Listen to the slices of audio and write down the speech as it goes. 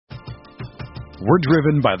We're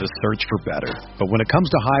driven by the search for better. But when it comes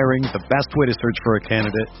to hiring, the best way to search for a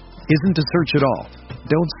candidate isn't to search at all.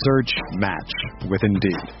 Don't search, match with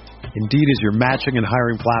Indeed. Indeed is your matching and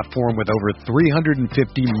hiring platform with over 350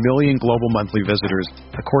 million global monthly visitors,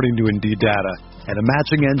 according to Indeed data, and a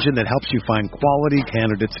matching engine that helps you find quality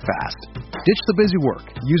candidates fast. Ditch the busy work.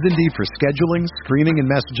 Use Indeed for scheduling, screening, and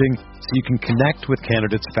messaging so you can connect with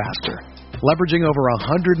candidates faster. Leveraging over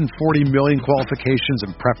 140 million qualifications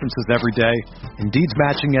and preferences every day, Indeed's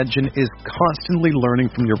matching engine is constantly learning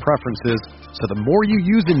from your preferences, so the more you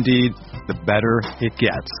use Indeed, the better it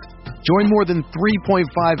gets. Join more than 3.5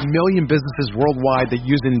 million businesses worldwide that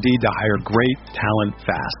use Indeed to hire great talent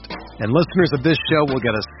fast. And listeners of this show will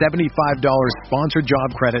get a $75 sponsored job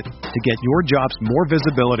credit to get your jobs more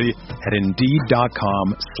visibility at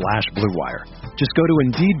Indeed.com/Blue Wire. Just go to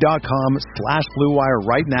Indeed.com/Blue Wire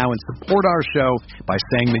right now and support our show by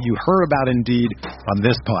saying that you heard about Indeed on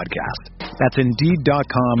this podcast. That's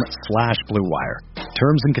Indeed.com/Blue Wire.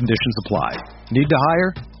 Terms and conditions apply. Need to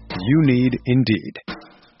hire? You need Indeed.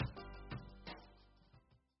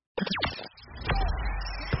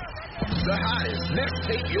 The hottest Knicks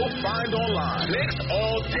tape you'll find online. Knicks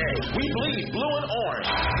all day. We bleed blue and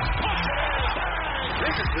orange.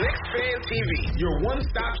 This is Knicks Fan TV, your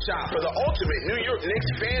one-stop shop for the ultimate New York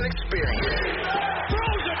Knicks fan experience.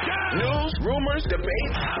 News, rumors,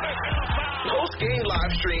 debates, post-game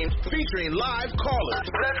live streams featuring live callers.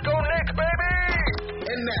 Let's go Knicks, baby!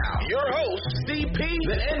 And now, your host, CP,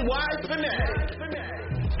 the NY Fanatic.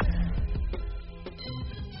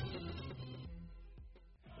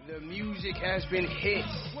 The music has been hit,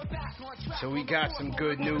 so we got some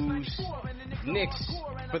good news. Knicks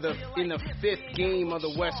in the fifth game of the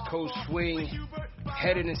West Coast swing,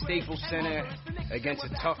 headed in Staples Center against a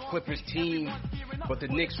tough Clippers team, but the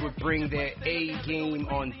Knicks would bring their A game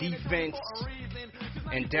on defense,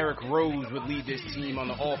 and Derrick Rose would lead this team on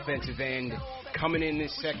the offensive end, coming in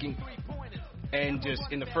this second and just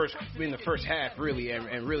in the first half really,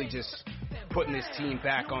 and really just putting this team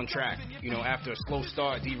back on track. You know, after a slow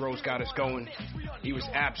start, D Rose got us going. He was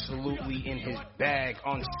absolutely in his bag,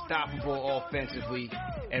 unstoppable offensively,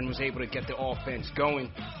 and was able to get the offense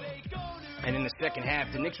going. And in the second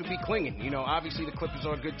half, the Knicks would be clinging. You know, obviously the Clippers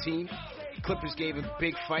are a good team. Clippers gave a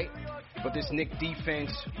big fight, but this Knicks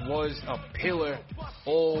defense was a pillar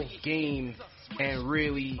all game and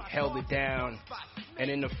really held it down. And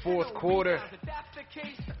in the fourth quarter,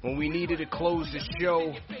 when we needed to close the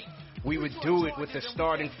show, we would do it with the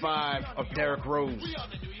starting five of Derrick Rose,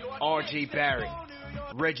 R.J. Barrett,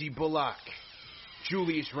 Reggie Bullock,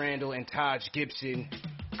 Julius Randle, and Taj Gibson.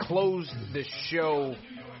 Closed the show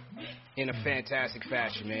in a fantastic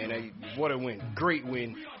fashion, man. What a win. Great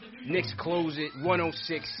win. Knicks close it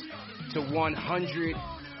 106-100.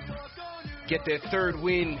 Get their third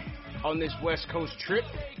win on this West Coast trip.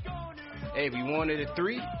 Hey, we wanted a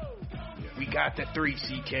 3. We got the 3,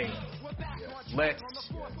 CK. Let's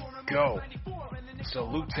go.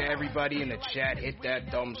 Salute to everybody in the chat. Hit that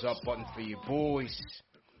thumbs up button for you boys.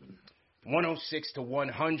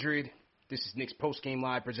 106-100. This is Knicks Postgame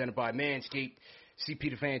Live presented by Manscaped.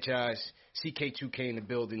 CP the franchise. CK2K in the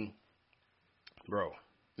building. Bro,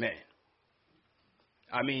 man.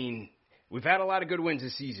 I mean, we've had a lot of good wins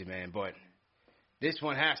this season, man, but this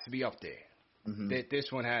one has to be up there. Mm-hmm.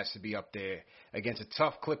 This one has to be up there against a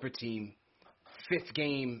tough Clipper team. 5th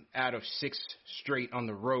game out of 6 straight on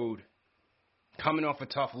the road. Coming off a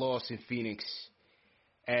tough loss in Phoenix.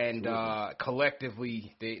 And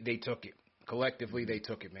collectively, they took it. Collectively, they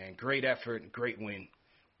took it, man. Great effort, great win.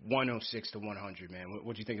 106-100, man.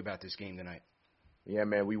 What'd you think about this game tonight? Yeah,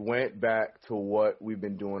 man, we went back to what we've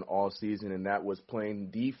been doing all season, and that was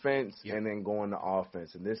playing defense and then going to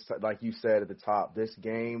offense. And this, like you said at the top, this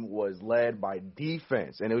game was led by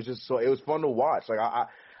defense, and it was just it was fun to watch. Like I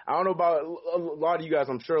don't know about a lot of you guys.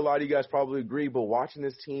 I'm sure a lot of you guys probably agree, but watching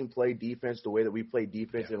this team play defense the way that we play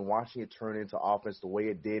defense and watching it turn into offense the way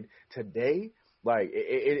it did today, like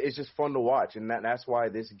it's just fun to watch, and that's why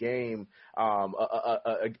this game,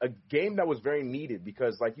 a game that was very needed,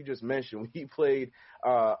 because like you just mentioned, we played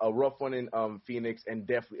a rough one in Phoenix, and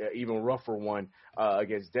definitely even rougher one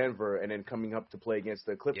against Denver, and then coming up to play against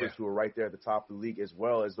the Clippers, who are right there at the top of the league, as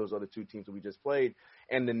well as those other 2 teams that we just played.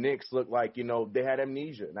 And the Knicks looked like, you know, they had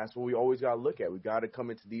amnesia, and that's what we always got to look at. We got to come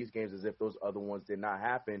into these games as if those other ones did not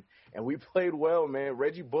happen, and we played well, man.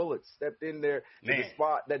 Reggie Bullock stepped in there to the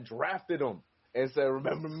spot that drafted him and said,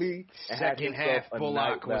 remember me? And second half,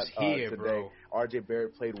 Bullock was here, today. bro. R.J.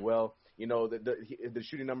 Barrett played well. You know, the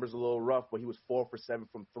shooting numbers are a little rough, but he was 4 for 7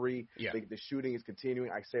 from 3. Yeah. The shooting is continuing.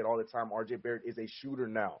 I say it all the time. R.J. Barrett is a shooter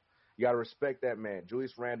now. You got to respect that man.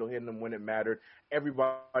 Julius Randle hitting them when it mattered.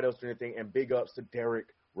 Everybody else doing anything. And big ups to Derrick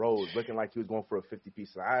Rose, looking like he was going for a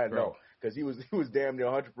 50-piece. I don't know, because he was damn near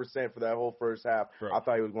 100% for that whole first half. I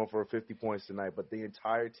thought he was going for 50 points tonight, but the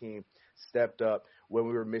entire team stepped up when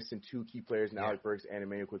we were missing 2 key players in Alec Burks and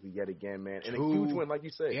Emmanuel Quickly yet again, man. And a huge win, like you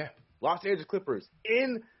said. Yeah. Los Angeles Clippers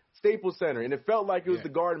in Staples Center, and it felt like it was the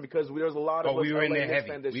Garden because there was a lot of us we were in LA there Knicks heavy.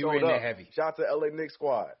 fans that We showed were in up. there heavy. Shout out to LA Knicks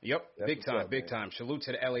squad. Yep, big time. Salute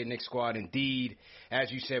to the LA Knicks squad. Indeed,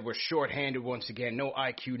 as you said, we're shorthanded once again. No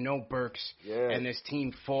IQ, no Burks, and this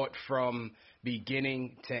team fought from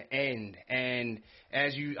beginning to end. And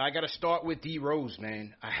I got to start with D Rose,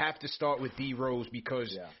 man. I have to start with D Rose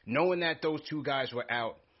because knowing that those 2 guys were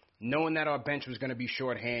out, knowing that our bench was going to be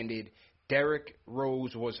shorthanded, Derrick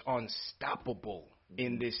Rose was unstoppable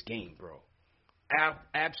in this game, bro.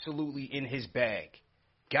 Absolutely in his bag.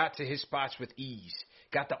 Got to his spots with ease.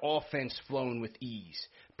 Got the offense flowing with ease.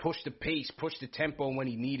 Pushed the pace, pushed the tempo when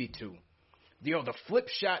he needed to. The flip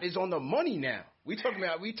shot is on the money now. We talking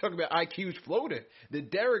about IQ's floater. The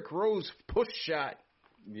Derrick Rose push shot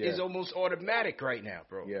is almost automatic right now,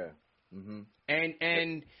 bro. Yeah. Mm-hmm.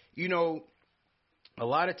 And a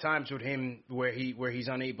lot of times with him where he's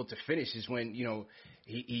unable to finish is when,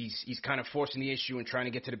 he's kind of forcing the issue and trying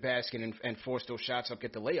to get to the basket and force those shots up,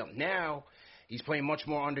 get the layup. Now he's playing much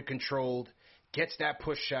more under controlled, gets that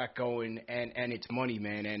push shot going, and it's money,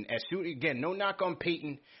 man. And again, no knock on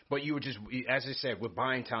Peyton, but you were just, as I said, we're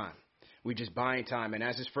buying time. We're just buying time. And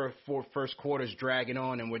as this first quarter's dragging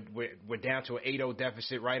on and we're down to an 8-0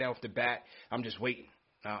 deficit right off the bat, I'm just waiting.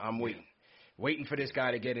 I'm waiting. Waiting for this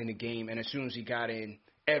guy to get in the game, and as soon as he got in,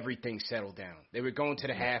 everything settled down. They were going to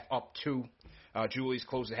the half up 2. Julius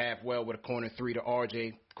closed the half well with a corner 3 to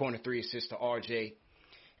RJ, corner 3 assist to RJ,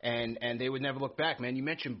 and they would never look back, man. You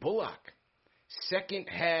mentioned Bullock. Second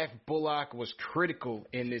half, Bullock was critical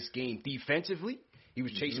in this game. Defensively, he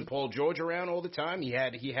was chasing Paul George around all the time. He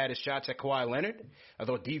had his shots at Kawhi Leonard. I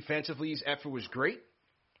thought defensively his effort was great.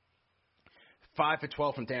 5 for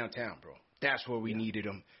 12 from downtown, bro. That's where we needed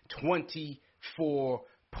him. 24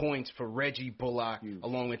 points for Reggie Bullock,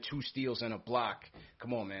 along with 2 steals and a block.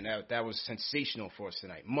 Come on, man. That was sensational for us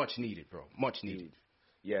tonight. Much needed, bro. Much needed.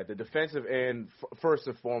 Yeah, the defensive end, first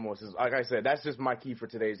and foremost, is, like I said, that's just my key for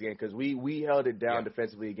today's game because we held it down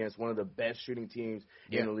defensively against one of the best shooting teams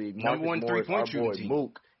in the league. Number 1 3-point shooting team.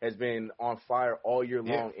 Mook has been on fire all year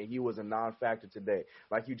long, and he was a non-factor today.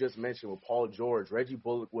 Like you just mentioned with Paul George, Reggie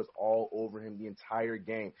Bullock was all over him the entire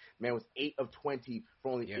game. Man was 8 of 20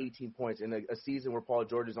 for only 18 points in a season where Paul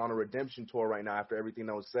George is on a redemption tour right now after everything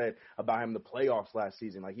that was said about him in the playoffs last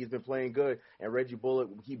season. Like, he's been playing good, and Reggie Bullock,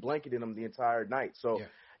 he blanketed him the entire night. So,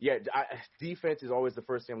 defense is always the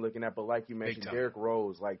first thing I'm looking at, but like you mentioned, Derrick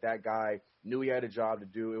Rose, like that guy knew he had a job to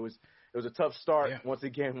do. It was a tough start, once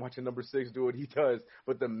again, watching number 6 do what he does.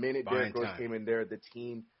 But the minute Derrick Rose came in there, the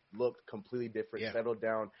team looked completely different, settled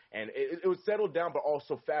down. And it was settled down, but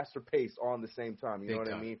also faster paced all in the same time. You know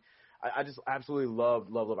what I mean? I just absolutely love.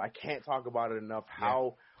 I can't talk about it enough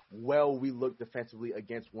how well we look defensively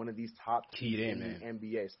against one of these top teams in the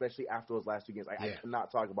NBA, especially after those last 2 games. I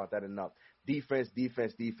cannot talk about that enough. Defense.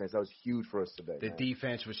 That was huge for us today. The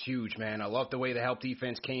defense was huge, man. I love the way the help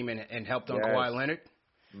defense came in and helped on Kawhi Leonard.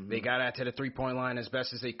 They got out to the 3-point line as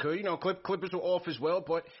best as they could. Clippers were off as well,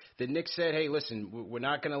 but the Knicks said, hey, listen, we're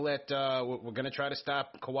not going to let we're going to try to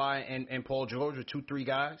stop Kawhi and Paul George with 2-3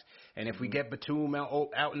 guys. And if we get Batum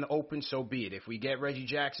out in the open, so be it. If we get Reggie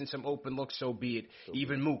Jackson some open looks, so be it.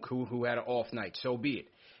 Even Mook, who had an off night, so be it.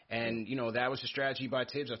 And, that was a strategy by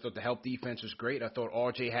Tibbs. I thought the help defense was great. I thought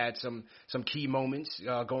RJ had some key moments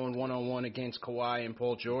going one-on-one against Kawhi and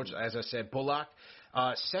Paul George. As I said, Bullock.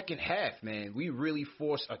 Second half, man, we really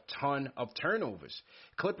forced a ton of turnovers.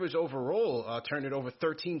 Clippers overall turned it over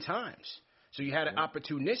 13 times. So you had an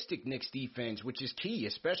opportunistic Knicks defense, which is key,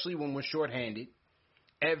 especially when we're shorthanded.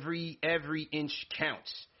 Every inch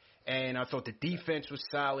counts. And I thought the defense was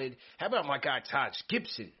solid. How about my guy Taj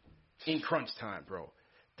Gibson in crunch time, bro?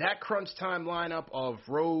 That crunch time lineup of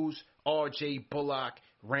Rose, RJ, Bullock,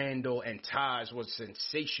 Randall, and Taj was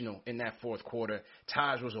sensational in that fourth quarter.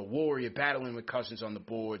 Taj was a warrior battling with Cousins on the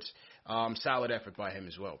boards. Solid effort by him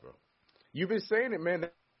as well, bro. You've been saying it, man.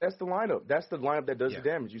 That's the lineup. That's the lineup that does the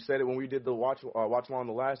damage. You said it when we did the watch along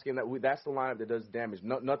the last game. That's the lineup that does damage.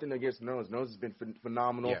 Nothing against Nerlens. Nerlens has been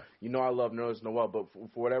phenomenal. Yeah. I love Nerlens Noel, but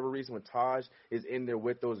for whatever reason, when Taj is in there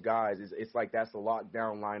with those guys, it's like that's the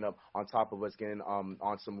lockdown lineup on top of us getting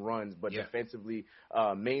on some runs. But defensively,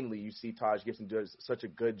 mainly, you see Taj Gibson does such a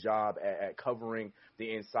good job at covering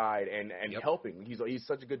the inside and helping. He's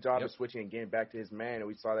such a good job at switching and getting back to his man, and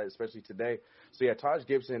we saw that especially today. So, Taj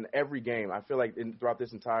Gibson, every game, I feel like throughout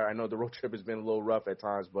this entire retire. I know the road trip has been a little rough at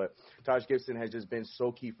times, but Taj Gibson has just been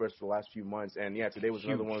so key for us for the last few months. And, yeah, today was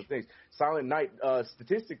another one of the things. Silent night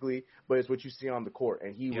statistically, but it's what you see on the court.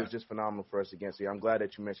 And he was just phenomenal for us again. So, yeah, I'm glad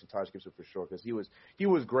that you mentioned Taj Gibson for sure because he was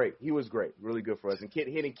great. He was great. Really good for us. And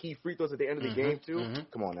hitting key free throws at the end of the game, too.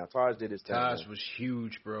 Come on now. Taj did his thing. Taj was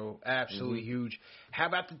huge, bro. Absolutely huge. How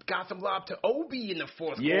about the Gotham lob to Obi in the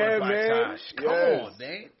fourth quarter by Taj? Come on,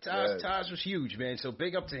 man. Taj was huge, man. So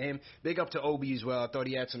big up to him. Big up to Obi as well. I thought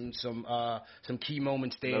he had some key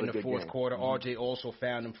moments there in the fourth quarter. RJ also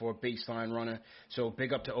found him for a baseline runner. So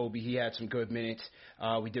big up to Obi. He had some good minutes.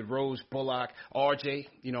 We did Rose, Bullock, RJ.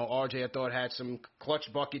 RJ I thought had some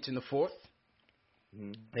clutch buckets in the fourth.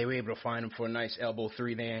 They were able to find him for a nice elbow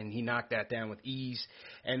three there, and he knocked that down with ease.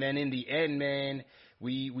 And then in the end, man,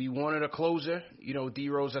 we wanted a closer.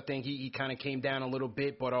 D-Rose, I think he kind of came down a little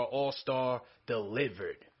bit, but our all-star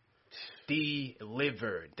delivered. They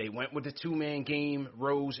went with the two-man game,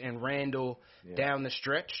 Rose and Randall down the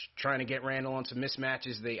stretch, trying to get Randall on some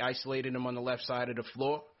mismatches. They isolated him on the left side of the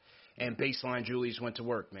floor, and baseline Julius went to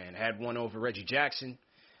work, man. Had one over Reggie Jackson,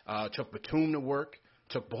 took Batum to work,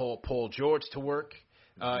 took Paul George to work.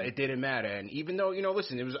 It didn't matter. And even though,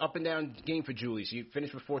 listen, it was an up-and-down game for Julius. He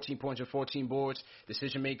finished with 14 points and 14 boards.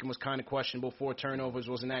 Decision-making was kind of questionable. 4 turnovers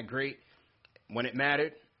wasn't that great. When it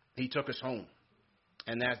mattered, he took us home.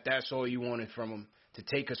 And that's all you wanted from him, to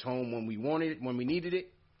take us home when we needed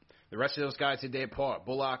it. The rest of those guys did their part.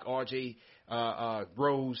 Bullock, RJ,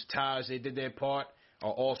 Rose, Taj, they did their part.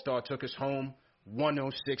 Our all-star took us home,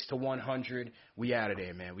 106-100. We out of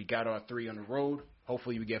there, man. We got our 3 on the road.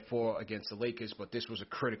 Hopefully we get 4 against the Lakers, but this was a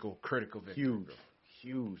critical victory. Huge.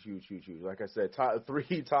 Like I said, top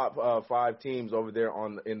 5 teams over there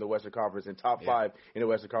in the Western Conference, and top 5 in the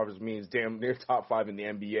Western Conference means damn near top 5 in the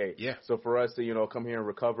NBA. Yeah. So for us to come here and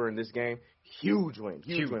recover in this game, huge win.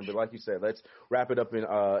 But like you said, let's wrap it up in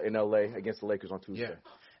LA against the Lakers on Tuesday. Yeah.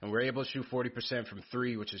 And we're able to shoot 40% from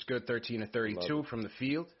 3, which is good. 13 of 32 from the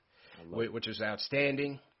field, which is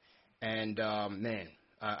outstanding. And man,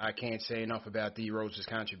 I can't say enough about D. Rose's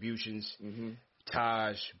contributions.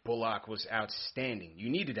 Taj, Bullock was outstanding. You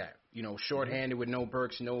needed that. Shorthanded with no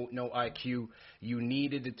Burks, no IQ. You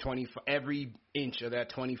needed the 25, every inch of that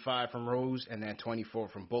 25 from Rose and that 24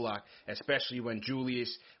 from Bullock, especially when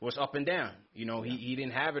Julius was up and down. He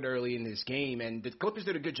didn't have it early in this game, and the Clippers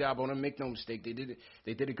did a good job on him. Make no mistake, they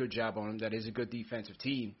did a good job on him. That is a good defensive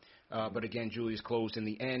team. But again, Julius closed in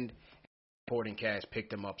the end. Supporting cast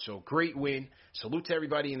picked him up. So great win. Salute to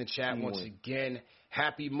everybody in the chat once again.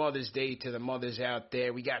 Happy Mother's Day to the mothers out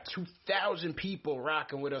there. We got 2,000 people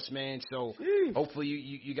rocking with us, man. So hopefully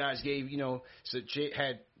you guys gave,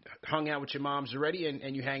 had hung out with your moms already,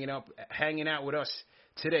 and you hanging out with us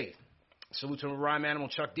today. Salute to Rhyme Animal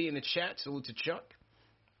Chuck D in the chat. Salute to Chuck.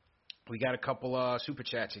 We got a couple super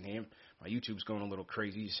chats in here. My YouTube's going a little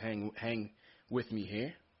crazy. Just hang with me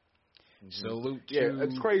here. Salute to... Yeah,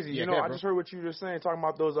 it's crazy. Yeah, I just heard what you were just saying, talking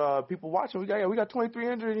about those people watching. We got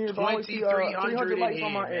 2,300 in here. 2,300 likes in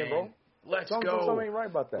on my end, bro. Let's go. Something ain't right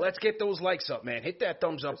about that. Let's get those likes up, man. Hit that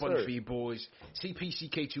thumbs up button for you boys.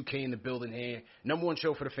 CPCK2K in the building here. Number 1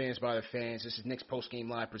 show for the fans by the fans. This is Knicks Post Game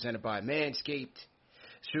Live presented by Manscaped.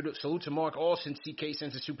 Salute to Mark Olsen. CK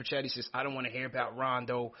sends a super chat. He says, I don't want to hear about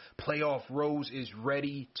Rondo. Playoff Rose is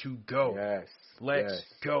ready to go. Yes. Let's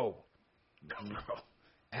go. Bro.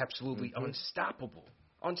 Absolutely unstoppable.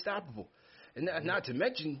 And not to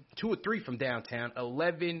mention 2 or 3 from downtown,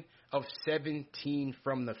 11 of 17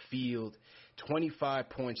 from the field, 25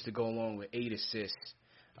 points to go along with 8 assists.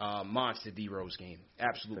 Monster D-Rose game.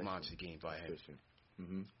 Absolute monster game by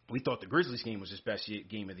him. We thought the Grizzlies game was his best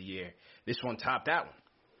game of the year. This one topped that one.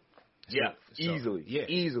 Easily,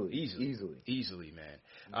 man.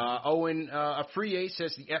 Owen Afriye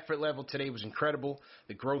says the effort level today was incredible.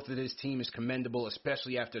 The growth of this team is commendable,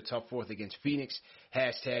 especially after a tough fourth against Phoenix.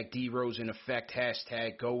 Hashtag D-Rose in effect.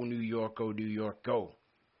 Hashtag go New York, go New York, go.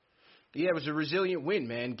 Yeah, it was a resilient win,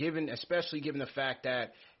 man, especially given the fact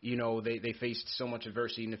that, they faced so much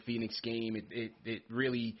adversity in the Phoenix game. It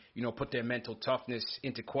really, put their mental toughness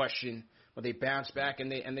into question. But they bounced back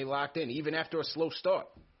and they locked in, even after a slow start.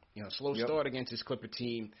 Start against this Clipper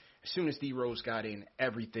team. As soon as D-Rose got in,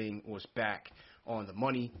 everything was back on the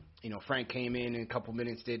money. Frank came in a couple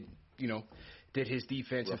minutes, did his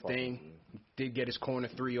defensive thing, did get his corner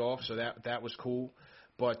 3 off, so that was cool.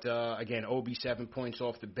 But, again, Obi 7 points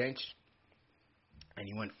off the bench, and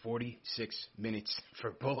he went 46 minutes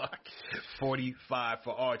for Bullock, 45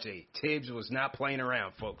 for RJ. Tibbs was not playing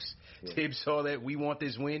around, folks. Yeah. Tibbs saw that we want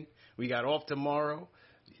this win. We got off tomorrow.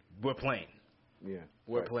 We're playing. Yeah.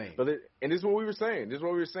 we're playing. And this is what we were saying.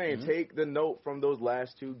 Mm-hmm. Take the note from those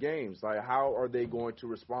last two games. Like, how are they going to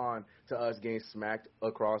respond to us getting smacked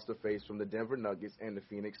across the face from the Denver Nuggets and the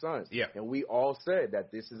Phoenix Suns? Yeah. And we all said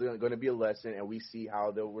that this is going to be a lesson, and we see how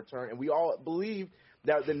they'll return. And we all believed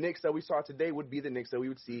that the Knicks that we saw today would be the Knicks that we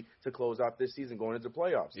would see to close out this season going into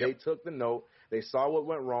playoffs. Yep. They took the note. They saw what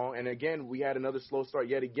went wrong. And, again, we had another slow start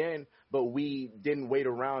yet again, but we didn't wait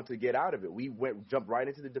around to get out of it. We jumped right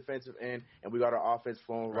into the defensive end, and we got our offense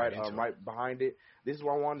flowing right behind it. This is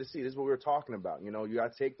what I wanted to see. This is what we were talking about. You know, you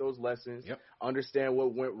got to take those lessons, understand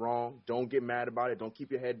what went wrong. Don't get mad about it. Don't keep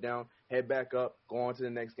your head down. Head back up. Go on to the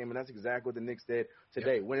next game. And that's exactly what the Knicks did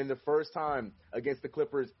today. Winning the first time against the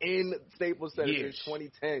Clippers in Staples Center since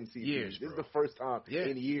 2010 season. This is the first time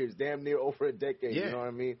in years, damn near over a decade. You know what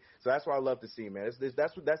I mean? So that's what I love to see, man.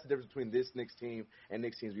 That's the difference between this Knicks team and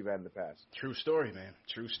Knicks teams we've had in the past. True story, man.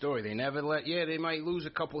 True story. They never they might lose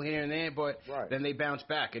a couple here and there, but then they bounce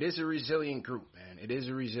back. It is a resilient group, man. It is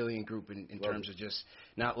a resilient group in terms of just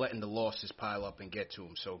not letting the losses pile up and get to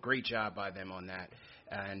them. So great job by them on that.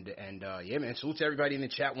 And yeah, man, salute to everybody in the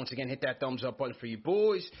chat. Once again, hit that thumbs up button for you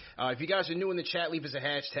boys. If you guys are new in the chat, leave us a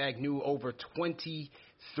hashtag new over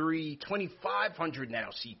 2,500 now,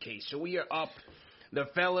 CK. So we are up. The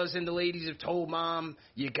fellas and the ladies have told Mom,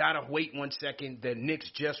 you got to wait 1 second. The Knicks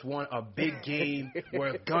just won a big game.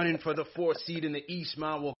 We're gunning for the 4th seed in the East,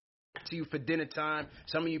 Mom. We'll to you for dinner time.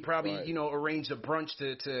 Some of you probably, arrange a brunch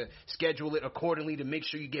to schedule it accordingly to make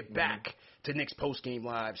sure you get back to Knicks post-game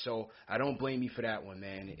live. So I don't blame you for that one,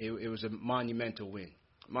 man. It was a monumental win.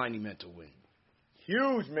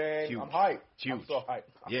 Huge, man. Huge. I'm hyped. Huge. I'm so hyped.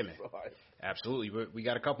 Yeah, man. Absolutely. We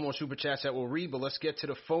got a couple more super chats that we'll read, but let's get to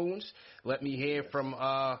the phones. Let me hear from,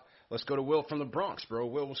 let's go to Will from the Bronx, bro.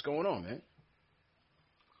 Will, what's going on, man?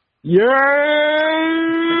 Yeah.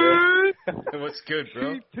 What's good,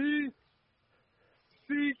 bro?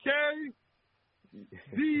 CK,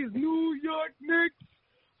 these New York Knicks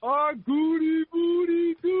are goody,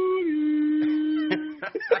 booty, goody.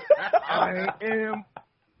 I am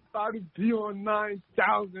about to be on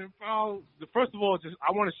 9,000 pounds. First of all,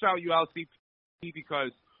 I want to shout you out, CP,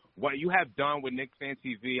 because what you have done with Knicks Fan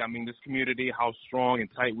TV, I mean, this community, how strong and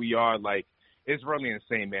tight we are, like, it's really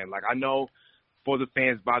insane, man. Like, I know for the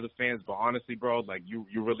fans, by the fans, but honestly, bro, like, you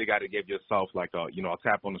really got to give yourself, like, a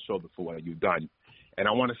tap on the shoulder for what you've done. And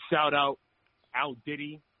I want to shout out Al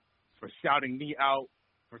Diddy for shouting me out,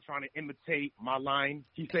 for trying to imitate my line.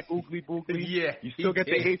 He said oogly boogly. Yeah. You still get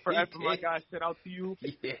the hate for effing my guy. Shout out to you.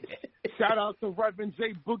 Yeah. Shout out to Reverend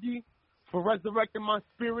J Boogie for resurrecting my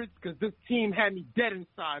spirits, because this team had me dead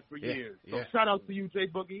inside for years. So shout out to you, J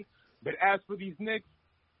Boogie. But as for these Knicks,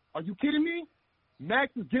 are you kidding me?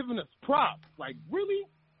 Max is giving us props. Like, really?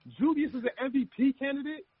 Julius is an MVP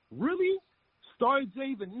candidate? Really? Star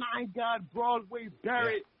J, the 9-God Broadway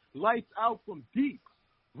Barrett, lights out from deep.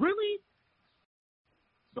 Really?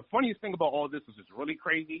 The funniest thing about all this, which is really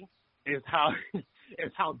crazy, is how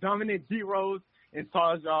dominant D-Rose and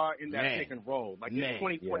Taj are in that pick and roll. Like, in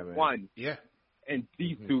 2021, and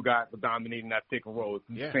these two guys were dominating that pick and roll. It's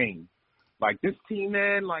insane. Like, this team,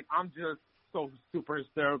 man, like, I'm just so super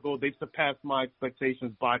hysterical. They've surpassed my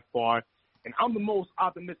expectations by far. And I'm the most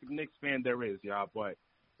optimistic Knicks fan there is, y'all. But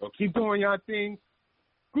keep doing y'all thing.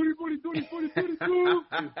 Goody, booty, doody, booty, doody, doo.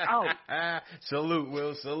 It's out. Salute,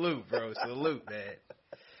 Will. Salute, bro. Salute, man.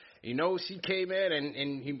 You know, CK, man,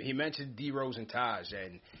 and he mentioned D-Rose and Taj,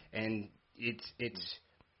 and it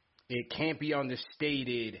can't be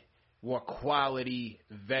understated what quality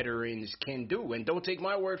veterans can do. And don't take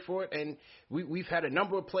my word for it. And we've had a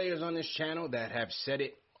number of players on this channel that have said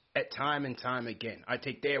it at time and time again. I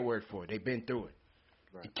take their word for it. They've been through it.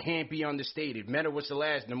 Right. It can't be understated. Meta was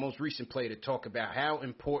the most recent player to talk about how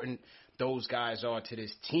important those guys are to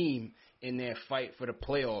this team in their fight for the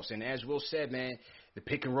playoffs. And as Will said, man, the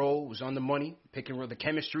pick and roll was on the money. Pick and roll, the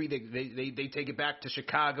chemistry, they take it back to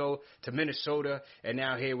Chicago, to Minnesota, and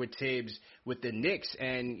now here with Tibbs with the Knicks.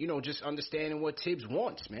 And, just understanding what Tibbs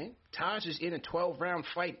wants, man. Taj is in a 12-round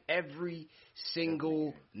fight every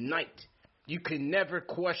single night. You can never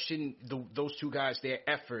question those two guys, their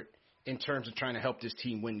effort in terms of trying to help this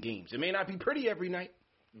team win games. It may not be pretty every night,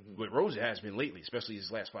 but Rosa has been lately, especially his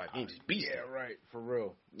last 5 games. He's beasting. Yeah, right. For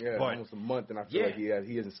real. Yeah, almost a month, and I feel like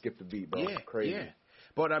he hasn't skipped a beat, bro. It's crazy. Yeah.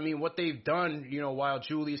 But, I mean, what they've done, while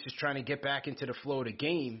Julius is trying to get back into the flow of the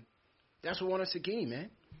game, that's what won us the game, man,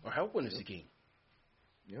 or help win us the game.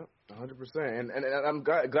 Yep. 100%. And I'm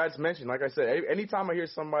glad it's mentioned. Like I said, anytime I hear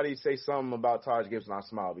somebody say something about Taj Gibson, I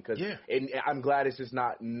smile because I'm glad it's just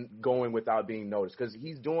not going without being noticed because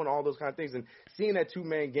he's doing all those kind of things. And seeing that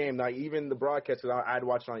two-man game, like even the broadcast that I'd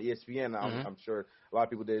watched on ESPN, I'm sure a lot of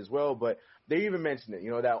people did as well, but they even mentioned it.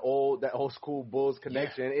 You know, that old school Bulls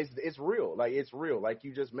connection. Yeah. It's real. Like it's real. Like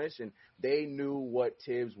you just mentioned, they knew what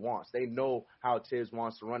Tibbs wants. They know how Tibbs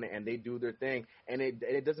wants to run it, and they do their thing. And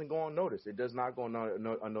it doesn't go unnoticed. It does not go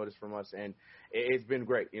unnoticed from us. And it's been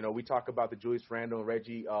great. You know, we talk about the Julius Randle and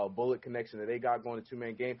Reggie Bullock connection that they got going to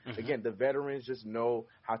two-man game. Again, the veterans just know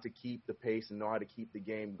how to keep the pace and know how to keep the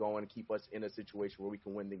game going and keep us in a situation where we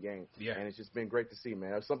can win the game. Yeah. And it's just been great to see,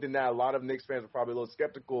 man. It's something that a lot of Knicks fans were probably a little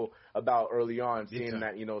skeptical about early on, seeing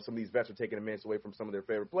that, you know, some of these vets are taking a minutes away from some of their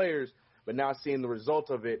favorite players. But now seeing the result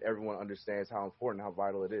of it, everyone understands how important, how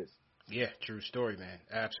vital it is. Yeah, true story, man.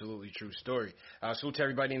 Absolutely true story. Salute to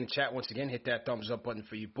everybody in the chat once again. Hit that thumbs up button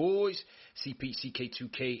for you boys.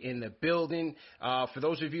 CPCK2K in the building. For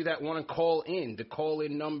those of you that want to call in, the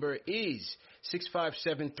call-in number is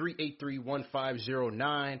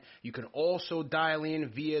 657-383-1509. You can also dial in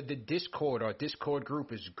via the Discord. Our Discord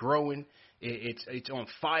group is growing. It's on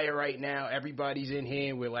fire right now. Everybody's in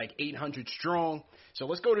here. We're like 800 strong. So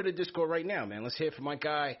let's go to the Discord right now, man. Let's hear from my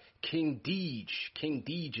guy, King Deej. King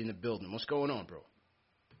Deej in the building. What's going on, bro?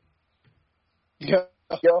 Yo,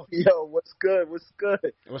 what's good? What's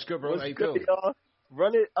good? What's good, bro? How you feeling? Y'all?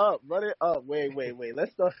 Run it up. Wait.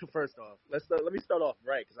 Let's start first off. Let me start off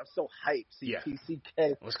right because I'm so hyped.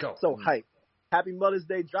 CPCK. Let's go. So hyped. Happy Mother's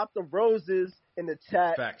Day. Drop the roses in the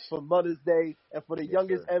chat for Mother's Day and for the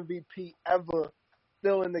youngest MVP ever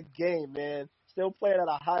still in the game, man. Still playing at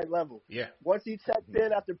a high level. Yeah. Once he checked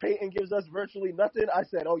in after Peyton gives us virtually nothing, I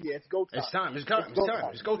said, "Oh yeah, it's go time. It's time. It's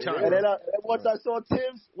go time. And then once I saw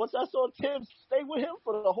Tibbs stay with him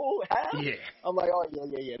for the whole half. Yeah. I'm like, oh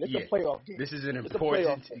yeah. This is a playoff game. This is an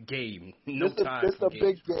important game. This is a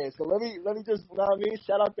big game. So let me just, you know what I mean?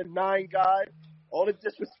 Shout out to 9 guy. All the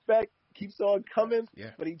disrespect keeps on coming,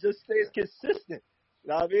 but he just stays consistent. You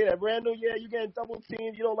know what I mean? And Randall, you're getting double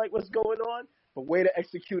teamed. You don't like what's going on, but way to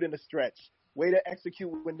execute in the stretch. Way to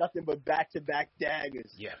execute with nothing but back-to-back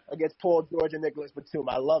daggers against Paul George and Nicholas Batum.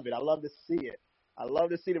 I love it. I love to see it. I love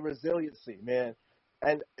to see the resiliency, man.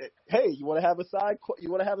 And hey, you want to have a sidebar?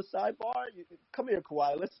 Come here,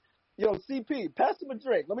 Kawhi. CP, pass him a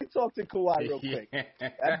drink. Let me talk to Kawhi real quick.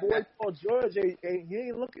 That boy Paul George, he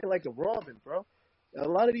ain't looking like a Robin, bro. A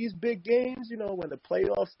lot of these big games, you know, when the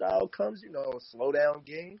playoff style comes, you know, slow down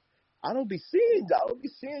game. I don't be seeing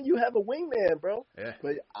you have a wingman, bro. Yeah.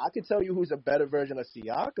 But I can tell you who's a better version of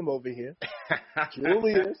Siakam over here.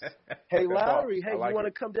 Julius. Hey, Lowry. Hey, you want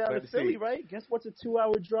to come down to Philly, right? Guess what's a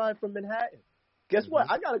 2-hour drive from Manhattan? Guess what?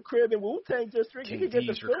 I got a crib in Wu-Tang District. You can get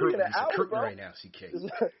to Philly in an hour, bro. Right now, CK.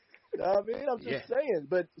 You know what I mean? I'm just saying.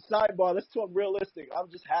 But sidebar, let's talk realistic. I'm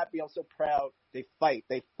just happy. I'm so proud. They fight,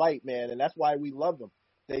 man. And that's why we love them.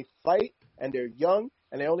 They fight, and they're young,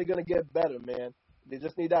 and they're only going to get better, man. They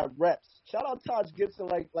just need that reps. Shout out Taj Gibson,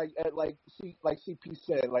 like CP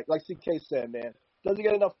said, like CK said, man. Doesn't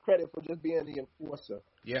get enough credit for just being the enforcer.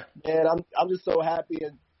 Yeah. And I'm just so happy,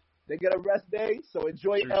 and they get a rest day, so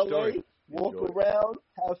enjoy LA, walk around,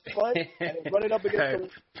 have fun, and run it up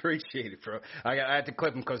against. Appreciate it, bro. I had to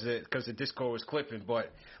clip him because the Discord was clipping,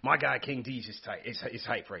 but my guy King D's is tight. It's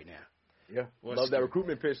hype right now. Yeah, love that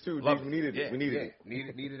recruitment pitch too. We needed it.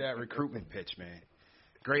 Needed that recruitment pitch, man.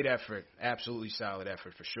 Great effort. Absolutely solid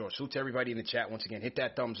effort for sure. Salute to everybody in the chat once again. Hit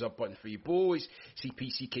that thumbs up button for you boys.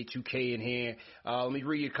 CPCK2K in here. Let me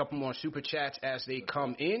read a couple more super chats as they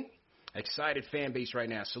come in. Excited fan base right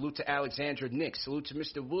now. Salute to Alexandra Nick. Salute to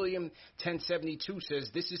Mr. William 1072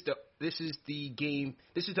 says this is the game.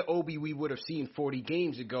 This is the Obi we would have seen 40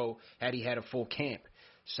 games ago had he had a full camp.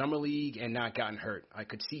 Summer League and not gotten hurt. I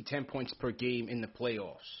could see 10 points per game in the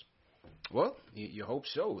playoffs. Well, you hope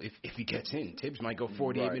so. If he gets in, Tibbs might go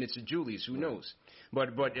 48 minutes to Julius. Who knows?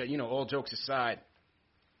 But you know, all jokes aside,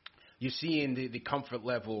 you're seeing the comfort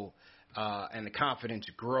level and the confidence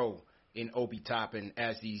grow in Obi Toppin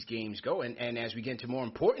as these games go, and as we get into more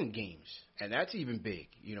important games, and that's even big,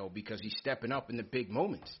 you know, because he's stepping up in the big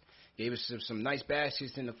moments. Gave us some nice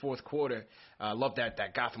baskets in the fourth quarter. Love that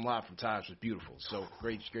Gotham Lob from Taj was beautiful. So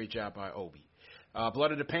great job by Obi.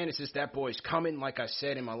 Blood of the Panda says that boy's coming. Like I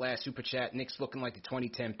said in my last super chat, Knicks looking like the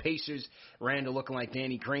 2010 Pacers. Randall looking like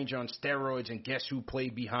Danny Granger on steroids. And guess who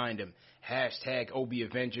played behind him? Hashtag Obi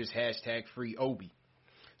Avengers. Hashtag Free Obi.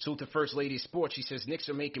 So to First Lady of Sports, she says Knicks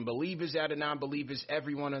are making believers out of non-believers.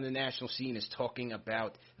 Everyone on the national scene is talking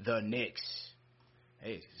about the Knicks.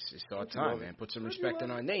 Hey, it's our time, man. Put some respect on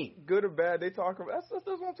our name. Good or bad, they talk about. That's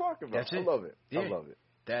what I'm talking about. That's it. I love it. Yeah. I love it.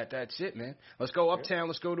 That's it, man. Let's go uptown.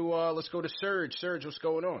 Let's go to Serge. Serge, what's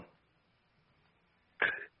going on?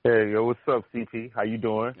 Hey, yo, what's up, CP? How you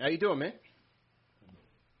doing? How you doing, man?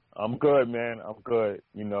 I'm good, man. I'm good.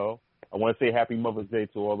 You know, I want to say Happy Mother's Day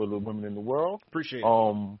to all of the women in the world. Appreciate it.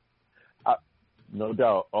 No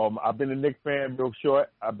doubt. I've been a Knicks fan real short.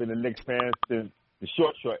 I've been a Knicks fan since the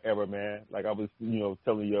short era, man. Like I was,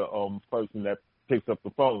 telling your person that picks up the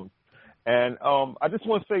phone. And I just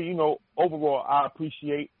want to say, overall, I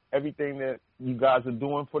appreciate everything that you guys are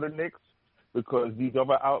doing for the Knicks, because these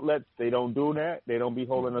other outlets, they don't do that. They don't be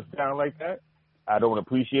holding us down like that. I don't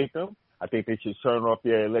appreciate them. I think they should turn off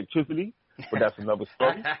their electricity, but that's another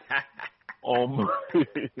story.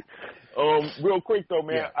 Real quick though,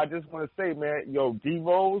 man, I just want to say, man,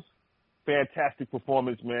 D-Rose, fantastic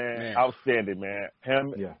performance, man. Outstanding, man.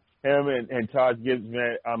 Him and Todd Gibbs,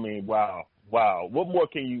 man. I mean, wow. What more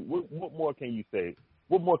can you say?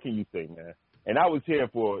 What more can you say, man? And I was here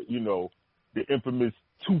for, the infamous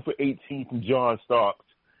 2 for 18 from John Starks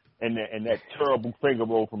and that terrible finger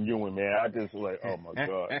roll from Ewing, man. I just was like, oh my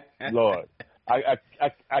God, Lord.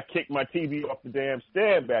 I kicked my TV off the damn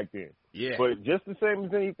stand back then. Yeah. But just the same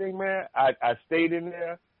as anything, man, I stayed in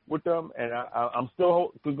there with them, and I'm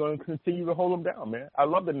still going to continue to hold them down, man. I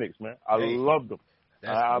love the Knicks, man. I love them.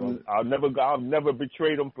 I'll never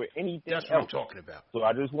betray them for anything. That's what I'm talking about. So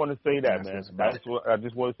I just want to say that, man. I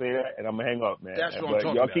just want to say that, and I'm gonna hang up, man. That's what I'm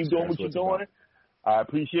talking y'all about. Keep doing what you're doing. I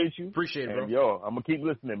appreciate you. Appreciate it, bro. And, yo, I'm gonna keep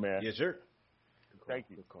listening, man. Yes, sir. Thank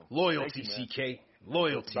you. Loyalty, Thank you, CK.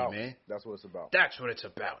 Loyalty, man. That's what it's about. That's what it's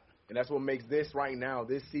about. And that's what makes this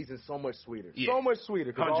season so much sweeter. Yeah. So much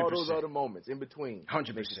sweeter because all 100%. those other moments in between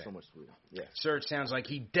 100%. makes it so much sweeter. Yeah. Serge sounds like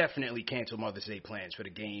he definitely canceled Mother's Day plans for the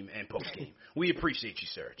game and post game. We appreciate you,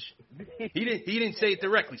 Serge. He didn't say it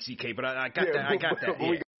directly, CK, but I got that. I got that.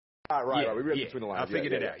 Yeah. Right. We read between the lines. I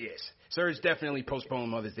figured it out. Yes, Serge definitely postponed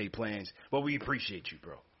Mother's Day plans, but we appreciate you,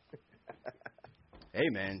 bro. Hey,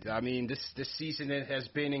 man. I mean, this season has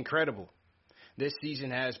been incredible. This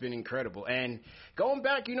season has been incredible. And going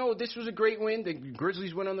back, this was a great win. The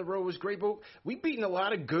Grizzlies win on the road was great. But we've beaten a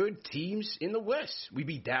lot of good teams in the West. We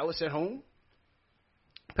beat Dallas at home.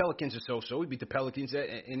 Pelicans are so-so. We beat the Pelicans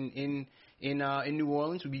in New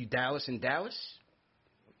Orleans. We beat Dallas in Dallas.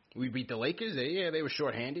 We beat the Lakers. They were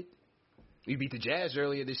shorthanded. We beat the Jazz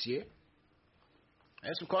earlier this year.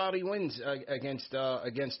 Had some quality wins against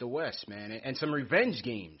the West, man. And some revenge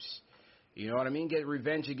games. You know what I mean? Get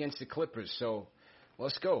revenge against the Clippers. So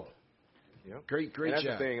let's go. Yep. Great and that's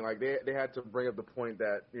job. The thing. Like they had to bring up the point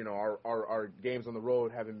that our games on the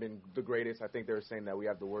road haven't been the greatest. I think they were saying that we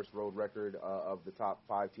have the worst road record of the top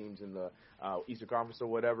 5 teams in the Eastern Conference or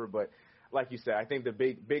whatever. But like you said, I think the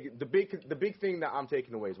big thing that I'm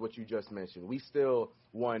taking away is what you just mentioned. We still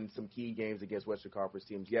won some key games against Western Conference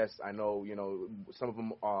teams. Yes, I know some of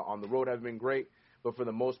them on the road have been great. But for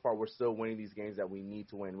the most part, we're still winning these games that we need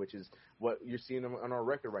to win, which is what you're seeing on our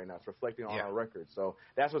record right now. It's reflecting on our record. So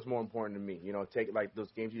that's what's more important to me. Take like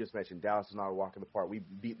those games you just mentioned. Dallas is not a walk in the park. We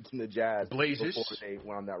beat the Jazz Blazers before they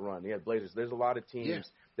went on that run. Yeah, Blazers. There's a lot of teams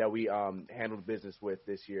that we handled business with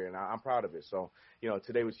this year, and I'm proud of it. So,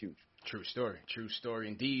 today was huge. True story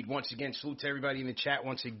indeed. Once again, salute to everybody in the chat.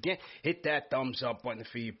 Once again, hit that thumbs up button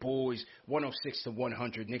for your boys.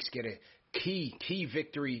 106-100. Knicks get a key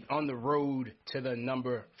victory on the road to the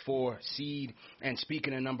number 4 seed. And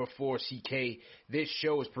speaking of number 4, CK, this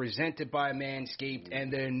show is presented by Manscaped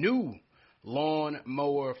and their new Lawn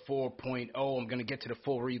Mower 4.0. I'm going to get to the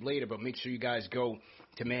full read later, but make sure you guys go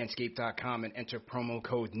to manscaped.com and enter promo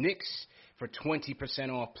code NICKS for 20%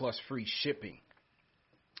 off plus free shipping.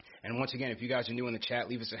 And once again, if you guys are new in the chat,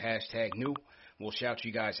 leave us a hashtag new. We'll shout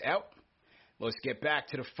you guys out. Let's get back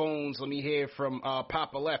to the phones. Let me hear from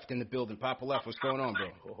Papa Left in the building. Papa Left, what's going on,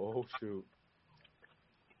 bro? Oh, shoot.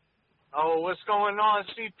 Oh, what's going on,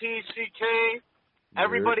 CP, CK?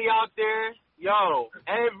 Everybody out there, yo,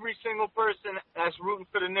 every single person that's rooting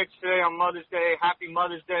for the Knicks today on Mother's Day, happy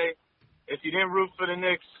Mother's Day. If you didn't root for the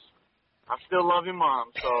Knicks, I still love your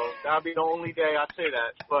mom, so that'll be the only day I say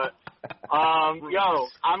that. But, yo,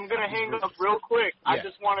 I'm going to hang up real quick. I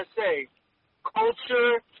just want to say,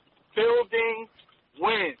 culture building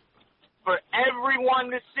win for everyone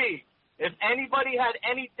to see. If anybody had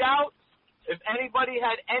any doubts, if anybody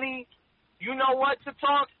had any, to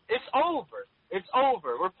talk, it's over. It's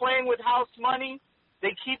over. We're playing with house money.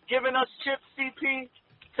 They keep giving us chips, CP.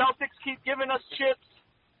 Celtics keep giving us chips.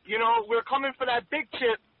 We're coming for that big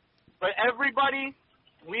chip. But everybody,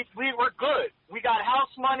 we were good. We got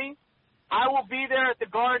house money. I will be there at the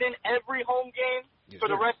Garden every home game for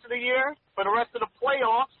the rest of the year, for the rest of the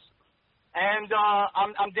playoffs. And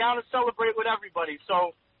I'm down to celebrate with everybody.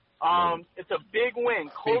 So It's a big win.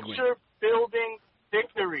 Culture building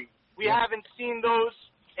victory. We haven't seen those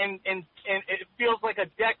and it feels like a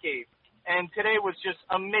decade. And today was just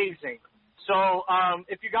amazing. So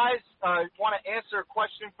if you guys want to answer a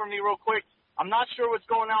question for me real quick, I'm not sure what's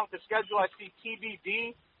going on with the schedule. I see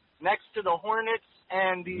TBD next to the Hornets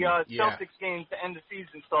and the Celtics game to end the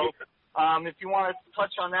season. So if you want to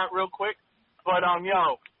touch on that real quick. But,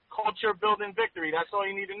 culture building victory. That's all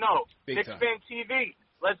you need to know. Knicks Fan TV.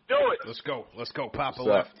 Let's do it. Let's go. Papa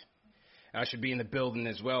left. I should be in the building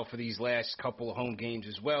as well for these last couple of home games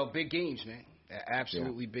as well. Big games, man.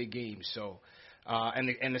 Absolutely big games. So, and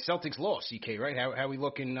the Celtics lost, CK, right? How are we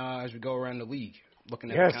looking as we go around the league?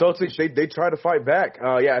 Celtics, they try to fight back.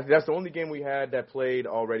 That's the only game we had that played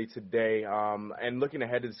already today. And looking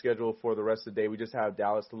ahead to the schedule for the rest of the day, we just have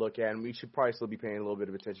Dallas to look at, and we should probably still be paying a little bit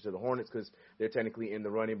of attention to the Hornets because they're technically in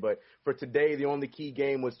the running. But for today, the only key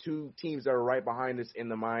game was two teams that are right behind us in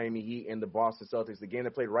the Miami Heat and the Boston Celtics. The game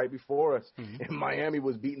that played right before us, and Miami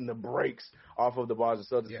was beating the brakes off of the Boston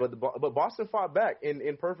Celtics. Yeah. But Boston fought back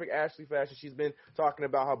in perfect Ashley fashion. She's been talking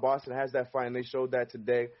about how Boston has that fight, and they showed that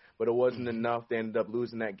today. But it wasn't enough. They ended up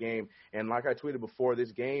losing that game. And like I tweeted before,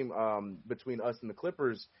 this game between us and the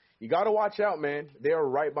Clippers, you got to watch out, man. They are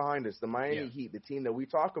right behind us. The Miami Heat, the team that we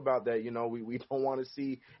talk about that, we don't want to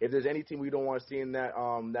see. If there's any team we don't want to see in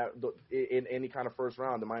in any kind of first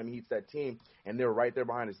round, the Miami Heat's that team. And they're right there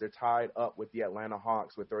behind us. They're tied up with the Atlanta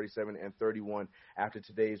Hawks with 37-31 after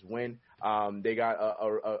today's win. They got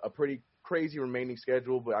a pretty crazy remaining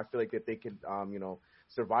schedule, but I feel like that they can,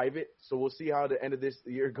 survive it. So we'll see how the end of this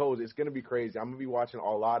year goes. It's going to be crazy. I'm going to be watching a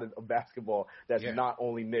lot of basketball that's not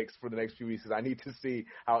only Knicks for the next few weeks because I need to see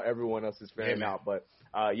how everyone else is faring out. But,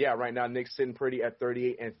 right now Knicks sitting pretty at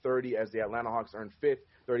 38-30 as the Atlanta Hawks earn fifth,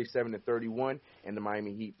 37-31, and the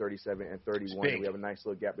Miami Heat 37-31. We have a nice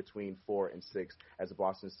little gap between 4 and 6 as the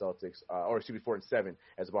Boston Celtics, 4 and 7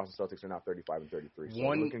 as the Boston Celtics are now 35-33. So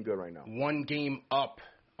looking good right now. One game up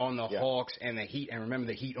on the Hawks and the Heat, and remember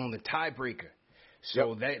the Heat on the tiebreaker.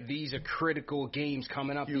 So these are critical games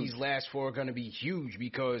coming up. Huge. These last four are going to be huge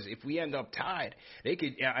because if we end up tied, they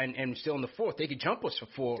could and still in the fourth, they could jump us for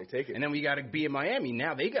 4. They take it. And then we got to be in Miami.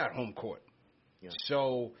 Now they got home court. Yeah.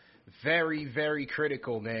 So very, very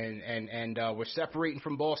critical, man. And we're separating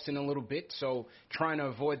from Boston a little bit. So trying to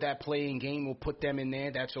avoid that playing game, we'll put them in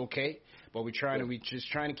there. That's okay. But we're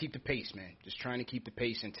just trying to keep the pace, man. Just trying to keep the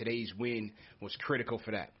pace. And today's win was critical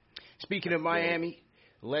for that. Speaking of Miami.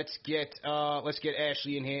 Let's get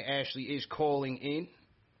Ashley in here. Ashley is calling in.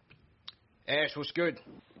 Ash, what's good?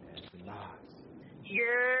 Yeah.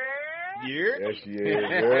 Yes, she is.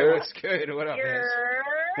 What's good? What up, Ash?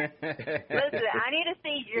 Listen, I need to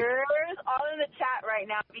see yours all in the chat right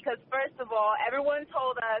now because, first of all, everyone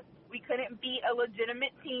told us we couldn't beat a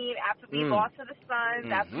legitimate team after we lost to the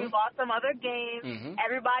Suns, after we lost some other games.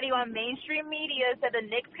 Everybody on mainstream media said the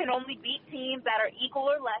Knicks can only beat teams that are equal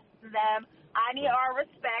or less than them. I need our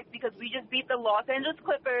respect because we just beat the Los Angeles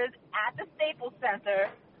Clippers at the Staples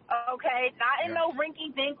Center, okay? Not in no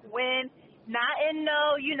rinky-dink win, not in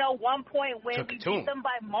no, 1-point win. We beat them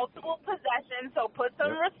by multiple possessions, so put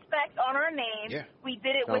some respect on our name. Yeah. We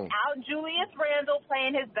did it without Julius Randle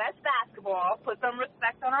playing his best basketball. Put some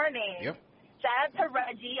respect on our name. Yep. Shout out to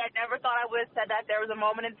Reggie. I never thought I would have said that. There was a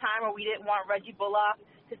moment in time where we didn't want Reggie Bullock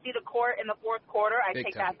to see the court in the fourth quarter. I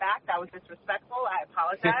take that back. That was disrespectful. I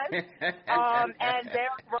apologize. And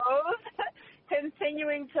Derrick Rose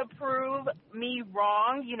continuing to prove me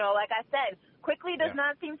wrong. Like I said, quickly does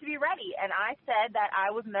not seem to be ready. And I said that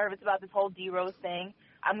I was nervous about this whole D-Rose thing.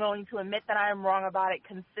 I'm going to admit that I am wrong about it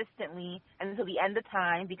consistently until the end of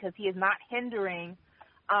time because he is not hindering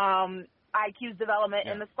IQ's development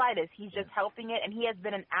in the slightest. He's just helping it, and he has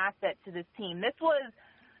been an asset to this team. This was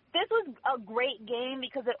a great game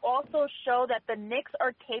because it also showed that the Knicks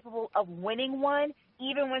are capable of winning one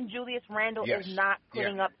even when Julius Randle is not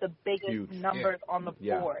putting up the biggest numbers on the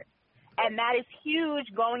board. And that is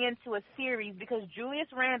huge going into a series because Julius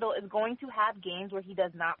Randle is going to have games where he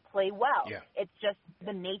does not play well. Yeah. It's just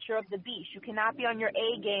the nature of the beast. You cannot be on your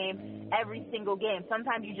A game every single game.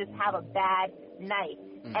 Sometimes you just have a bad night.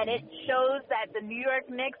 And it shows that the New York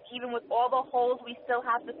Knicks, even with all the holes we still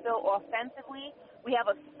have to fill offensively, we have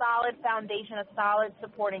a solid foundation, a solid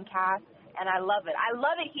supporting cast, and I love it. I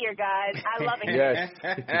love it here, guys. I love it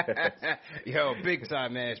here. Yo, big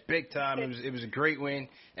time, man. It's big time. It was a great win.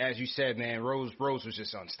 As you said, man, Rose was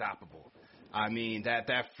just unstoppable. I mean,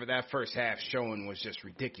 that first half showing was just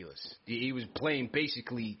ridiculous. He was playing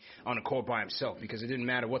basically on the court by himself because it didn't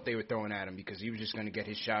matter what they were throwing at him because he was just going to get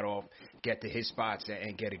his shot off, get to his spots,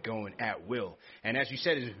 and get it going at will. And as you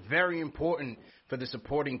said, it's very important for the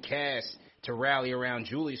supporting cast to rally around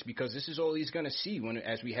Julius, because this is all he's going to see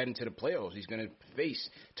as we head into the playoffs. He's going to face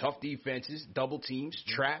tough defenses, double teams,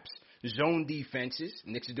 traps, zone defenses.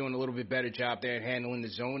 Knicks are doing a little bit better job there at handling the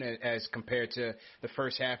zone as compared to the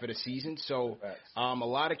first half of the season. So a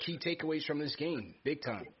lot of key takeaways from this game, big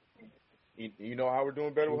time. You know how we're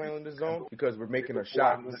doing better with handling the zone? Because we're making our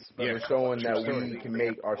shots. We're showing that we can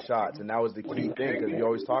make our shots. And that was the key thing, because we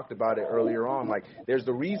always talked about it earlier on. Like, there's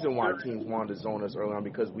the reason why teams wanted to zone us early on,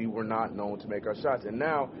 because we were not known to make our shots. And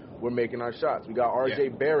now we're making our shots. We got R.J.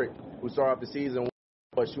 Barrett, who started off the season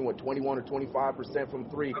shooting 21 or 25% from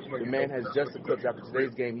three. The man has just eclipsed, after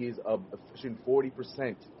today's game, he's shooting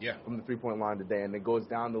 40% from the three-point line today, and it goes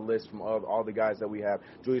down the list from all the guys that we have.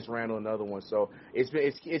 Julius Randle, another one. So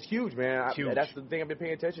it's huge, man. That's the thing I've been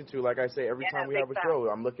paying attention to. Like I say, every time we have a show,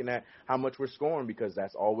 I'm looking at how much we're scoring, because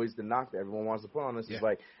that's always the knock that everyone wants to put on us. It's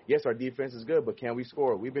like, yes, our defense is good, but can we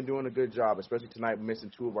score? We've been doing a good job, especially tonight,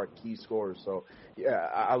 missing two of our key scorers. So, yeah,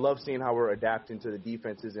 I love seeing how we're adapting to the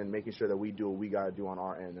defenses and making sure that we do what we got to do on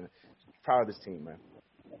our end. And proud of this team, man.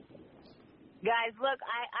 Guys, look,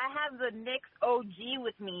 I have the Knicks OG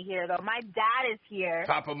with me here, though. My dad is here.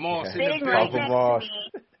 Papa Moss in sitting the right building.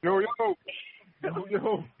 next to me.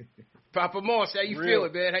 Yo. Papa Moss, how you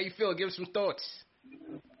feeling, man? How you feeling? Give us some thoughts.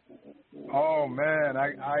 Oh man,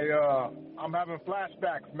 I'm having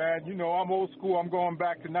flashbacks, man. You know, I'm old school. I'm going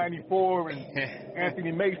back to '94 and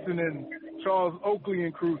Anthony Mason and Charles Oakley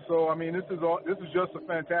and crew. So I mean, this is just a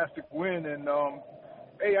fantastic win. And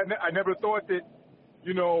hey, I never thought that,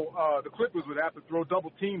 you know, the Clippers would have to throw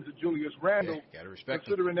double teams at Julius Randle. Gotta respect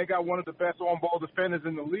considering they got one of the best on-ball defenders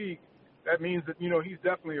in the league. That means that, you know, he's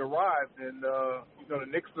definitely arrived. And you know, the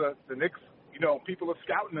Knicks. You know, people are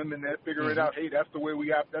scouting him, and they're figuring out, hey, that's the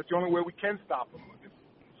only way we can stop him.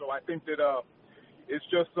 So I think that it's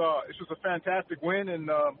just a fantastic win, and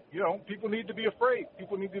you know, people need to be afraid.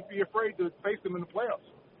 People need to be afraid to face them in the playoffs.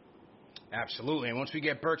 Absolutely, and once we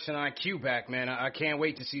get Burks and IQ back, man, I can't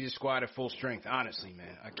wait to see this squad at full strength. Honestly,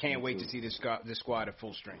 man, I can't wait to see this squad at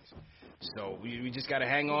full strength. So we just got to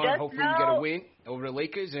hang on. Hopefully, we get a win over the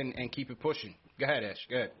Lakers and keep it pushing. Go ahead, Ash.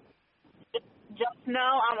 Go ahead. Just know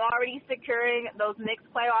I'm already securing those Knicks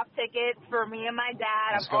playoff tickets for me and my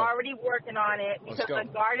dad. I'm already working on it because the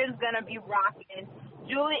Garden's going to be rocking.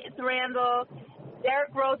 Julius Randle,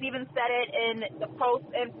 Derrick Rose even said it in the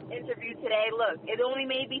post-interview today. Look, it only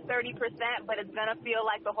may be 30%, but it's going to feel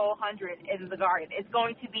like the whole 100 in the Garden. It's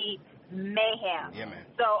going to be mayhem. Yeah, man.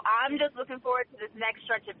 So I'm just looking forward to this next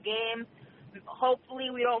stretch of games.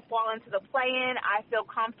 Hopefully we don't fall into the play-in. I feel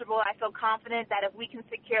comfortable. I feel confident that if we can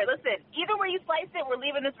secure, listen, either way you slice it, we're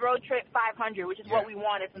leaving this road trip 500, which is what we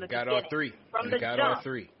wanted from the beginning. Got all three. From the jump.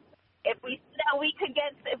 If we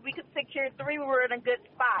could secure 3, we were in a good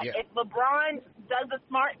spot. Yeah. If LeBron does the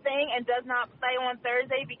smart thing and does not play on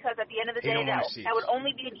Thursday, because at the end of the day, that would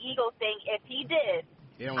only be an ego thing. If he did,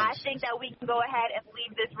 I think that we can go ahead and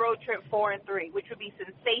leave this road trip 4-3, which would be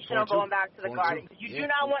sensational going back to the Garden. You do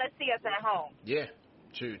not want to see us at home. Yeah.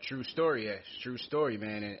 True story, Ash. True story,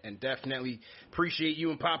 man. And definitely appreciate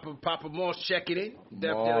you and Papa Moss checking in.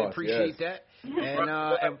 Definitely appreciate that.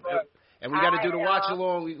 And we got to do the watch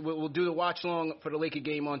along. We'll do the watch along for the Laker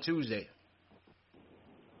game on Tuesday.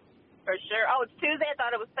 For sure. Oh, it's Tuesday? I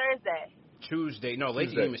thought it was Thursday. Tuesday. No,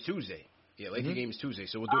 Laker game is Tuesday. Yeah, Laker game is Tuesday,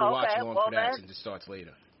 so we'll do the watch along for that since it starts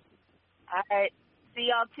later. All right. See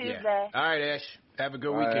y'all Tuesday. Yeah. All right, Ash. Have a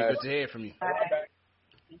good weekend. Good to hear from you. All right.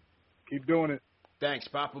 Keep doing it. Thanks,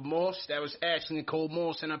 Papa Moss. That was Ashley Nicole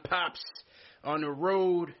Moss and her pops on the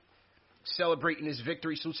road celebrating this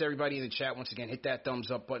victory. Salutes everybody in the chat. Once again, hit that thumbs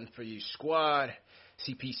up button for your squad.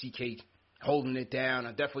 CPCK holding it down.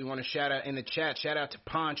 I definitely want to shout out in the chat. Shout out to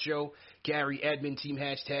Poncho, Gary Edmond, Team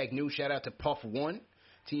 #new. Shout out to Puff1,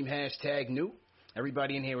 Team #new.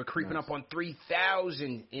 Everybody in here, we're creeping up on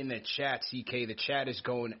 3,000 in the chat, CK. The chat is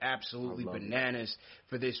going absolutely bananas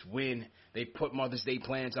for this win. They put Mother's Day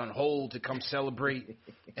plans on hold to come celebrate.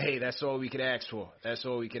 Hey, that's all we could ask for. That's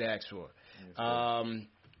all we could ask for.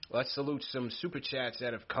 Let's salute some super chats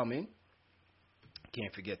that have come in.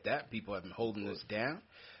 Can't forget that. People have been holding us down.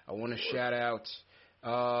 I want to shout out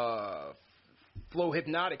Flow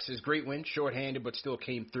Hypnotics says, great win, shorthanded, but still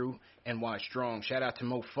came through. NY Strong. Shout out to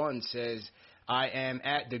Mo Fun says, I am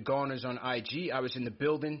at the Garners on IG. I was in the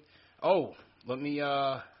building. Oh, let me,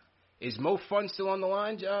 is Mo Fun still on the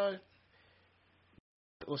line?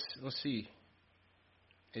 Let's see.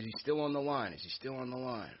 Is he still on the line?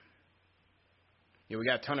 Yeah, we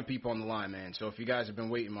got a ton of people on the line, man. So if you guys have been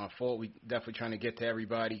waiting, my fault. We definitely trying to get to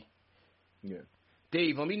everybody. Yeah.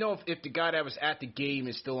 Dave, let me know if the guy that was at the game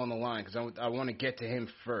is still on the line, because I want to get to him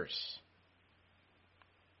first.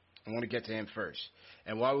 I want to get to him first.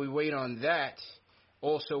 And while we wait on that,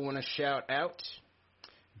 also want to shout out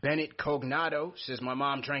Bennett Cognado says, my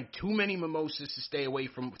mom drank too many mimosas to stay awake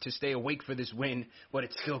for this win, but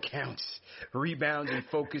it still counts. Rebounds and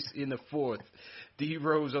focus in the fourth. D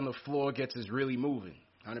Rose on the floor gets us really moving.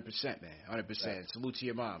 100%, man. 100%. Salute to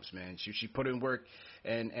your moms, man. She put in work,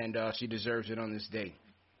 and she deserves it on this day.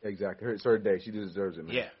 Exactly. It's her day. She deserves it,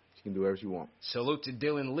 man. Yeah. She can do whatever she wants. Salute to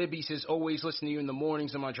Dylan Libby. Says, always listen to you in the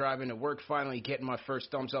mornings on my drive into work. Finally getting my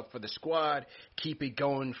first thumbs up for the squad. Keep it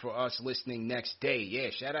going for us listening next day.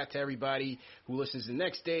 Yeah, shout out to everybody who listens the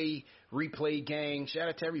next day. Replay gang. Shout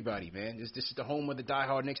out to everybody, man. This is the home of the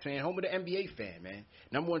diehard Knicks fan. Home of the NBA fan, man.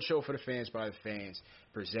 Number one show for the fans by the fans.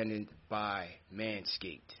 Presented by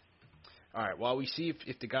Manscaped. All right, while we see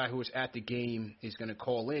if the guy who was at the game is going to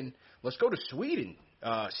call in, let's go to Sweden,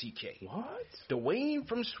 CK. What? Dwayne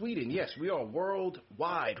from Sweden. Yes, we are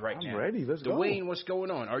worldwide right now. I'm ready. Let's go. Dwayne, what's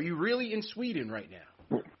going on? Are you really in Sweden right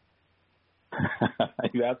now?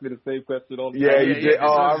 You asked me the same question all the time. Yeah, you did.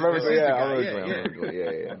 I remember.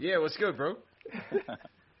 Yeah. Yeah, what's good, bro?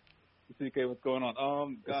 CK, what's going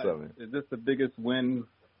on? Guys, what's up, man? Is this the biggest win,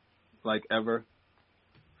 like, ever?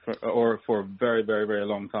 For a very, very, very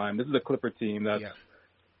long time. This is a Clipper team that's,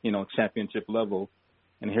 championship level.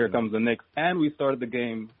 And here comes the Knicks. And we started the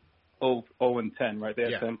game 0-10, right?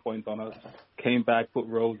 They had 10 points on us. Came back, put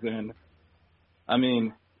Rose in. I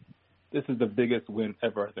mean, this is the biggest win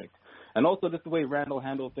ever, I think. And also just the way Randall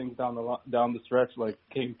handled things down the stretch, like,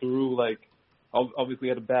 came through. Like, obviously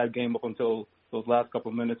had a bad game up until those last couple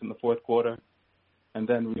of minutes in the fourth quarter. And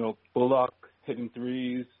then, Bullock hitting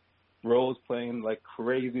threes. Rose playing like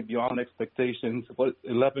crazy beyond expectations.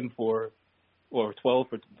 11 for, or 12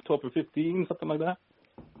 for 15, something like that.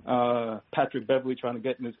 Patrick Beverly trying to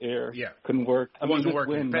get in his air. Yeah. Couldn't work. It wasn't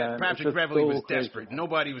working. Win, Patrick Beverly was desperate.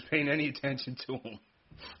 Nobody was paying any attention to him.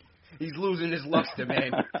 He's losing his luster,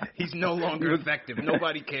 man. He's no longer effective.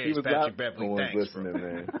 Nobody cares, Patrick Beverly. No Thanks, listening,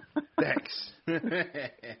 man. Thanks.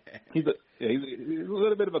 He's a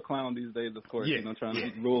little bit of a clown these days, of course. Trying to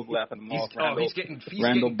get rules laughing him off. He's getting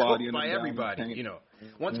cooked by everybody.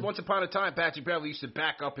 Once upon a time, Patrick Beverly used to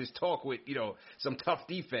back up his talk with some tough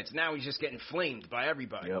defense. Now he's just getting flamed by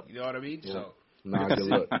everybody. Yep. You know what I mean? Yep. So. Nah, good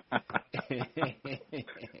luck.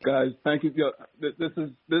 Guys, thank you.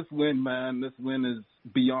 This win, man. This win is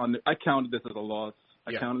beyond. I counted this as a loss.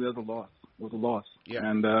 I counted it as a loss. It was a loss. Yeah.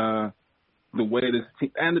 And the way this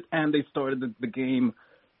team and they started the game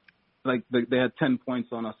like they had 10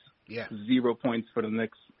 points on us. Yeah. 0 points for the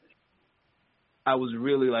Knicks. I was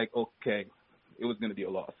really like, okay, it was going to be a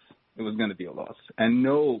loss. It was going to be a loss. And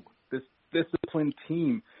no, this disciplined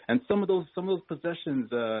team and some of those possessions,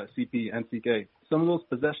 CP and CK, some of those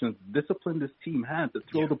possessions, discipline this team had to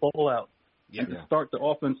throw the ball out and to start the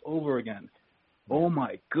offense over again. Oh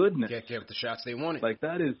my goodness! Get the shots they wanted. Like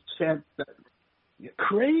that is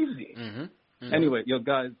crazy. Mm-hmm. Mm-hmm. Anyway,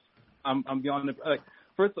 guys, I'm beyond it. Like,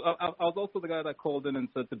 first, I was also the guy that called in and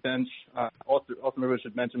said to bench. Austin Rivers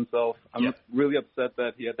should bench himself. I'm really upset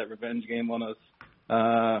that he had that revenge game on us.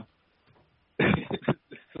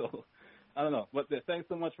 So I don't know, but thanks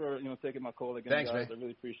so much for taking my call again, thanks, guys. Man. I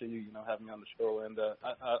really appreciate you having me on the show, and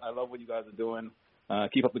I love what you guys are doing.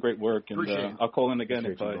 Keep up the great work, and I'll call in again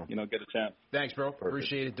if I get a chance. Thanks, bro. Perfect.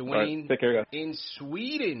 Appreciate it, Dwayne. Right, take care, guys. In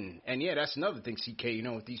Sweden, and that's another thing, CK.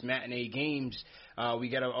 With these matinee games, we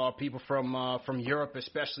got our people from Europe,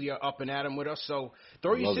 especially, are up and at 'em with us. So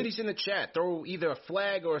throw your cities in the chat. Throw either a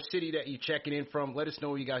flag or a city that you're checking in from. Let us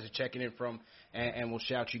know where you guys are checking in from, and we'll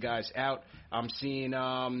shout you guys out. I'm seeing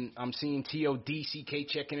TODCK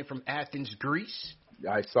checking in from Athens, Greece.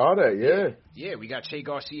 I saw that, Yeah, we got Che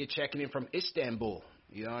Garcia checking in from Istanbul.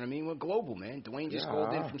 You know what I mean? We're global, man. Dwayne just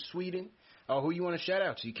called in from Sweden. Who you want to shout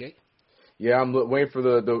out, CK? Yeah, I'm waiting for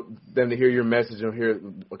them to hear your message and hear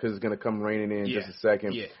because it's going to come raining in just a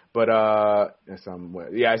second. Yeah. But, I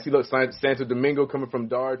see Santo Domingo coming from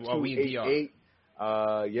Dar 288.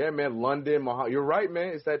 Yeah, man, London, you're right,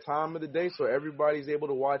 man. It's that time of the day, so everybody's able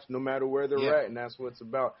to watch no matter where they're at, and that's what it's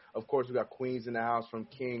about. Of course, we got Queens in the house from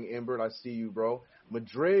King Imbert. I see you, bro.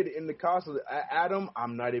 Madrid in the Casa. Adam,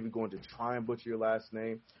 I'm not even going to try and butcher your last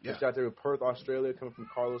name. Yeah. Shout out there with Perth, Australia, coming from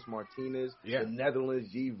Carlos Martinez. Yeah. The Netherlands,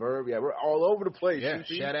 G Verb. Yeah, we're all over the place. Yeah.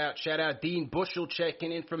 Shout out Dean Bushell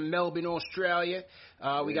checking in from Melbourne, Australia.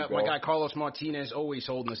 We got my guy Carlos Martinez always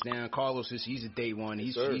holding us down. Carlos he's a day one.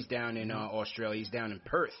 He's down in Australia. He's down in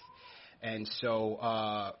Perth. And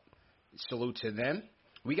so salute to them.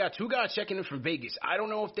 We got two guys checking in from Vegas. I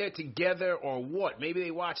don't know if they're together or what. Maybe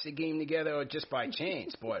they watched the game together or just by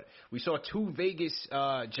chance. But we saw two Vegas,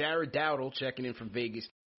 Jared Dowdle checking in from Vegas,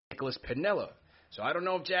 Nicholas Pinella So I don't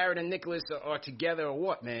know if Jared and Nicholas are together or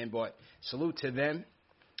what, man, but salute to them.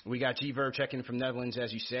 We got G-Verb checking in from Netherlands,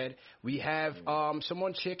 as you said. We have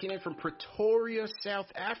someone checking in from Pretoria, South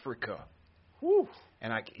Africa. Whew.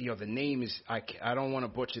 And the name is I don't want to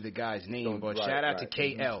butcher the guy's name, but shout out to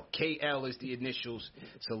KL. KL is the initials.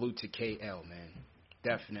 Salute to KL, man.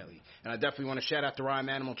 Definitely. And I definitely want to shout out to Rhyme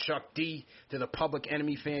Animal, Chuck D, to the Public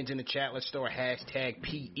Enemy fans in the chat. Let's throw a hashtag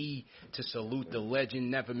PE to salute the legend.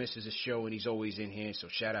 Never misses a show, and he's always in here. So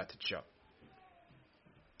shout out to Chuck.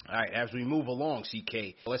 All right, as we move along,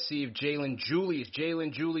 CK, let's see if Jalen Julius,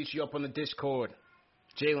 you up on the Discord.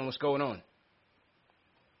 Jalen, what's going on?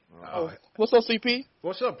 What's up, CP?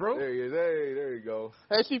 What's up, bro? There he is. Hey, there you go.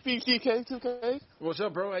 Hey, CP, CK, 2K. What's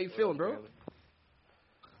up, bro? How you feeling, bro?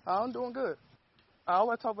 I'm doing good. I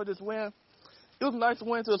want to talk about this win. It was a nice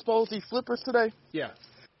win to expose these slippers today. Yeah.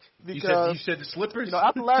 Because, you said the slippers? You know,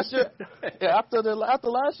 after last year, after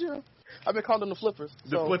last year, I've been calling them the flippers.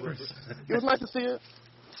 The flippers. It was nice to see it.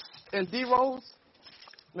 And D-Rose,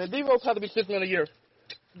 man, D-Rose had to be sixth man of the year.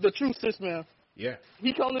 The true sixth man. Yeah.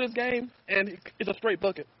 He comes to this game, and it's a straight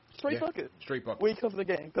bucket. Straight bucket when he comes to the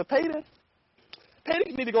game. Because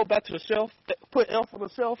Payton need to go back to the shelf, put Elf on the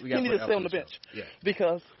shelf. He need to stay on the bench. Yeah.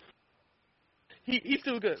 Because he's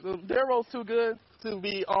too good. Darrow's too good to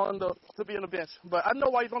be on the bench. But I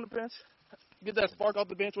know why he's on the bench. Get that spark off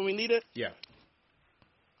the bench when we need it. Yeah.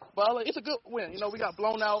 But it's a good win. You know, we got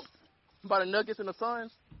blown out by the Nuggets and the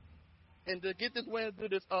Suns. And to get this win through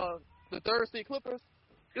this the third seed Clippers,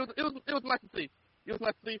 it was nice to see. It was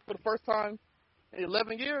nice to see for the first time in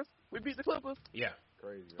 11 years we beat the Clippers. Yeah,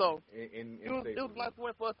 crazy. So it was a nice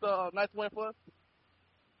win for us. Nice win for us.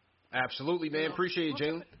 Absolutely, man. Appreciate it,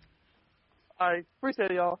 Jalen. All right,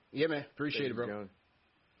 appreciate it, y'all. Yeah, man. Appreciate it, bro. John.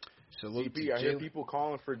 Salute CP, to I hear Jalen. people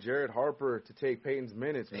calling for Jared Harper to take Peyton's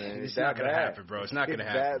minutes, man. It's not going to happen, bro. It's not going to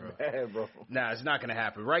happen, bro. Bad, bro. Nah, it's not going to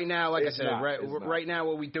happen. Right now, like I said, right now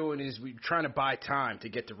what we're doing is we're trying to buy time to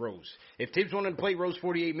get to Rose. If Tibbs wanted to play Rose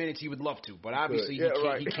 48 minutes, he would love to. But obviously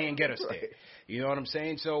he can't get us there. You know what I'm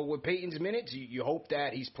saying? So with Peyton's minutes, you hope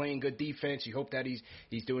that he's playing good defense. You hope that he's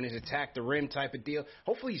doing his attack the rim type of deal.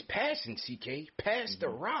 Hopefully he's passing, CK. Pass the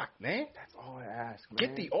rock, man. That's all I ask, man.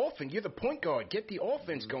 Get the offense. You're the point guard. Get the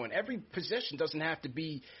offense going. Every possession doesn't have to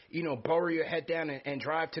be, bury your head down and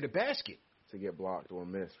drive to the basket. To get blocked or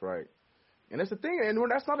missed, right. And that's the thing, and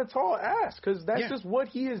that's not a tall ask, because that's just what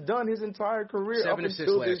he has done his entire career 7 up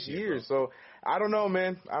until this year. So, I don't know,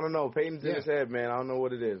 man. I don't know. Peyton's in his head, man. I don't know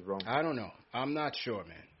what it is, bro. I don't know. I'm not sure,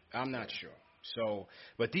 man. I'm not sure. So,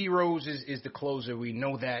 but D Rose is the closer. We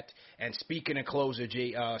know that. And speaking of closer,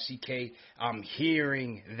 CK, I'm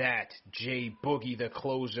hearing that J Boogie, the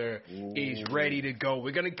closer, is ready to go.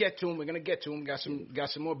 We're gonna get to him. Got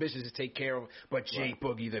some more business to take care of. But J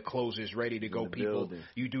Boogie, the closer, is ready to go. People,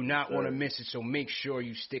 you do not want to miss it. So make sure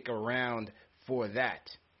you stick around for that.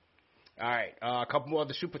 All right, a couple more of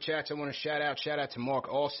the super chats I want to shout out. Shout out to Mark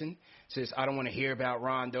Austin. Says, I don't want to hear about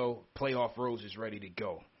Rondo. Playoff Rose is ready to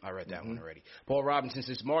go. I read that one already. Paul Robinson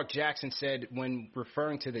says, Mark Jackson said when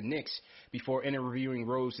referring to the Knicks before interviewing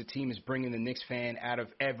Rose, the team is bringing the Knicks fan out of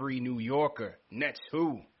every New Yorker. Nets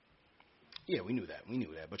who? Yeah, we knew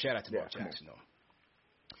that. But shout out to Mark Jackson, though.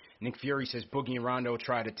 Nick Fury says, Boogie and Rondo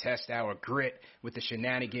try to test our grit with the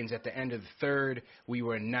shenanigans at the end of the third. We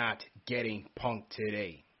were not getting punked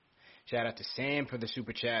today. Shout out to Sam for the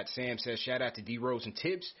super chat. Sam says, shout out to D Rose and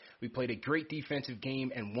Tibbs. We played a great defensive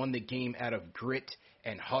game and won the game out of grit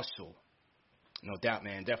and hustle. No doubt,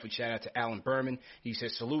 man. Definitely shout out to Alan Berman. He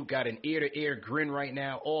says, salute, got an ear-to-ear grin right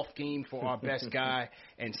now. Off game for our best guy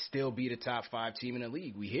and still be the top 5 team in the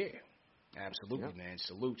league. We here. Absolutely, man.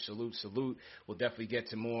 Salute. We'll definitely get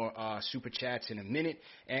to more super chats in a minute.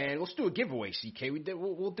 And let's do a giveaway, CK.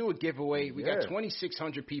 We'll do a giveaway. We got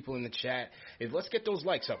 2,600 people in the chat. Let's get those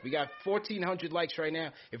likes up. We got 1,400 likes right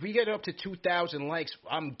now. If we get up to 2,000 likes,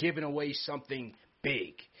 I'm giving away something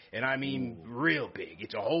big. And I mean real big.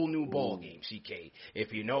 It's a whole new ball game, CK,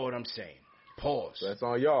 if you know what I'm saying. Pause. So that's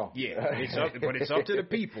on y'all. Yeah, but it's up to the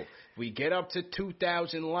people. If we get up to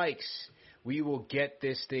 2,000 likes, we will get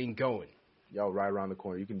this thing going. Y'all right around the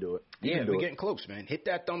corner. You can do it. We're getting close, man. Hit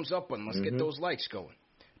that thumbs up button. Let's get those likes going.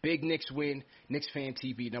 Big Knicks win. Knicks Fan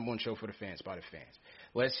TV, #1 show for the fans, by the fans.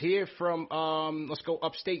 Let's hear from, let's go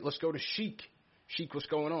upstate. Let's go to Sheik. Sheik, what's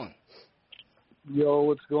going on? Yo,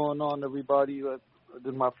 what's going on, everybody?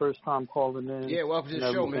 This is my first time calling in. Yeah, welcome to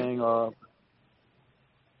the show, man.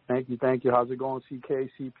 Thank you. How's it going, CK,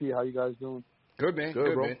 CP? How you guys doing? Good, man.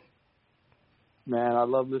 Good, bro. Man, I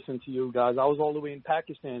love listening to you guys. I was all the way in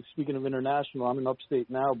Pakistan. Speaking of international, I'm in upstate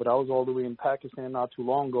now, but I was all the way in Pakistan not too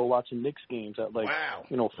long ago watching Knicks games at 4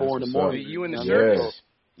 in the morning. You in the service?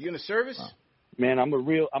 You in the service? Man, I'm a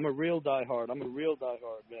real diehard. Man.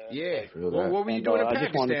 Yeah. Well, what were you doing in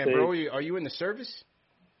Pakistan, bro? Are you in the service?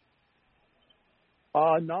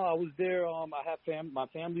 No, I was there. I have my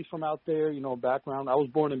family's from out there. Background. I was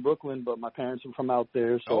born in Brooklyn, but my parents are from out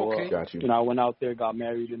there. So, got you. I went out there, got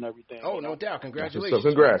married, and everything. Oh, no doubt. Congratulations. So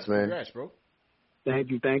congrats, man. Congrats, bro.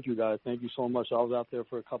 Thank you, guys. Thank you so much. I was out there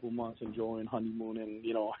for a couple months enjoying honeymoon and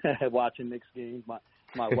watching Knicks games.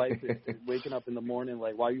 My wife is waking up in the morning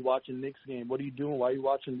like, "Why are you watching Knicks game? What are you doing? Why are you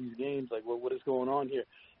watching these games? Like, what is going on here?"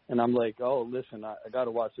 And I'm like, "Oh, listen, I got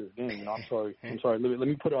to watch this game. I'm sorry. Let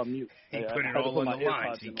me put it on mute." Put it all on the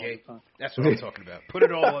line, CK. That's what I'm talking about. Put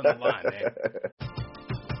it all on the line, man.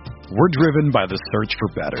 We're driven by the search for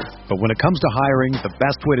better. But when it comes to hiring, the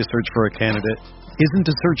best way to search for a candidate isn't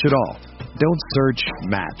to search at all. Don't search,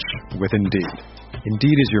 match with Indeed.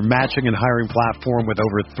 Indeed is your matching and hiring platform with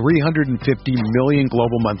over 350 million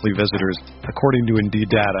global monthly visitors, according to Indeed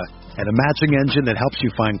data, and a matching engine that helps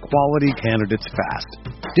you find quality candidates fast.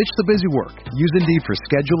 Ditch the busy work. Use Indeed for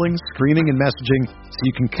scheduling, screening, and messaging so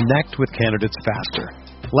you can connect with candidates faster.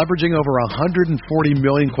 Leveraging over 140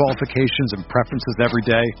 million qualifications and preferences every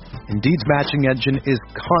day, Indeed's matching engine is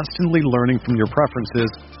constantly learning from your preferences,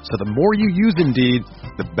 so the more you use Indeed,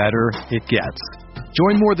 the better it gets.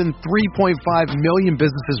 Join more than 3.5 million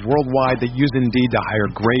businesses worldwide that use Indeed to hire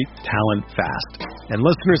great talent fast. And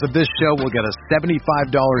listeners of this show will get a $75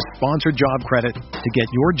 sponsored job credit to get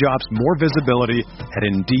your jobs more visibility at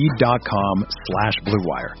Indeed.com/Blue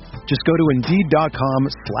Wire. Just go to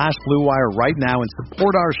Indeed.com/Blue Wire right now and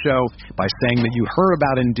support our show by saying that you heard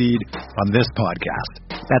about Indeed on this podcast.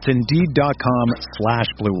 That's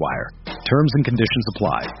Indeed.com/Blue Wire. Terms and conditions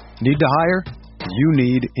apply. Need to hire? You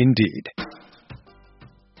need Indeed.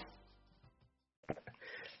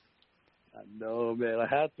 No, man, I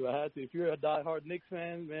had to. If you're a diehard Knicks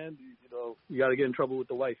fan, man, you got to get in trouble with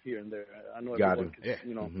the wife here and there. I know everyone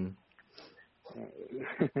can,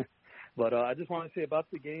 But I just want to say about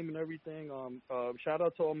the game and everything, shout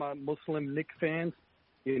out to all my Muslim Knicks fans.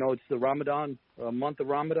 It's the Ramadan, month of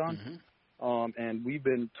Ramadan, and we've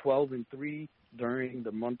been 12-3 during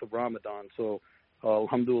the month of Ramadan. So,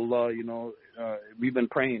 alhamdulillah, we've been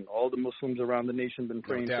praying. All the Muslims around the nation have been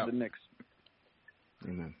praying for the Knicks.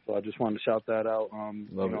 Amen. So I just wanted to shout that out.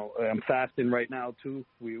 I'm fasting right now too.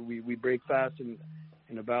 We break fast in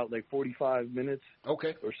about like 45 minutes or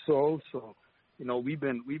so. So, we've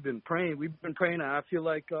been praying. We've been praying. I feel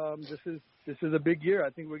like this is a big year. I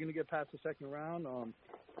think we're gonna get past the second round.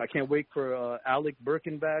 I can't wait for Alec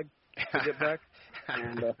Birkenbag to get back,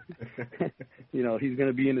 and he's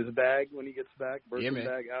gonna be in his bag when he gets back.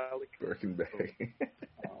 Birkenbag, Alec. Birkenbag.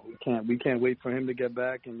 We can't wait for him to get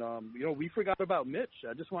back. And we forgot about Mitch.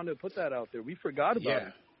 I just wanted to put that out there. We forgot about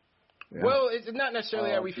him. Yeah. Well, it's not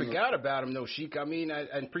necessarily that we forgot about him, though, Sheik. I mean, I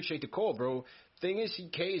appreciate the call, bro. Thing is,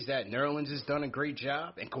 CK, is that Nerlens has done a great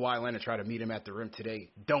job, and Kawhi Leonard tried to meet him at the rim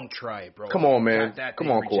today. Don't try it, bro. Come on, man.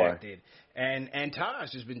 Come on, Kawhi. And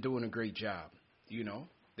Taj has been doing a great job.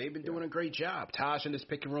 They've been doing a great job. Taj on his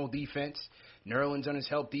pick and roll defense, Nerlens on his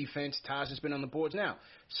help defense. Taj has been on the boards. Now,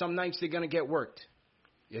 some nights they're going to get worked.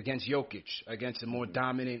 Against Jokic, against the more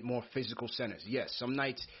dominant, more physical centers. Yes, some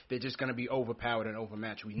nights they're just going to be overpowered and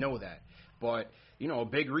overmatched. We know that. But, a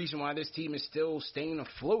big reason why this team is still staying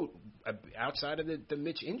afloat outside of the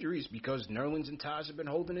Mitch injuries because Nerlens and Taj have been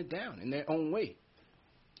holding it down in their own way.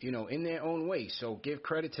 In their own way. So give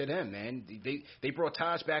credit to them, man. They brought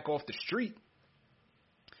Taj back off the street.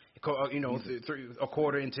 A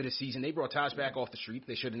quarter into the season, they brought Taj back off the street.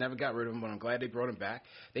 They should have never got rid of him, but I'm glad they brought him back.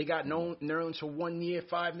 They got Nerlens for 1 year,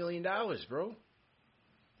 $5 million, bro.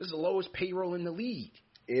 This is the lowest payroll in the league.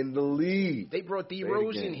 They brought D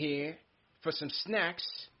Rose in here for some snacks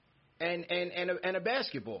and a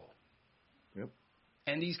basketball. Yep.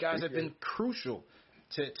 And these guys have been crucial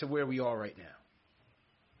to where we are right now.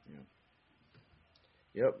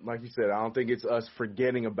 Yep, like you said, I don't think it's us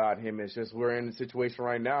forgetting about him. It's just we're in a situation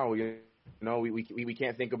right now. We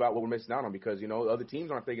can't think about what we're missing out on because other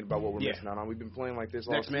teams aren't thinking about what we're missing out on. We've been playing like this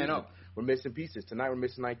all season. Next man up. We're missing pieces tonight. We're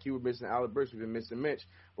missing IQ. We're missing Alec Burks. We've been missing Mitch,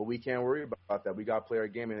 but we can't worry about that. We got to play our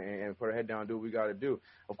game and put our head down and do what we got to do.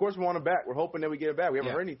 Of course, we want him back. We're hoping that we get it back. We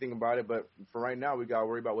haven't heard anything about it, but for right now, we got to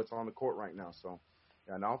worry about what's on the court right now. So.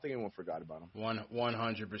 And I don't think anyone forgot about him. 100%,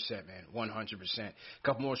 man. 100%. A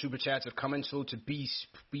couple more super chats have come in. So to B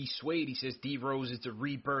Swade, he says D Rose is the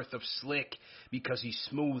rebirth of Slick because he's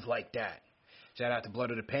smooth like that. Shout out to Blood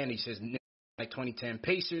of the Panda. He says like 2010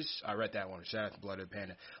 Pacers. I read that one. Shout out to Blood of the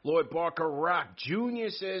Panda. Lloyd Barker Rock Jr.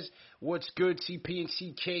 says, what's good, CP and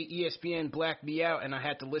CK? ESPN blacked me out, and I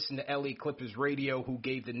had to listen to LA Clippers radio who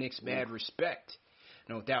gave the Knicks mad respect.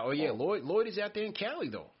 No doubt. Oh, yeah, Lloyd is out there in Cali,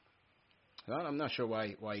 though. Well, I'm not sure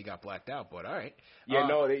why you got blacked out, but all right. Yeah,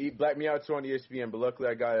 no, they blacked me out too on ESPN, but luckily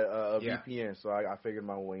I got a VPN, so I figured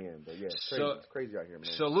my way in. But yeah, it's crazy out here,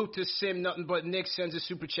 man. Salute to Sim, nothing but Nick sends a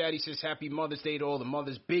super chat. He says, "Happy Mother's Day to all the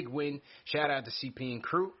mothers. Big win. Shout out to CP and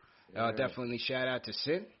crew. Definitely shout out to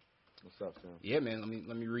Sim." What's up, Sam? Yeah, man.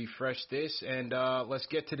 Let me refresh this, and let's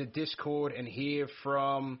get to the Discord and hear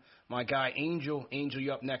from my guy Angel. Angel,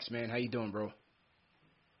 you up next, man? How you doing, bro?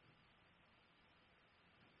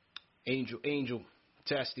 Angel,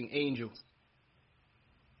 testing, Angel.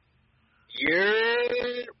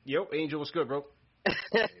 Yeah. Yo, Angel, what's good, bro?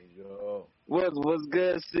 Angel. What's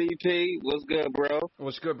good, CP? What's good, bro?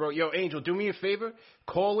 What's good, bro? Yo, Angel, do me a favor.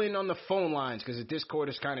 Call in on the phone lines because the Discord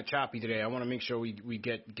is kind of choppy today. I want to make sure we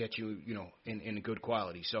get you, in good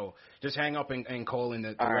quality. So just hang up and call in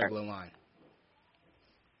the regular line.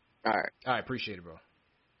 All right. All right, appreciate it, bro.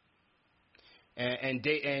 And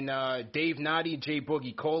Dave Noddy, Jay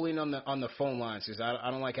Boogie, call in on the phone lines because I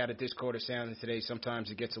don't like how the Discord is sounding today. Sometimes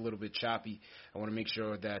it gets a little bit choppy. I want to make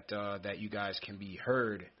sure that you guys can be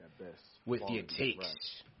heard with your takes.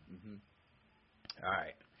 Mm-hmm. All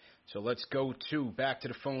right. So let's go back to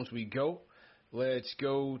the phones we go. Let's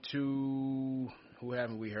go to, who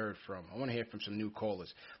haven't we heard from? I want to hear from some new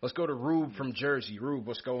callers. Let's go to Rube from Jersey. Rube,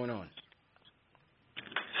 what's going on?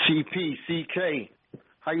 CP, CK.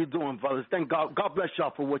 How you doing, brothers? Thank God. God bless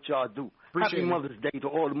y'all for what y'all do. Happy Mother's Day to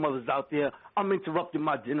all the mothers out there. I'm interrupting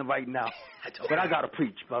my dinner right now, but I gotta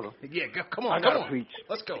preach, brother. Yeah, come on. I gotta preach.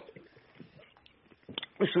 Let's go.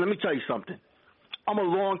 Listen, let me tell you something. I'm a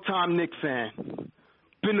long-time Knicks fan.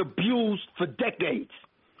 Been abused for decades.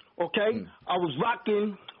 Okay? I was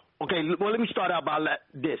rocking. Okay, well, let me start out by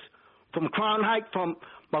this. From Crown Heights, from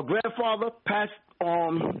my grandfather, passed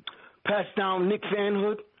down Knicks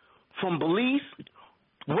fanhood. From Belize,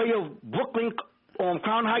 way of Brooklyn,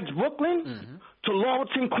 Crown Heights, Brooklyn, to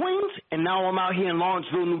Lawrence, Queens, and now I'm out here in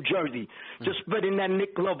Lawrenceville, New Jersey, just spreading that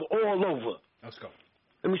Knick love all over. Let's go.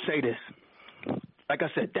 Let me say this. Like I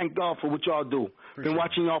said, thank God for what y'all do. Been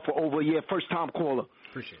watching y'all for over a year, first-time caller.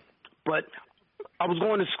 Appreciate it. But I was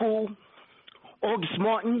going to school, August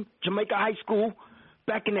Martin, Jamaica High School,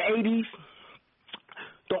 back in the 80s.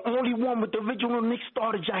 The only one with the original Knicks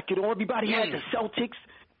starter jacket. Everybody had the Celtics,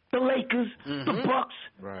 the Lakers, the Bucks,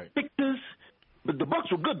 Victors. But the Bucks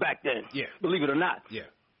were good back then. Yeah. Believe it or not. Yeah.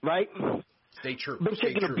 Right? Stay true. Been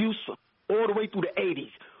taking abuse all the way through the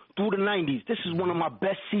 80s, through the 90s. This is one of my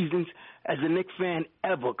best seasons as a Knicks fan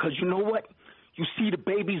ever. Because you know what? You see the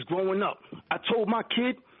babies growing up. I told my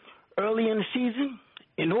kid early in the season,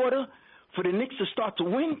 in order for the Knicks to start to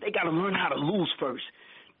win, they got to learn how to lose first.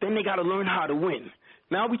 Then they got to learn how to win.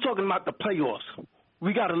 Now we're talking about the playoffs.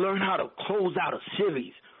 We got to learn how to close out a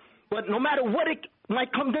series. But no matter what it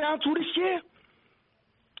might come down to this year,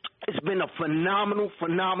 it's been a phenomenal,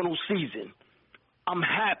 phenomenal season. I'm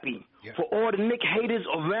happy for all the Knicks haters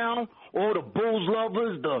around, all the Bulls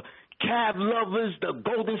lovers, the Cavs lovers, the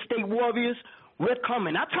Golden State Warriors. We're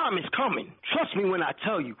coming. Our time is coming. Trust me when I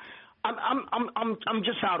tell you. I'm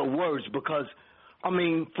just out of words because, I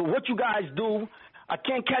mean, for what you guys do, I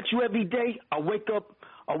can't catch you every day. I wake up,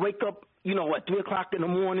 at 3 o'clock in the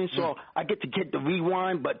morning, so I get the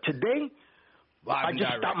rewind. But today, I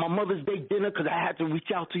just stopped my Mother's Day dinner because I had to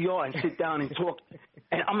reach out to y'all and sit down and talk.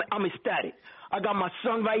 And I'm ecstatic. I got my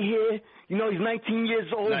son right here. He's 19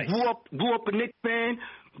 years old. Nice. Grew up a Knicks fan.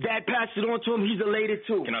 Dad passed it on to him. He's elated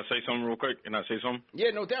too. Can I say something real quick?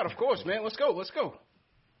 Yeah, no doubt. Of course, man. Let's go.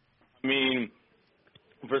 I mean,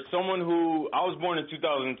 for someone who I was born in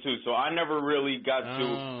 2002, so I never really got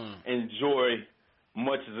to enjoy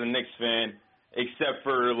much as a Knicks fan, except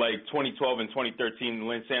for like 2012 and 2013,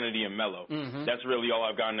 Linsanity and Melo. That's really all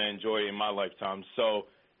I've gotten to enjoy in my lifetime. So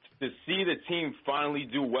to see the team finally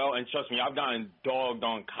do well, and trust me, I've gotten dogged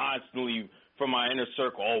on constantly from my inner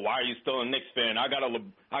circle. Oh, why are you still a Knicks fan? I got a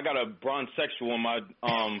bronzexual in my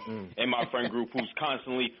in my friend group who's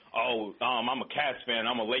constantly, I'm a Cavs fan,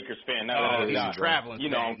 I'm a Lakers fan. He's traveling.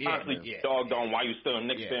 I'm constantly dogged on why you still a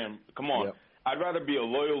Knicks fan. Come on. Yep. I'd rather be a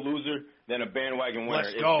loyal loser than a bandwagon winner.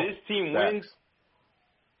 Let's go. If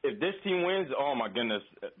this team wins, oh my goodness,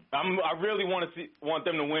 I really want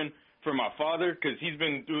them to win for my father because he's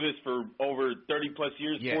been through this for over 30-plus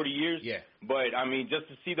years, 40 years. Yeah. But, I mean, just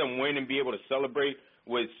to see them win and be able to celebrate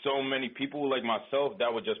with so many people like myself,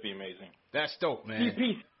 that would just be amazing. That's dope, man.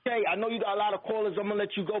 Hey, I know you got a lot of callers. I'm going to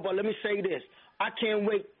let you go, but let me say this. I can't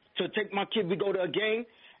wait to take my kid to go to a game,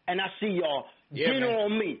 and I see y'all. Dinner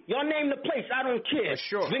on me. Y'all name the place. I don't care. For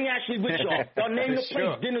sure. Bring Ashley with y'all. Y'all name the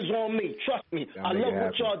place. Dinner's on me. Trust me. I love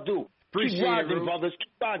what y'all do. Keep rising, brothers.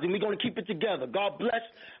 Keep rising. We're going to keep it together. God bless.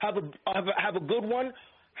 Have a good one.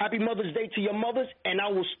 Happy Mother's Day to your mothers, and I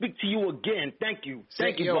will speak to you again. Thank you.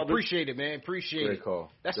 Thank you, brothers. Appreciate it, man. Appreciate Great it.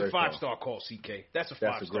 Call. That's Great a 5-star call, CK. That's a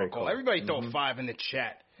 5-star call. Everybody throw a 5 in the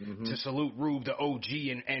chat to salute Rube, the OG,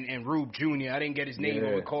 and Rube Jr. I didn't get his name,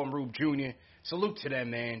 but we call him Rube Jr. Salute to them,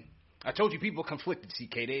 man. I told you people conflicted,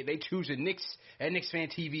 CK. They choose a Knicks fan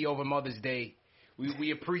TV over Mother's Day.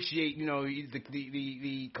 We appreciate,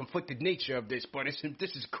 the conflicted nature of this, but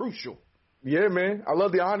this is crucial. Yeah, man. I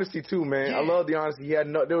love the honesty too, man. Yeah. I love the honesty.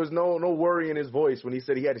 There was no worry in his voice when he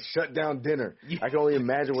said he had to shut down dinner. I can only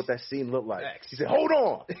imagine what that scene looked like. He said, "Hold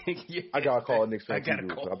on, I gotta call a Knicks fan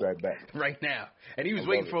TV. I'll be right back right now." And he was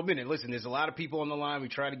waiting for a minute. Listen, there's a lot of people on the line. We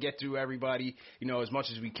try to get through everybody, as much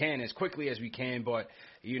as we can, as quickly as we can. But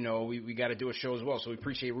we got to do a show as well. So we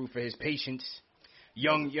appreciate Rube for his patience.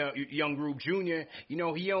 Young Rube Jr.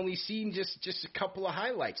 He only seen just a couple of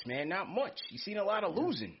highlights, man. Not much. He's seen a lot of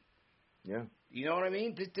losing. Yeah. You know what I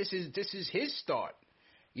mean? This is his start.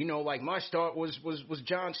 Like my start was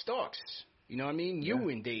John Starks. You know what I mean?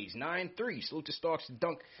 Ewing days, 9-3. Salute to Starks to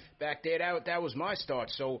dunk back there. That was my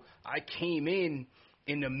start. So I came in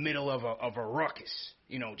the middle of a ruckus.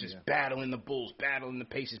 Battling the Bulls, battling the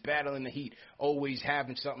Pacers, battling the Heat, always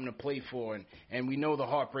having something to play for. And we know the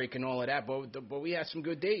heartbreak and all of that, but we had some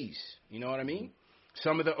good days. You know what I mean?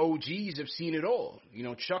 Some of the OGs have seen it all.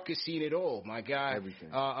 Chuck has seen it all. My guy,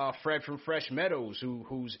 Fred from Fresh Meadows,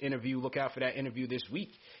 whose interview, look out for that interview this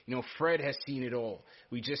week. Fred has seen it all.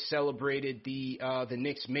 We just celebrated the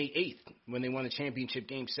Knicks May 8th when they won the championship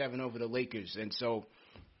Game 7 over the Lakers. And so,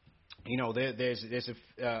 there's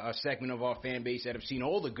a segment of our fan base that have seen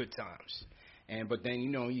all the good times. But then,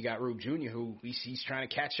 you got Rube Jr., who he's trying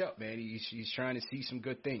to catch up, man. He's trying to see some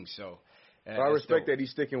good things. So. I respect that he's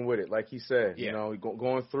sticking with it, like he said.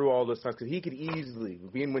 Going through all those times, because he could easily,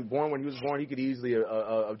 when he was born, he could easily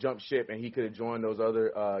jump ship and he could have joined those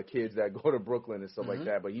other kids that go to Brooklyn and stuff like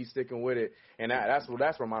that. But he's sticking with it, and that's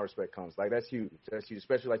where my respect comes. Like that's huge. That's huge,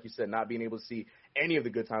 especially like you said, not being able to see any of the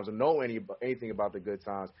good times or know anything about the good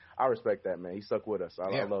times. I respect that, man. He stuck with us.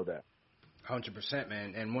 I love that. 100%,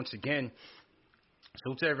 man. And once again.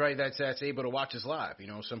 So to everybody that's able to watch us live,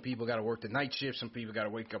 some people got to work the night shift, some people got to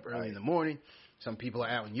wake up early in the morning, some people are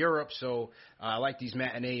out in Europe. So I like these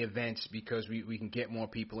matinee events because we can get more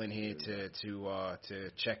people in here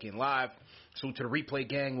to check in live. So to the replay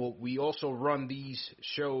gang, we also run these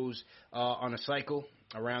shows on a cycle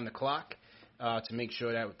around the clock to make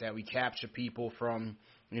sure that we capture people from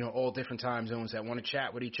all different time zones that want to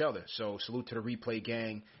chat with each other. So salute to the replay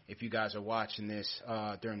gang if you guys are watching this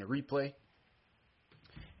during the replay.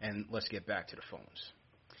 And let's get back to the phones.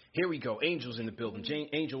 Here we go. Angel's in the building.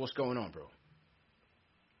 Angel, what's going on, bro?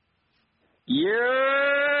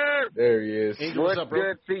 Yeah. There he is. Angel, what's up,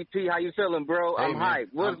 bro? Good, CP? How you feeling, bro? Hey, I'm hyped.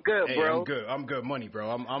 What's good, bro? I'm good. Money, bro.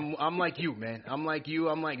 I'm like you, man. I'm like you.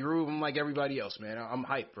 I'm like Rube. I'm like everybody else, man. I'm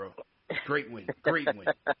hyped, bro. Great win.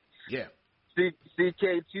 Yeah.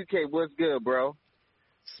 CK2K, what's good, bro?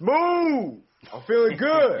 Smooth. I'm feeling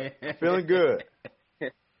good.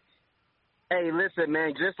 Hey, listen,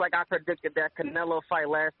 man, just like I predicted that Canelo fight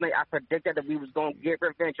last night, I predicted that we was going to get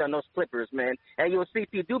revenge on those Clippers, man. Hey, yo,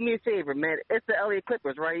 CP, do me a favor, man. It's the LA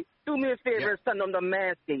Clippers, right? Do me a favor and send them the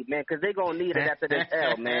Manscaped, man, because they're going to need it after this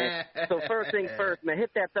L, man. So first thing first, man,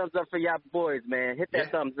 hit that thumbs up for y'all boys, man. Hit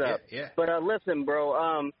that thumbs up. Yeah. But listen,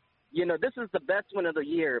 bro, this is the best win of the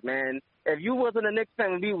year, man. If you wasn't a Knicks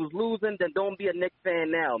fan when we was losing, then don't be a Knicks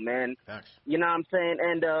fan now, man. Thanks. You know what I'm saying?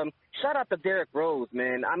 And shout out to Derrick Rose,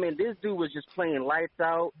 man. I mean, this dude was just playing lights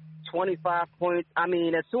out, 25 points. I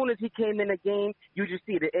mean, as soon as he came in the game, you just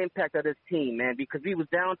see the impact of this team, man, because we was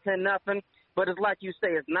down 10-0. But it's like you say,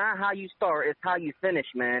 it's not how you start, it's how you finish,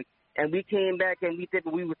 man. And we came back and we did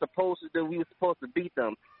what we were supposed to do. We were supposed to beat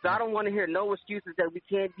them. So I don't want to hear no excuses that we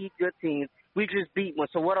can't beat good teams. We just beat one.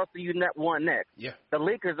 So what else do you want next? Yeah. The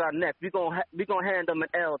Lakers are next. We're gonna hand them an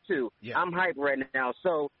L too. Yeah. I'm hyped right now.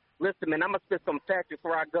 So listen, man, I'm gonna spit some facts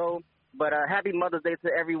before I go. But happy Mother's Day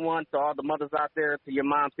to everyone, to all the mothers out there, to your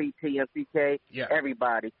mom, CT and CK,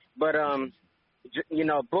 everybody. But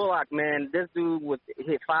Bullock, man, this dude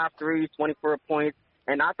hit 5 threes, 24 points,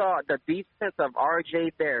 and I thought the defense of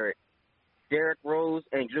R.J. Barrett, Derrick Rose,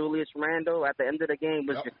 and Julius Randle at the end of the game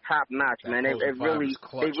was just top notch, man. They really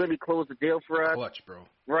closed the deal for us. Clutch, bro.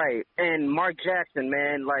 Right. And Mark Jackson,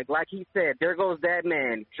 man, like he said, there goes that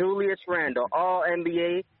man, Julius Randle, all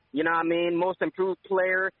NBA, you know what I mean, most improved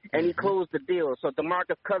player, and he closed the deal. So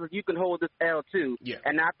DeMarcus Cousins, you can hold this L too. Yeah.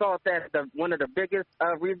 And I thought that one of the biggest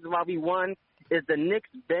reasons why we won is the Knicks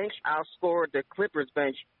bench outscored the Clippers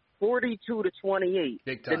bench 42-28.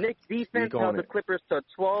 Big time. The Knicks defense held the Clippers to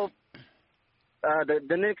 12.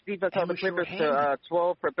 The Knicks defense held the Clippers to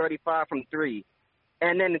 12 for 35 from 3.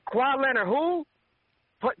 And then Kawhi Leonard, who?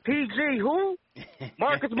 PG, who?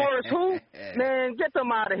 Marcus Morris, who? Man, get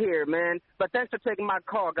them out of here, man. But thanks for taking my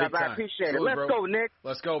call, guys. I appreciate it. Let's go, Nick.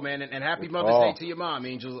 Let's go, man. And happy Mother's Day to your mom,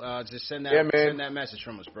 Angel. Just send that message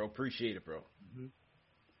from us, bro. Appreciate it, bro. Mm-hmm.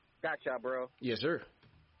 Gotcha, bro. Yes, sir.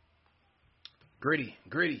 Gritty,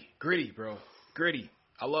 bro. Gritty.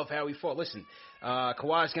 I love how he fought. Listen,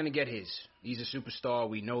 Kawhi's going to get his. He's a superstar.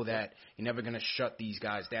 We know that. You're never going to shut these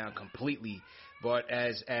guys down completely. But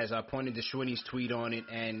as I pointed to Schwinny's tweet on it,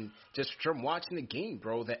 and just from watching the game,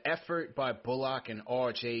 bro, the effort by Bullock and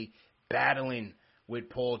RJ battling with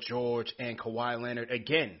Paul George and Kawhi Leonard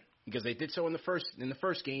again, because they did so in the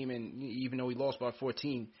first game, and even though we lost by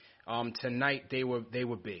 14, tonight they were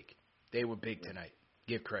big. They were big tonight.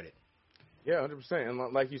 Give credit. Yeah, 100%.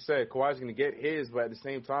 And like you said, Kawhi's going to get his, but at the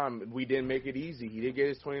same time, we didn't make it easy. He did get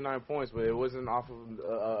his 29 points, but it wasn't off of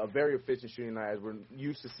a very efficient shooting night as we're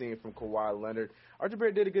used to seeing from Kawhi Leonard. RJ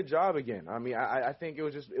Barrett did a good job again. I mean, I think it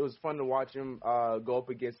was fun to watch him go up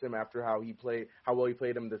against him after how well he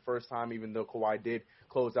played him the first time, even though Kawhi did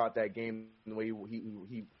close out that game the way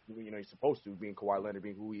he's supposed to, being Kawhi Leonard,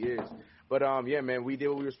 being who he is. But yeah, man, we did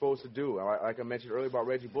what we were supposed to do. Like I mentioned earlier about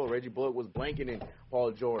Reggie Bullock. Reggie Bullock was blanketing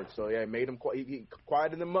Paul George, so yeah, it made him he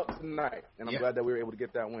quieted them up tonight, and I'm glad that we were able to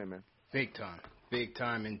get that win, man. Big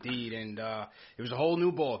time indeed, and it was a whole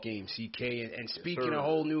new ball game, CK. And speaking of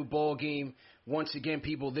whole new ball game, once again,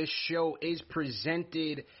 people, this show is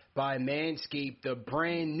presented by Manscaped, the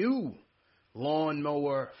brand new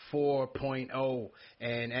Lawnmower 4.0.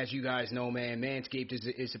 And as you guys know, man, Manscaped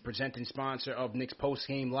is a presenting sponsor of Knicks Post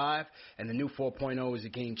Game Live, and the new 4.0 is a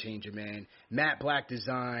game changer, man. Matte black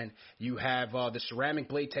design. You have the ceramic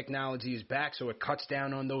blade technology is back, so it cuts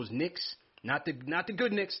down on those nicks. Not the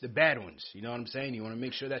good nicks, the bad ones. You know what I'm saying? You want to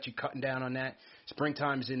make sure that you're cutting down on that.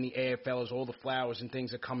 Springtime is in the air, fellas. All the flowers and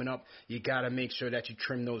things are coming up. You got to make sure that you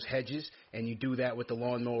trim those hedges, and you do that with the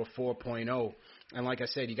Lawnmower 4.0. And like I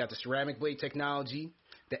said, you got the ceramic blade technology.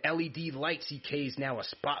 The LED light, CK, is now a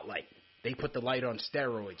spotlight. They put the light on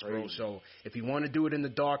steroids, bro. So if you want to do it in the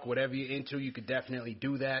dark, whatever you're into, you could definitely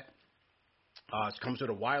do that. It comes with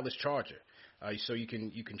a wireless charger. So you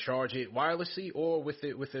can charge it wirelessly or with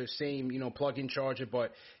the same plug-in charger,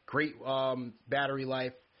 but great battery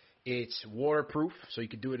life. It's waterproof, so you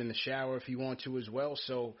can do it in the shower if you want to as well.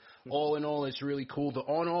 So all in all, it's really cool. The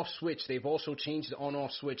on-off switch, they've also changed the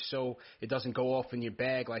on-off switch so it doesn't go off in your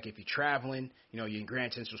bag. Like if you're traveling, you're in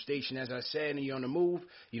Grand Central Station, as I said, and you're on the move,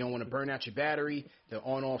 you don't want to burn out your battery. The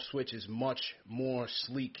on-off switch is much more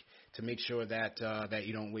sleek to make sure that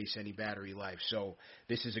you don't waste any battery life. So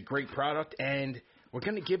this is a great product, and we're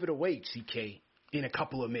going to give it away, CK, in a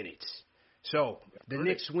couple of minutes. So the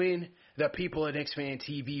Knicks win. The people at Knicks Fan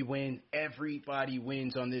TV win. Everybody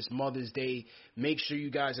wins on this Mother's Day. Make sure you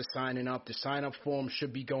guys are signing up. The sign-up form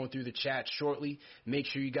should be going through the chat shortly. Make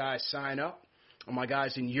sure you guys sign up. And my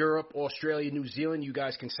guys in Europe, Australia, New Zealand, you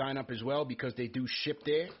guys can sign up as well because they do ship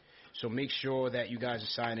there. So make sure that you guys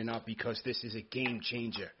are signing up because this is a game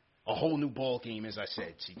changer. A whole new ball game, as I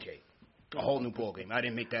said, CK. A whole new ball game. I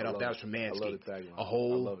didn't make that up. That was from Manscaped. A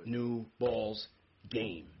whole new balls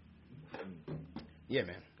game. Yeah,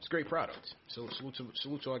 man. It's a great product. So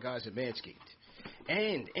salute to our guys at Manscaped.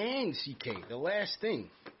 And CK, the last thing,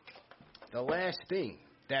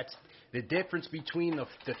 that's the difference between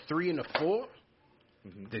the 3 and the 4,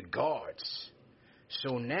 the guards.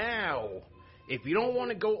 So now, if you don't want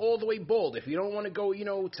to go all the way bald, if you don't want to go,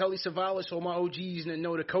 Telly Savalas or my OGs and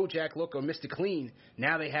know the Kojak look or Mr. Clean,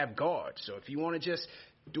 now they have guards. So if you want to just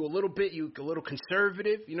do a little bit, a little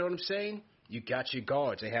conservative, you know what I'm saying? You got your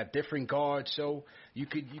guards. They have different guards, so you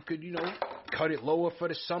could cut it lower for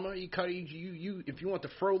the summer. You if you want the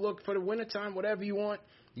fro look for the wintertime, whatever you want.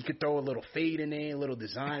 You could throw a little fade in there, a little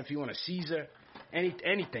design if you want a Caesar,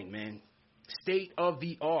 anything, man. State of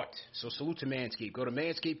the art. So salute to Manscaped. Go to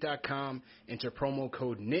manscaped.com, enter promo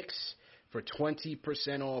code Knicks for 20%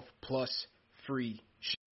 off plus free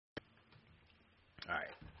shipping. All right.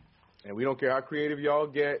 And we don't care how creative y'all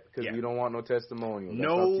get because we don't want no testimonials.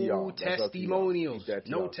 No testimonials.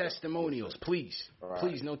 No testimonials. Please.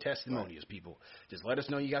 Please, no testimonials, people. Just let us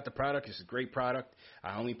know you got the product. It's a great product.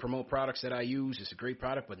 I only promote products that I use. It's a great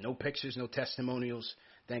product, but no pictures, no testimonials.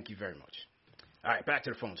 Thank you very much. All right, back to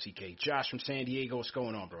the phone, CK. Josh from San Diego. What's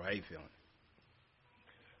going on, bro? How you feeling?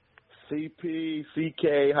 CP,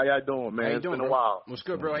 CK, how y'all doing, man? How you doing, it's been a while. What's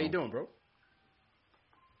good, bro? How you doing, bro?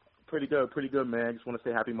 Pretty good, man. I just want to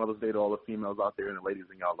say Happy Mother's Day to all the females out there and the ladies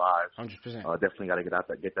in y'all lives. 100%. Definitely got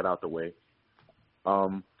to get that out the way.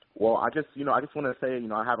 Well, I just want to say,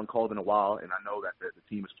 I haven't called in a while, and I know that the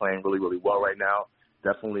team is playing really, really well right now.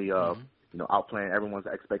 Definitely, outplaying everyone's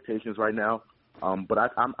expectations right now.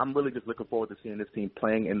 But I'm really just looking forward to seeing this team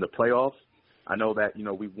playing in the playoffs. I know that,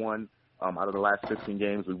 we won out of the last 15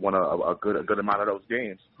 games. We won a good amount of those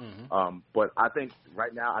games. Mm-hmm. But I think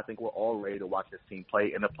right now, we're all ready to watch this team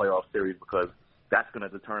play in the playoff series because that's going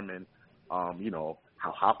to determine,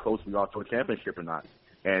 how close we are to a championship or not.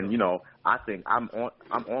 And, I think I'm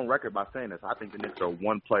on record by saying this. I think the Knicks are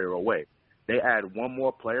one player away. They add one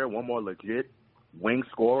more player, one more legit wing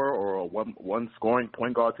scorer or one scoring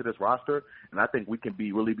point guard to this roster, and I think we can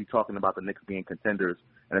really be talking about the Knicks being contenders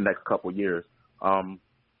in the next couple of years.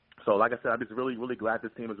 So like I said, I'm just really, really glad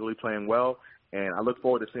this team is really playing well, and I look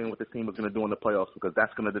forward to seeing what this team is going to do in the playoffs because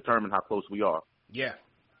that's going to determine how close we are. Yeah.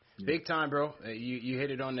 Big time, bro. You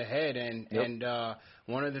hit it on the head, and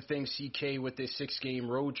one of the things, CK, with this 6-game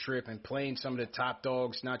road trip and playing some of the top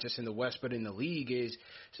dogs, not just in the West but in the league, is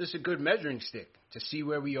it's just a good measuring stick to see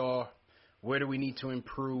where we are, where do we need to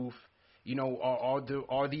improve.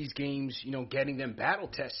 Are these games, getting them battle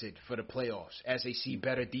tested for the playoffs as they see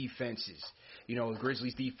better defenses?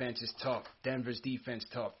 Grizzlies defense is tough. Denver's defense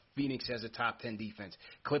tough. Phoenix has a top 10 defense.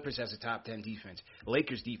 Clippers has a top 10 defense.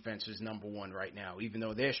 Lakers defense is number one right now, even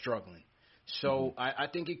though they're struggling. So I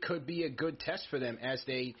think it could be a good test for them as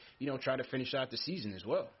they, try to finish out the season as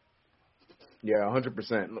well. Yeah, 100%.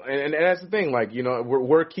 And that's the thing,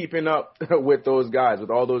 we're keeping up with those guys, with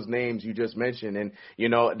all those names you just mentioned. And,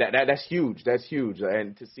 that's huge. That's huge.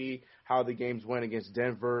 And to see how the games went against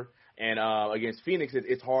Denver and against Phoenix,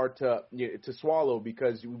 it's hard to swallow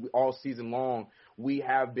because all season long we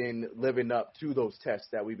have been living up to those tests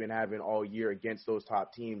that we've been having all year against those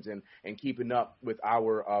top teams and keeping up with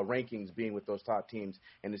our rankings being with those top teams.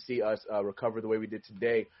 And to see us recover the way we did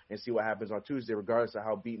today and see what happens on Tuesday, regardless of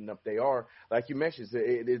how beaten up they are, like you mentioned,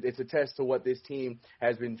 it's a test to what this team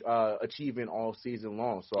has been achieving all season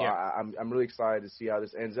long. So yeah. I'm really excited to see how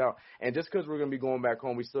this ends out. And just because we're going to be going back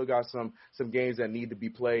home, we still got some games that need to be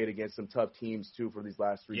played against some tough teams too for these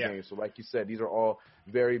last 3 games. So like you said, these are all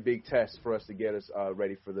very big tests for us to get us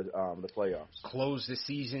ready for the playoffs. Close the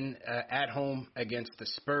season at home against the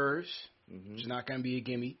Spurs, which is not going to be a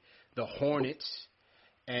gimme, the Hornets,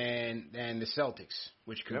 and the Celtics,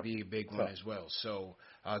 which could be a big one as well. So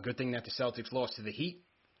good thing that the Celtics lost to the Heat.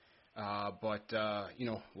 But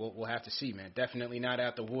we'll have to see, man. Definitely not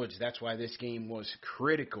out the woods. That's why this game was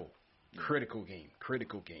critical. Critical game,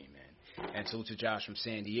 man. And salute to Josh from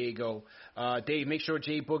San Diego. Dave, make sure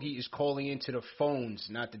Jay Boogie is calling into the phones,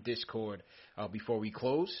 not the Discord, before we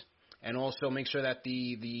close. And also make sure that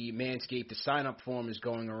the Manscaped, the sign-up form is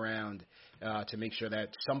going around to make sure that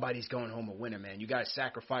somebody's going home a winner, man. You guys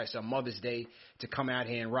sacrifice on Mother's Day to come out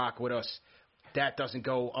here and rock with us. That doesn't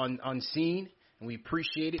go unseen, and we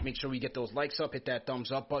appreciate it. Make sure we get those likes up, hit that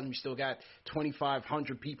thumbs up button. We still got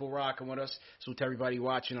 2,500 people rocking with us. So to everybody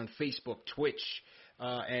watching on Facebook, Twitch,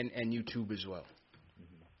 and YouTube as well.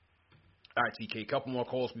 All right, TK, a couple more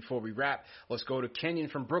calls before we wrap. Let's go to Kenyon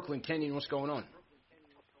from Brooklyn. Kenyon, what's going on?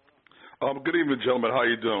 Good evening, gentlemen. How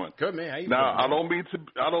you doing? Good, man. How you now, doing?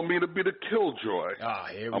 I don't mean to be the killjoy.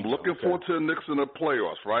 Here we I'm go. looking forward to the Knicks in the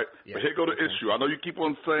playoffs, right? Yeah. But here go the issue. I know you keep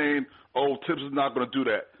on saying, Tibbs is not going to do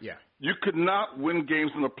that. Yeah. You could not win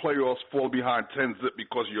games in the playoffs, fall behind 10-zip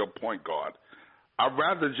because you're a point guard. I'd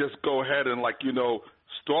rather just go ahead and,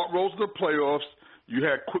 start rolls in the playoffs. You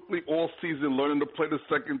had quickly all season learning to play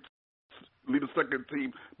lead the second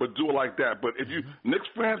team, but do it like that. But if you Knicks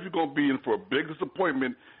fans, you're going to be in for a big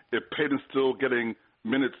disappointment if Payton's still getting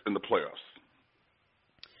minutes in the playoffs.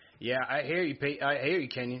 Yeah, I hear you,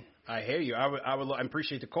 Kenyon. I hear you. I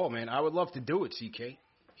appreciate the call, man. I would love to do it, CK.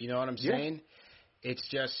 You know what I'm saying? It's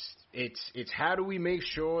just it's how do we make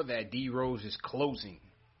sure that D Rose is closing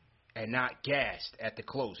and not gassed at the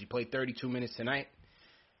close? He played 32 minutes tonight.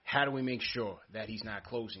 How do we make sure that he's not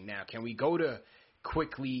closing? Now, can we go to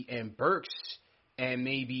Quickly and Burks and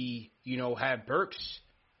maybe, have Burks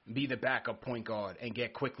be the backup point guard and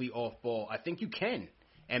get Quickly off ball? I think you can.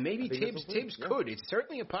 And maybe Tibbs could. It's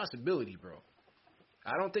certainly a possibility, bro.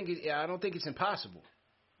 I don't think it's impossible.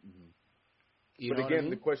 But again,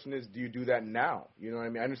 the question is, do you do that now? You know what I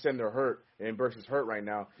mean? I understand they're hurt, and Burks is hurt right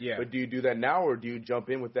now. Yeah. But do you do that now, or do you jump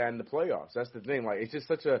in with that in the playoffs? That's the thing. It's just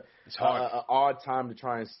such a odd time to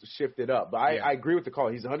try and shift it up. But I agree with the call.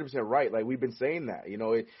 He's 100% right. We've been saying that.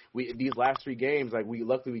 These last 3 games,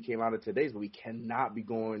 luckily we came out of today's, but we cannot be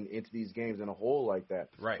going into these games in a hole like that.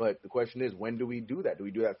 Right. But the question is, when do we do that? Do we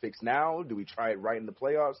do that fix now? Do we try it right in the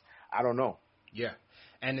playoffs? I don't know. Yeah.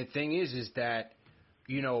 And the thing is that,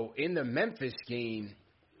 in the Memphis game,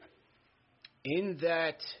 in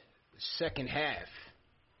that second half,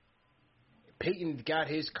 Payton got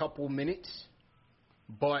his couple minutes,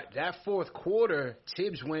 but that fourth quarter,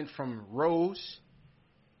 Tibbs went from Rose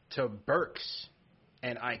to Burks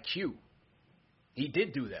and IQ. He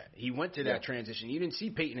did do that. He went to that transition. You didn't see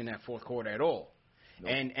Peyton in that fourth quarter at all.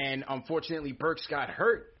 Nope. And unfortunately, Burks got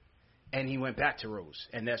hurt, and he went back to Rose.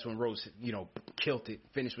 And that's when Rose, killed it,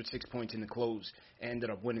 finished with 6 points in the close, and ended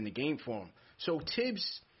up winning the game for him. So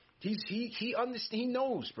Tibbs, he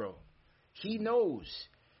knows, bro. He knows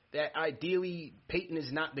that ideally Peyton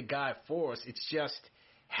is not the guy for us. It's just,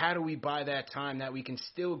 how do we buy that time that we can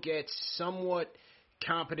still get somewhat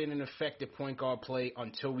competent and effective point guard play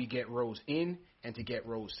until we get Rose in and to get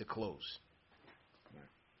Rose to close.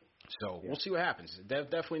 So we'll see what happens.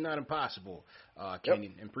 Definitely not impossible,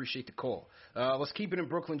 Kenyon, and appreciate the call. Let's keep it in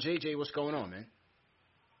Brooklyn. JJ, what's going on, man?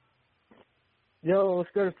 Yo, what's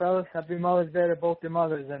good, fellas? Happy Mother's Day to both your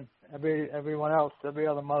mothers and everyone else, every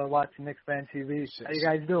other mother watching Knicks Fan TV. How you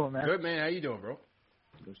guys doing, man? Good, man. How you doing, bro?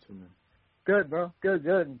 Good, too, man. Good, bro.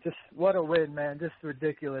 Good. Just what a win, man. Just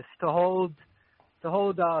ridiculous. To hold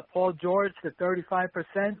Paul George to 35%,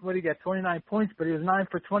 what did he get? 29 points, but he was 9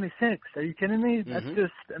 for 26. Are you kidding me? That's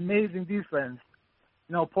just amazing defense.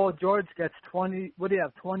 Paul George gets 20. What do you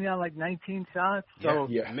have? 20 on like 19 shots. So,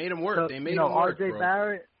 yeah. Made him work. So, they made him work, RJ bro.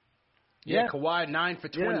 Barrett. Yeah, Kawhi 9 for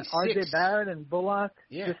 26. Yeah, RJ Barrett and Bullock.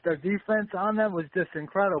 Yeah. Just their defense on them was just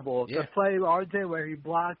incredible. Yeah. The play RJ where he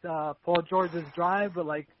blocked Paul George's drive with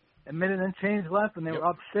like a minute and change left, and they were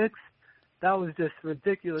up 6. That was just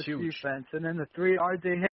ridiculous defense. And then the 3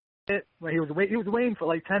 RJ hit where he was waiting for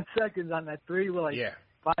like 10 seconds on that 3 with like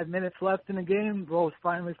 5 minutes left in the game. Rose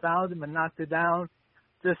finally found him and knocked it down.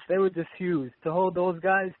 They were just huge. To hold those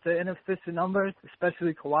guys to inefficient numbers,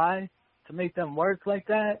 especially Kawhi, to make them work like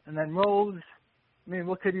that. And then Rose, I mean,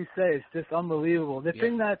 what could you say? It's just unbelievable. The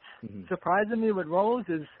thing that's surprising me with Rose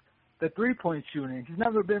is the 3-point shooting. He's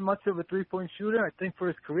never been much of a 3-point shooter. I think for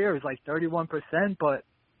his career it's like 31%, but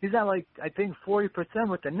he's at like, I think 40%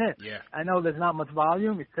 with the Knicks. Yeah. I know there's not much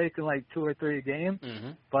volume. He's taking like 2 or 3 a game,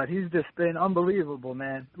 but he's just been unbelievable,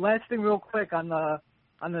 man. Last thing real quick on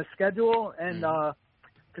the schedule, and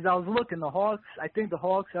because I was looking, the Hawks, I think the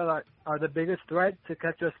Hawks are the biggest threat to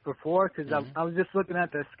catch us before, because I was just looking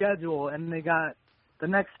at their schedule, and they got the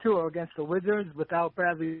next 2 are against the Wizards without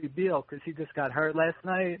Bradley Beal because he just got hurt last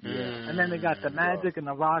night. And then they got the Magic and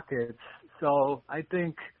the Rockets. So I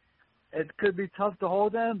think it could be tough to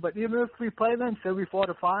hold them. But even if we play them, say we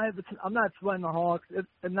 4-5, I'm not sweating the Hawks.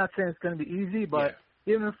 I'm not saying it's going to be easy, but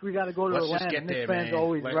even if we got to go to Atlanta, Knicks fans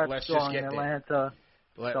always rep strong in Atlanta.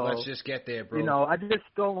 Let's just get there, bro. I just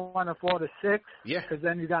don't want to 4-6. Yeah. Because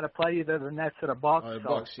then you got to play either the Nets or the Bucks. The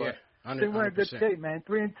Bucks, yeah. I think we're in good shape, man.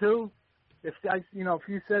 3-2. If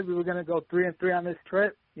you said we were going to go 3-3 on this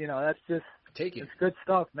trip, that's just it's good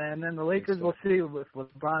stuff, man. And then the Lakers, we'll see if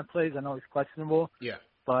LeBron plays. I know he's questionable. Yeah.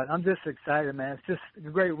 But I'm just excited, man. It's just a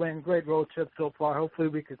great win, great road trip so far. Hopefully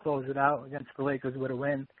we could close it out against the Lakers with a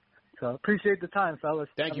win. So appreciate the time, fellas.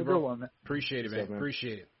 Thank you, bro. Good one, man. Appreciate it, man.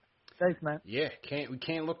 Appreciate it. Thanks, man. Yeah, we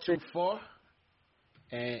can't look too far,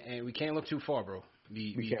 and we can't look too far, bro,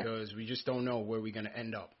 because we just don't know where we're gonna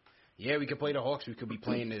end up. Yeah, we could play the Hawks. We could be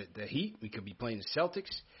playing the Heat. We could be playing the Celtics.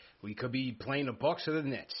 We could be playing the Bucks or the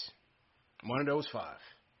Nets. One of those 5.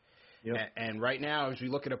 Yep. And right now, as we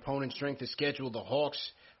look at opponent strength of schedule, the Hawks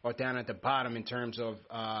are down at the bottom in terms of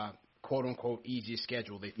quote-unquote easiest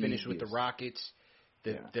schedule. They finished with the Rockets,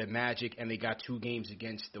 the Magic, and they got 2 games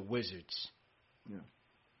against the Wizards. Yeah.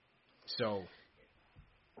 So,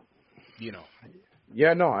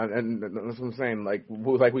 Yeah, no, and that's what I'm saying. Like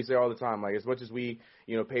we say all the time, like as much as we,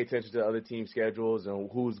 pay attention to other team schedules and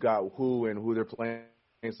who's got who and who they're playing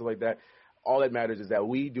and stuff like that, all that matters is that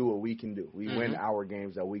we do what we can do. We win our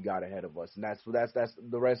games that we got ahead of us, and that's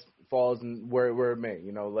the rest falls in where it may.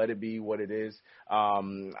 Let it be what it is.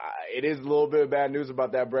 It is a little bit of bad news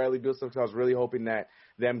about that Bradley Beal stuff. I was really hoping that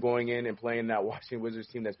them going in and playing that Washington Wizards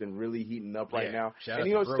team that's been really heating up right now, and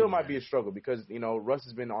it still might be a struggle because Russ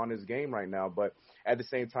has been on his game right now, but at the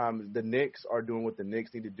same time the Knicks are doing what the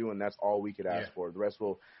Knicks need to do, and that's all we could ask for. The rest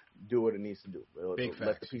will do what it needs to do. Let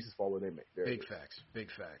the pieces fall where they may. Big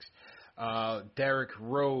facts. Derrick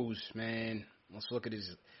Rose, man. Let's look at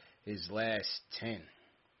his last 10.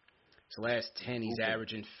 His last 10, he's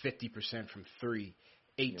averaging 50% from 3,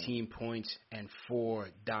 18 points, and 4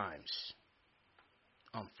 dimes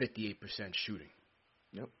on 58% shooting.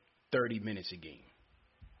 Yep. 30 minutes a game.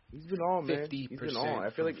 He's been on, man. He's been on. I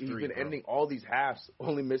feel like he's been ending all these halves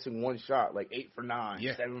only missing 1 shot, like 8 for 9,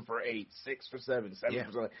 7 for 8, 6 for 7, 7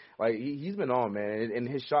 for 7. Like he's been on, man, and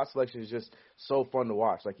his shot selection is just so fun to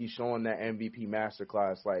watch. Like he's showing that MVP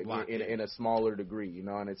masterclass, like in a smaller degree,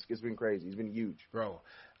 and it's been crazy. He's been huge, bro.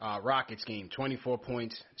 Rockets game, 24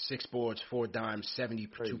 points, 6 boards, 4 dimes, 72%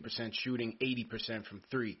 shooting, 80% from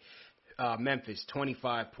 3. Memphis,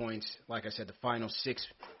 25 points. Like I said, the final 6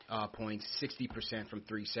 points, 60% from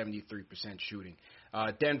 3, 73% shooting.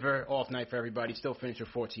 Denver, off night for everybody, still finished with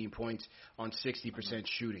 14 points on 60%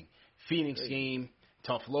 shooting. Phoenix game,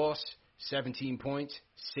 tough loss, 17 points,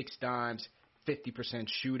 6 dimes, 50%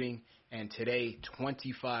 shooting. And today,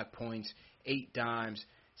 25 points, 8 dimes,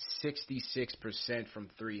 66% from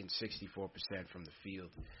 3 and 64% from the field.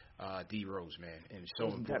 D Rose, man, and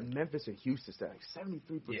so that Memphis and Houston stat, like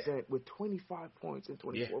 73% with 25 points and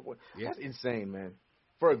 24 points. That's insane, man.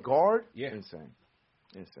 For a guard, insane.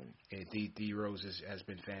 And D Rose has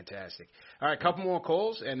been fantastic. All right, couple more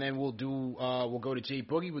calls, and then we'll go to Jay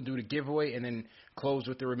Boogie. We'll do the giveaway, and then close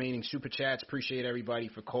with the remaining super chats. Appreciate everybody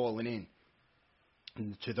for calling in.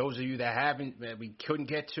 And to those of you that we couldn't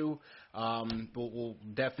get to, we'll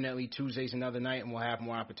definitely Tuesday's another night, and we'll have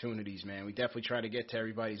more opportunities, man. We definitely try to get to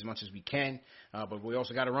everybody as much as we can, but we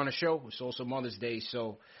also got to run a show. It's also Mother's Day,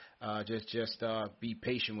 so just be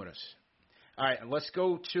patient with us. All right, let's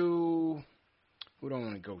go to who do I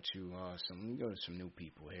want to go to? Let me go to some new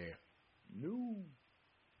people here.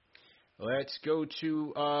 Let's go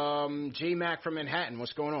to J Mac from Manhattan.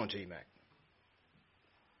 What's going on, J Mac?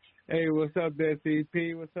 Hey, what's up there,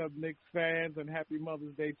 CP? What's up, Knicks fans? And happy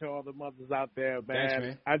Mother's Day to all the mothers out there, man. Thanks,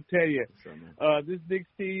 man. I tell you, this Knicks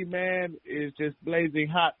team, man, is just blazing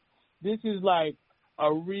hot. This is like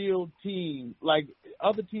a real team. Like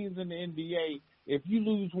other teams in the NBA, if you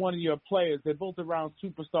lose one of your players, they're both around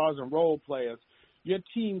superstars and role players, your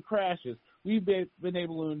team crashes. We've been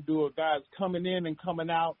able to endure guys coming in and coming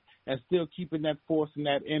out and still keeping that force and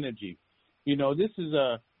that energy. You know, this is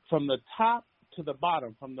from the top to the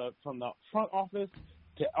bottom, from the front office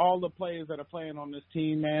to all the players that are playing on this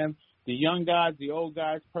team, man. The young guys, the old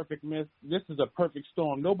guys, perfect mix. This is a perfect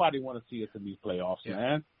storm. Nobody want to see us in these playoffs,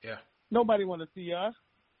 man. Yeah. Nobody want to see us,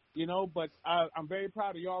 you know. But I'm very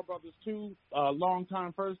proud of y'all brothers too. Long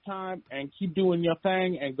time, first time, and keep doing your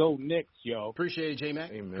thing and go Knicks, yo. Appreciate it, J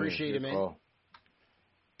Mac. Amen. Appreciate it, man. Call.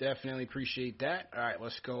 Definitely appreciate that. All right,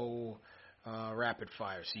 let's go rapid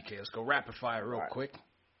fire, CK. Let's go rapid fire real quick.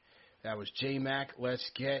 That was J-Mac. Let's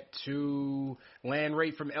get to Lan Ray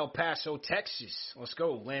from El Paso, Texas. Let's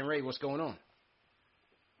go. Lan Ray, what's going on?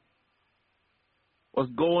 What's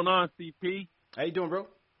going on, CP? How you doing, bro?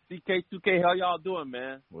 CK2K, how y'all doing,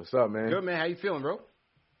 man? What's up, man? Good, man. How you feeling, bro?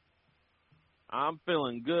 I'm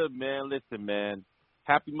feeling good, man. Listen, man.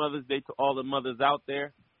 Happy Mother's Day to all the mothers out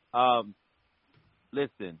there.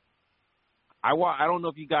 Listen, I don't know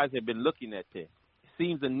if you guys have been looking at this.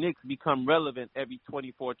 Seems the Knicks become relevant every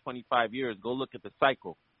 24, 25 years. Go look at the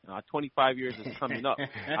cycle. 25 years is coming up.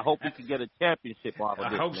 I hope we can get a championship off of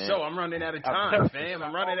this, I hope man. so. I'm running out of time, fam.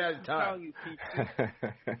 I'm running out of time.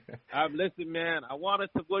 Listen, man, I want us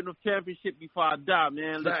to win the championship before I die,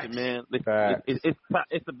 man. Facts. Listen, man.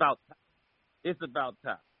 It's about time. It's about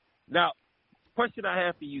time. Now, question I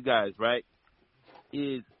have for you guys, right,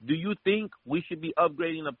 is do you think we should be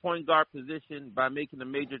upgrading the point guard position by making a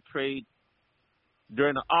major trade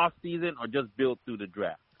during the off season, or just build through the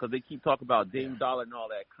draft? Because they keep talking about Dame Dollar and all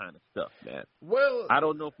that kind of stuff, man. Well, I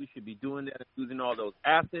don't know if we should be doing that and using all those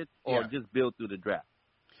assets, or just build through the draft.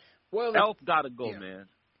 Well, Elf gotta go, man.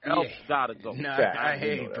 Elf gotta go. No, I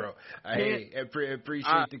hate it, bro. I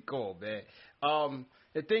appreciate the call, man.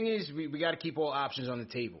 The thing is, we got to keep all options on the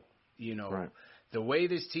table. You know, the way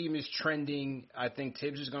this team is trending, I think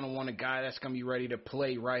Tibbs is going to want a guy that's going to be ready to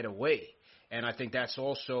play right away, and I think that's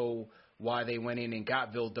also why they went in and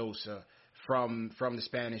got Vildosa from the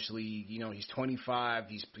Spanish league. You know, he's 25.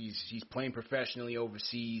 He's playing professionally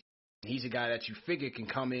overseas. He's a guy that you figure can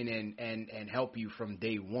come in and help you from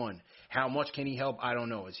day one. How much can he help? I don't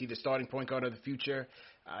know. Is he the starting point guard of the future?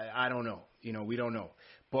 I don't know. You know, we don't know.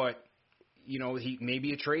 But, you know,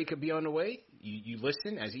 maybe a trade could be on the way. You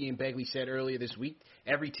listen, as Ian Begley said earlier this week,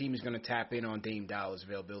 every team is going to tap in on Dame Dollar's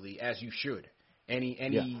availability, as you should.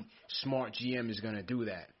 Any smart GM is going to do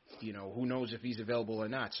that. You know, who knows if he's available or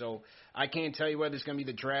not. So I can't tell you whether it's going to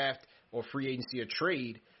be the draft or free agency or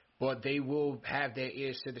trade, but they will have their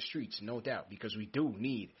ears to the streets, no doubt, because we do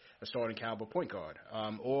need a starting caliber point guard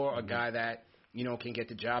or a guy that, you know, can get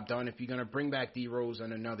the job done if you're going to bring back D Rose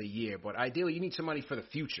in another year. But ideally, you need somebody for the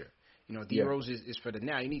future. You know, D Rose is for the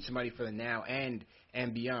now. You need somebody for the now and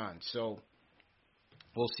beyond. So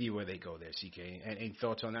we'll see where they go there, CK. Any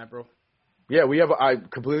thoughts on that, bro? Yeah, I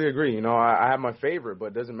completely agree. I have my favorite, but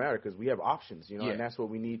it doesn't matter because we have options. And that's what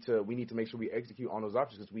we need to make sure we execute on those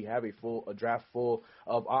options because we have a draft full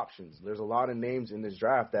of options. There's a lot of names in this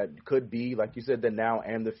draft that could be, like you said, the now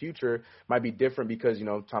and the future might be different because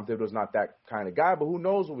Tom Thibodeau's not that kind of guy. But who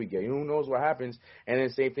knows what we get? Who knows what happens? And then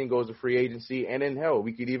same thing goes to free agency, and then hell,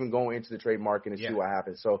 we could even go into the trade market and see what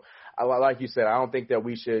happens. So, like you said, I don't think that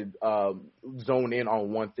we should zone in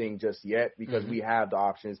on one thing just yet because we have the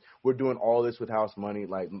options. We're doing all this with house money,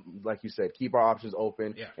 like you said, keep our options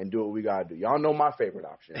open and do what we gotta do. Y'all know my favorite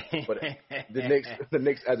option, but the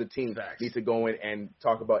Knicks as a team need to go in and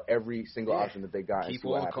talk about every single option that they got. Keep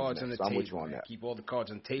all the cards on the table. Keep all the cards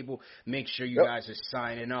on the table. Make sure you guys are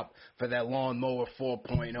signing up for that lawnmower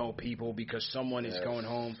 4.0, people, because someone is going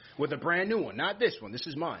home with a brand new one. Not this one. This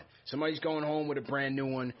is mine. Somebody's going home with a brand new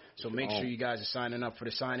one. So make sure you guys are signing up for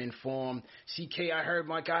the sign-in form. CK, I heard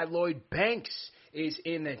my guy Lloyd Banks is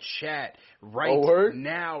in the chat right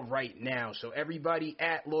now. So everybody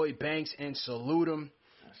at Lloyd Banks and salute him.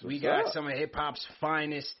 We got some of hip-hop's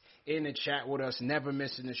finest in the chat with us, never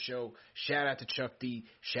missing the show. Shout out to Chuck D.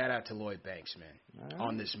 Shout out to Lloyd Banks, man,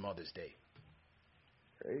 on this Mother's Day.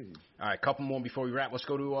 Crazy. All right, a couple more before we wrap. Let's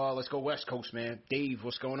go West Coast, man. Dave,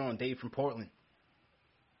 what's going on? Dave from Portland.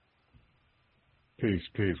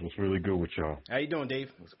 Peace. What's really good with y'all? How you doing, Dave?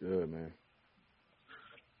 What's good, man?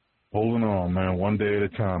 Holding on, man. One day at a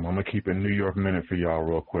time. I'm going to keep a New York minute for y'all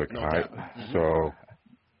real quick, all right? So,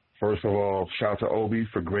 first of all, shout out to Obi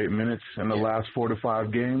for great minutes in the last 4 to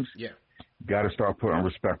 5 games. Yeah. Got to start putting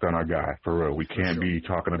respect on our guy, for real. We can't be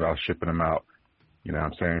talking about shipping him out, you know what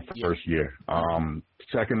I'm saying, for first year.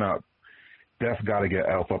 Second up, Def got to get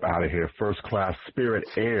Elf up out of here. First class Spirit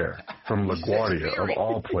Air from LaGuardia, of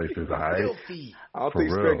all places, all right? I don't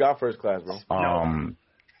think Spirit got first class, bro.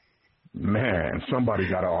 Man, somebody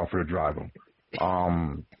got to offer to drive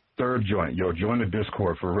him. Third joint, join the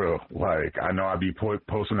Discord for real. Like, I know I'd be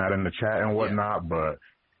posting that in the chat and whatnot, but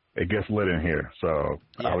it gets lit in here. So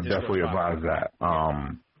I would definitely advise that.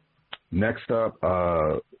 Next up,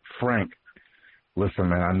 Frank. Listen,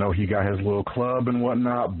 man, I know he got his little club and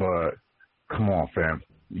whatnot, but come on, fam.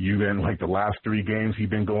 You've been, like, the last 3 games, he's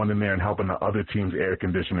been going in there and helping the other team's air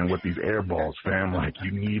conditioning with these air balls, fam. Like,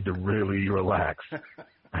 you need to really relax.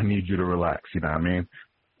 I need you to relax, you know what I mean?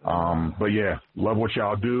 But, yeah, love what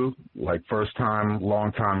y'all do. Like, first time,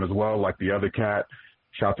 long time as well, like the other cat.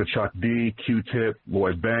 Shout to Chuck D, Q-Tip,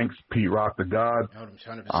 Lloyd Banks, Pete Rock the God.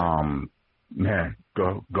 Man,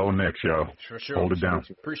 go Knicks, yo. Sure. Hold it down.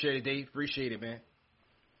 Appreciate it, Dave. Appreciate it, man.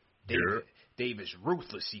 Dave is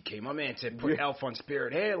ruthless, CK. My man said put Elf on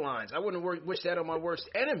Spirit Airlines. I wouldn't wish that on my worst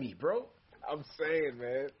enemy, bro. I'm saying,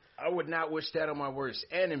 man. I would not wish that on my worst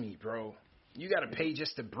enemy, bro. You got to pay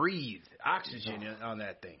just to breathe oxygen on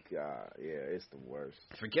that thing. God, yeah, it's the worst.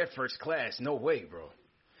 Forget first class. No way, bro.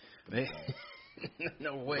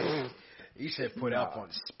 No way. You said put Elf on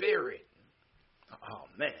Spirit. Oh,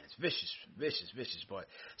 man, it's vicious. But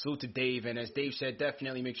salute to Dave. And as Dave said,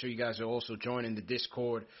 definitely make sure you guys are also joining the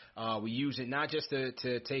Discord. We use it not just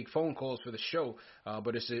to take phone calls for the show,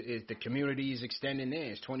 but it's the community is extending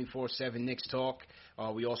there. It's 24/7 Knicks Talk.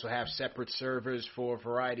 We also have separate servers for a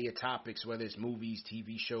variety of topics, whether it's movies,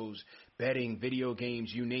 TV shows, betting, video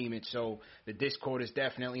games, you name it. So the Discord is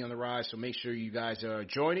definitely on the rise, so make sure you guys are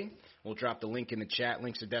joining. We'll drop the link in the chat.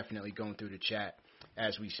 Links are definitely going through the chat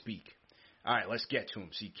as we speak. All right, let's get to him,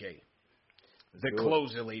 CK. The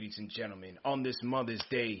closer, ladies and gentlemen, on this Mother's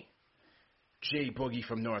Day, Jay Boogie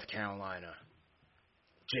from North Carolina.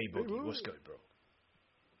 Jay Boogie, what's good, bro?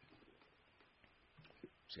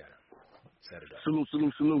 Just gotta set it up.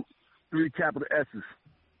 Salute. 3 capital S's.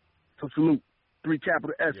 So salute. 3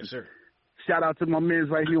 capital S's. Yes, sir. Shout out to my mans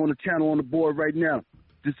right here on the channel on the board right now.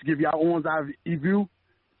 Just to give y'all one's eye view.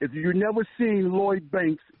 If you never seen Lloyd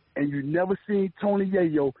Banks and you never seen Tony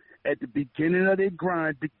Yayo at the beginning of their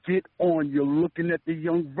grind to get on, you're looking at the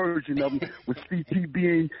young version of them with CT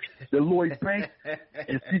being the Lloyd Banks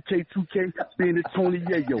and CK2K being the Tony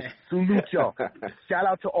Yayo. Salute y'all. Shout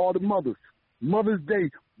out to all the mothers. Mother's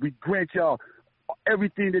Day, we grant y'all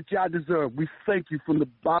everything that y'all deserve. We thank you from the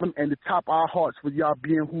bottom and the top of our hearts for y'all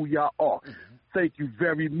being who y'all are. Thank you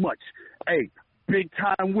very much. Hey, big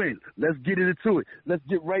time win. Let's get into it. Let's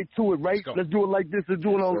get right to it, right? Let's do it like this. Let's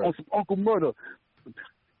do it on some Uncle Murder.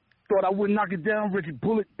 Thought I wouldn't knock it down, Ricky.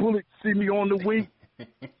 Bullet, see me on the wing.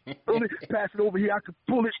 Pass it over here. I can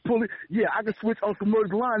pull it. Yeah, I can switch Uncle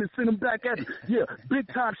Murder's line and send him back at him. Yeah, big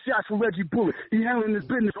time shots for Reggie Bullitt. He handling his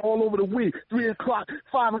business all over the wing. 3 o'clock,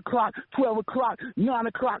 5 o'clock, 12 o'clock, 9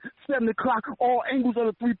 o'clock, 7 o'clock, all angles of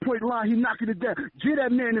the 3-point line. He knocking it down. Get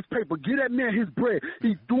that man his paper. Get that man his bread.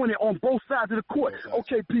 He's doing it on both sides of the court.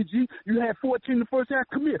 Okay, PG, you had 14 in the first half.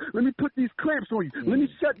 Come here. Let me put these clamps on you. Let me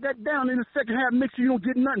shut that down in the second half. Make sure you don't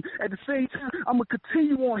get nothing. At the same time, I'm going to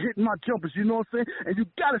continue on hitting my jumpers. You know what I'm saying? And you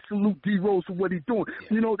got to salute D Rose for what he's doing.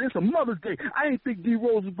 You know, it's a Mother's Day. I ain't think D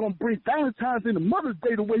Rose was going to bring Valentine's into Mother's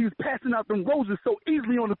Day the way he was passing out them roses so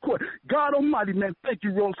easily on the court. God almighty, man, thank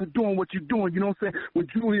you, Rose, for doing what you're doing. You know what I'm saying? When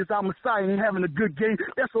Julius, our Messiah, ain't having a good game,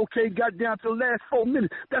 that's okay. Got down to the last 4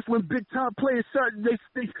 minutes. That's when big-time players start,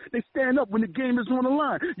 they stand up when the game is on the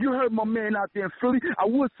line. You heard my man out there in Philly. I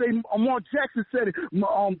would say Mark Jackson said it,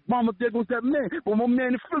 Mama, there goes that man. But my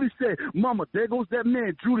man in Philly said, Mama, there goes that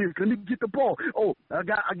man. Julius, let me get the ball. Oh, I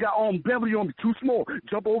got Beverly on me, too small.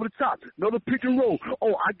 Jump over the top. Another pick and roll.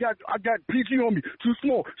 Oh, I got PG on me, too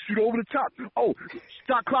small. Shoot over the top. Oh,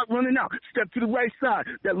 shot clock running out. Step to the right side.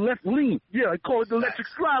 That left lean. Yeah, I call it the electric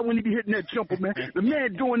slide when he be hitting that jumper, man. The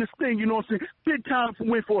man doing this thing, you know what I'm saying? Big time for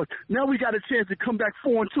win for us. Now we got a chance to come back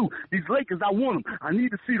 4-2. These Lakers, I want them. I need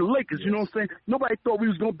to see the Lakers, you know what I'm saying? Nobody thought we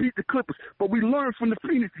was going to beat the Clippers, but we learned from the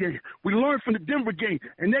Phoenix game. We learned from the Denver game,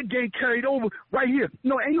 and that game carried over right here.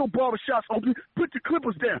 No, ain't no barbershops open. Put the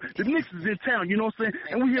Clippers down. The Knicks is in town, you know what I'm saying?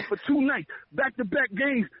 And we here for 2 nights, back-to-back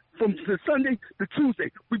games. From Sunday to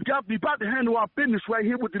Tuesday, we about to handle our business right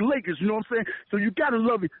here with the Lakers, you know what I'm saying? So you got to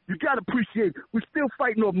love it. You got to appreciate it. We're still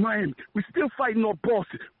fighting off Miami. We're still fighting off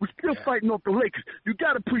Boston. We're still fighting off the Lakers. You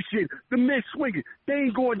got to appreciate it. The men swinging.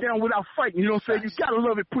 They ain't going down without fighting, you know what I'm saying? You got to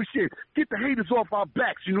love it, appreciate it. Get the haters off our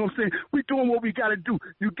backs, you know what I'm saying? We're doing what we got to do.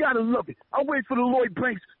 You got to love it. I wait for the Lloyd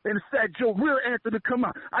Banks and the Fat Joe real answer to come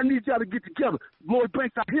out. I need y'all to get together. Lloyd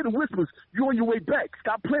Banks, I hear the whispers. You on your way back.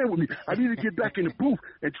 Stop playing with me. I need to get back in the booth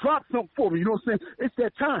and drop something for me. You know what I'm saying? It's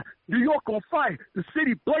that time. New York on fire. The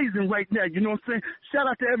city blazing right now. You know what I'm saying? Shout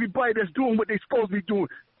out to everybody that's doing what they're supposed to be doing.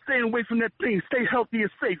 Staying away from that thing. Stay healthy and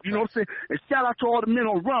safe. You know what I'm saying? And shout out to all the men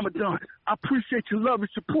on Ramadan. I appreciate your love and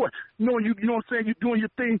support. Knowing you know what I'm saying? You're doing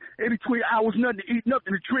your thing every 20 hours, nothing to eat,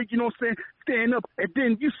 nothing to drink. You know what I'm saying? Staying up. And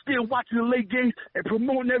then you still watching the late games and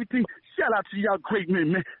promoting everything. Shout out to y'all great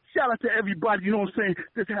men, man. Shout out to everybody, you know what I'm saying,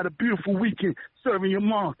 that's had a beautiful weekend serving your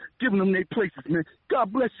mom, giving them their places, man.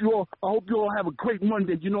 God bless you all. I hope you all have a great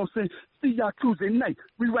Monday, you know what I'm saying? See y'all Tuesday night.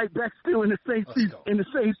 We right back still in the same season, in the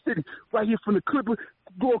same city, right here from the Clippers.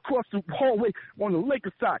 Go across the hallway on the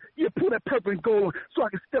Lakers side. Yeah, pull that purple and gold on so I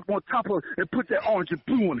can step on top of it and put that orange and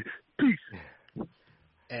blue on it. Peace.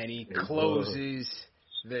 And he closes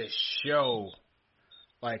the show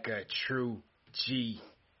like a true G.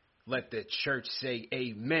 Let the church say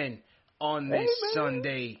amen on this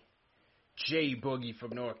Sunday. Jay Boogie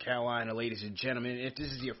from North Carolina, ladies and gentlemen. If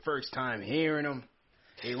this is your first time hearing him,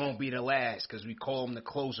 it won't be the last because we call him the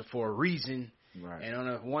closer for a reason. Right. And on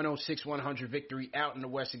a 106-100 victory out in the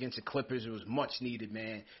West against the Clippers, it was much needed,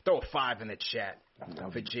 man. Throw a 5 in the chat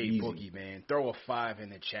for Jay Boogie, man. Throw a 5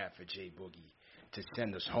 in the chat for Jay Boogie to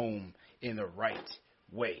send us home in the right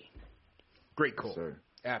way. Great call. Yes,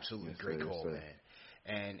 absolutely great call, man.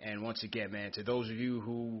 And once again, man, to those of you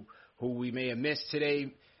who we may have missed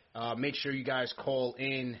today, make sure you guys call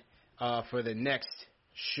in for the next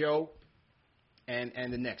show and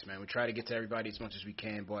the next, man. We try to get to everybody as much as we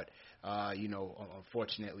can, but,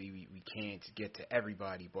 unfortunately, we can't get to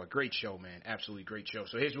everybody. But great show, man. Absolutely great show.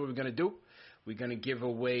 So here's what we're going to do. We're going to give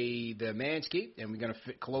away the Manscaped, and we're going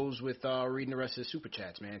to close with reading the rest of the Super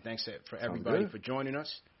Chats, man. Thanks for everybody for joining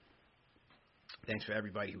us. Thanks for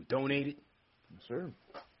everybody who donated. Sure.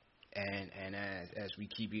 And as we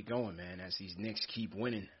keep it going, man, as these Knicks keep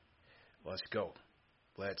winning, let's go.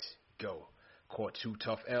 Let's go. Caught 2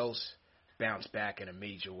 tough L's, bounce back in a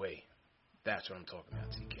major way. That's what I'm talking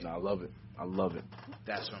about, TK. No, I love it. I love it.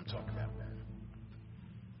 That's what I'm talking about, man.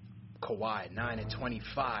 Kawhi,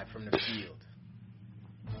 9-25 from the field.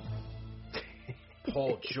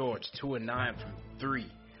 Paul George, 2-9 from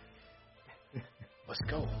 3. Let's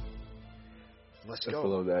go. Let's go. I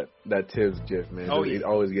love that Tibbs gif, man. Oh, yeah. It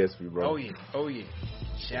always gets me, bro. Oh, yeah.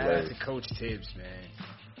 Shout out to Coach Tibbs, man.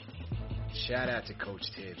 Shout out to Coach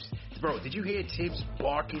Tibbs. Bro, did you hear Tibbs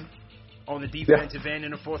barking on the defensive end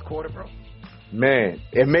in the fourth quarter, bro? Man,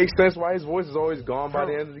 it makes sense why his voice is always gone by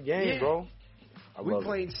the end of the game, bro. We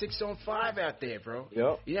played 6-on-5 out there, bro.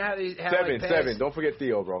 Yep. You know how they have 7. Don't forget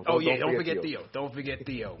Theo, bro. Don't forget Theo. Don't forget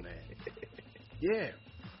Theo, man. Yeah.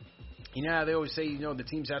 You know how they always say, the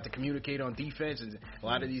teams have to communicate on defense, and a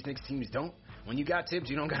lot of these Knicks teams don't? When you got Tibbs,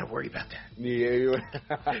 you don't got to worry about that. Yeah.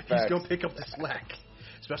 He's going to pick up the slack.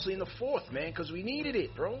 especially in the fourth, man, because we needed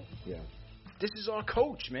it, bro. Yeah. This is our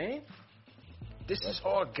coach, man. This is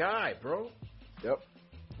our guy, bro. Yep.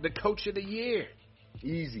 The coach of the year.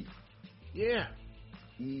 Easy. Yeah.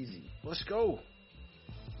 Easy. Let's go.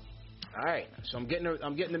 All right. So I'm getting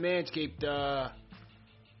the Manscaped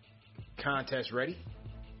contest ready.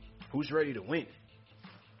 Who's ready to win?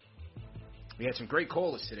 We had some great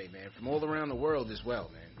callers today, man, from all around the world as well,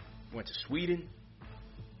 man. Went to Sweden.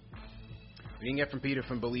 We didn't get from Peter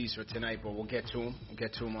from Belize for tonight, but we'll get to him. We'll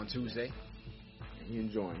get to him on Tuesday. He's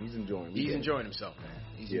enjoying. He's enjoying himself, man.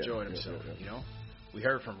 He's enjoying himself. You know, we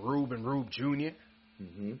heard from Rube and Rube Jr.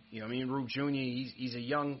 Mm-hmm. You know what I mean? Rube Jr. He's a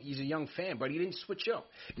young fan, but he didn't switch up.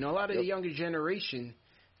 You know, a lot of the younger generation,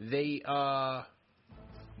 they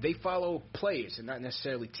follow players and not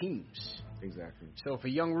necessarily teams. Exactly. So for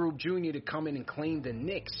young Rube Jr. to come in and claim the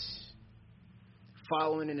Knicks,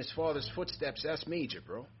 following in his father's footsteps, that's major,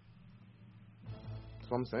 bro. That's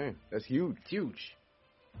what I'm saying. That's huge.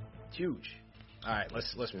 Huge. All right,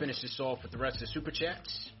 let's finish this off with the rest of the Super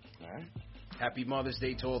Chats. All right. Happy Mother's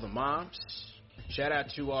Day to all the moms. Shout out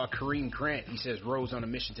to Kareem Grant. He says, Rose on a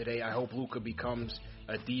mission today. I hope Luka becomes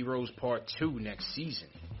a D-Rose Part 2 next season.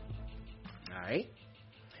 All right.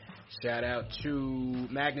 Shout out to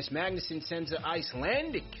Magnus. Magnuson sends an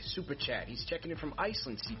Icelandic Super Chat. He's checking in from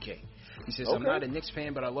Iceland, CK. He says, I'm not a Knicks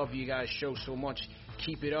fan, but I love you guys' show so much.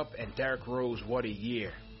 Keep it up. And Derrick Rose, what a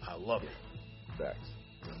year. I love it. Facts.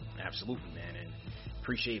 Absolutely, man. And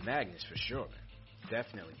appreciate Magnus for sure, man.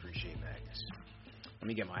 Definitely appreciate Magnus. Let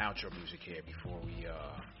me get my outro music here before we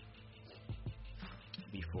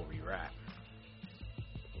wrap.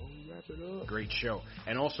 Wrap it up. Great show.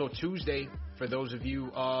 And also Tuesday, for those of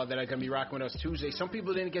you that are going to be rocking with us Tuesday, some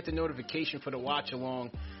people didn't get the notification for the watch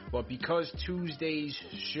along, but because Tuesday's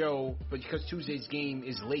game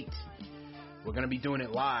is late, we're going to be doing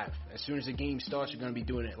it live. As soon as the game starts, we're going to be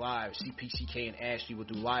doing it live. CPCK and Ashley will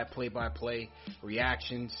do live play-by-play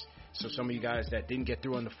reactions. So some of you guys that didn't get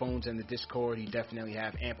through on the phones and the Discord, you definitely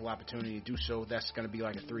have ample opportunity to do so. That's going to be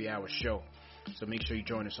like a 3-hour show. So make sure you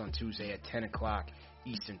join us on Tuesday at 10 o'clock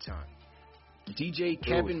Eastern Time. DJ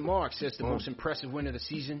Kevin Mark says the most impressive win of the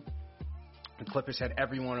season. The Clippers had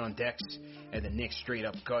everyone on decks, and the Knicks straight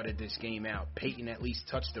up gutted this game out. Peyton at least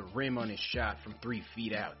touched the rim on his shot from 3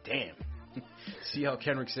 feet out. Damn. CL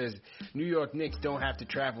Kenrick says, New York Knicks don't have to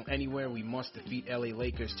travel anywhere. We must defeat LA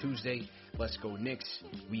Lakers Tuesday. Let's go Knicks.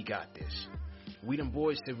 We got this. We them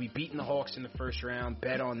boys said we beaten the Hawks in the first round.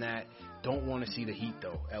 Bet on that. Don't want to see the Heat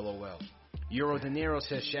though. LOL. Euro De Niro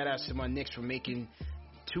says, shout outs to my Knicks for making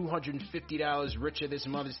 $250 richer this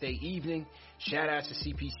Mother's Day evening. Shout out to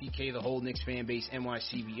CPCK, the whole Knicks fan base,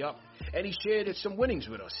 NYCB up. And he shared some winnings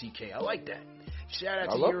with us, CK. I like that. Shout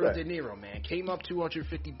out to Euro De Niro, man. Came up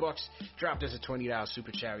 $250, dropped us a $20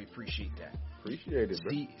 super chat. We appreciate that. Appreciate it,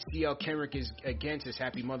 bro. CL Kenrick is again says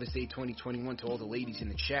happy Mother's Day 2021 to all the ladies in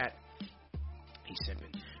the chat. He's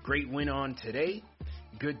simping. Great win on today.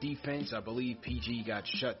 Good defense. I believe PG got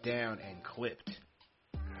shut down and clipped.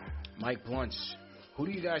 Mike Blunts. Who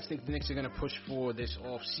do you guys think the Knicks are going to push for this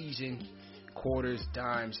offseason? Quarters,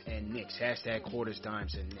 dimes, and Knicks. Hashtag quarters,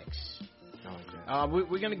 dimes, and Knicks.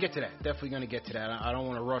 We're going to get to that. Definitely going to get to that. I don't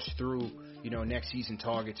want to rush through, next season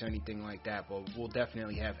targets or anything like that, but we'll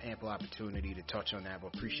definitely have ample opportunity to touch on that,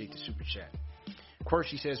 but appreciate the super chat.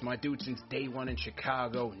 Quirky says, my dude, since day one in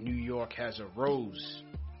Chicago, New York has a rose.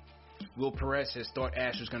 Will Perez says, thought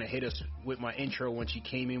Ash was going to hit us with my intro when she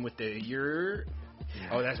came in with the yer.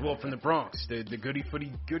 Oh, that's Will from the Bronx, the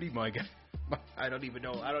goody, my guy. I don't even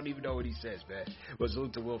know what he says, man. Was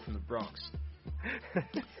salute to Will from the Bronx.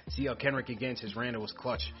 CL Kenrick again says Randall was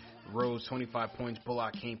clutch. Rose 25 points.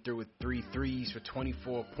 Bullock came through with 3 threes for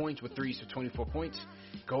 24 points. With threes for 24 points.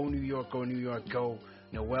 Go New York, go New York, go.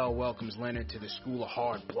 Noel welcomes Leonard to the school of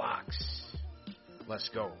hard blocks. Let's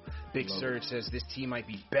go. Big Surge says this team might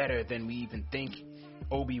be better than we even think.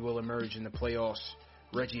 Obi will emerge in the playoffs.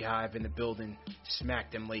 Reggie Hive in the building.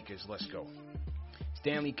 Smack them Lakers. Let's go.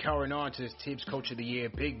 Stanley Caranon says Tibbs Coach of the Year.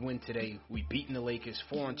 Big win today. We beaten the Lakers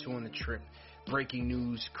 4-2 on the trip. Breaking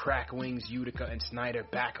news. Crack Wings, Utica, and Snyder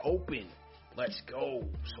back open. Let's go.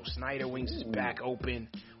 So Snyder Wings is back open.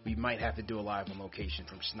 We might have to do a live on location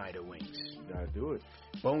from Snyder Wings. Gotta do it.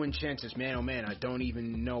 Bowen Chen says, man, oh man, I don't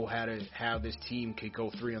even know how this team could go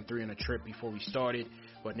 3-on-3 on a trip before we started,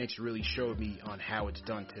 but Knicks really showed me on how it's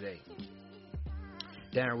done today.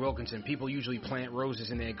 Darren Wilkinson, people usually plant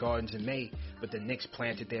roses in their gardens in May, but the Knicks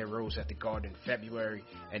planted their rose at the garden in February,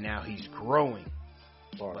 and now he's growing.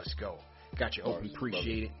 Let's go. Got you open,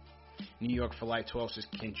 appreciate it. New York for Life 12 says,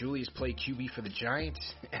 can Julius play QB for the Giants?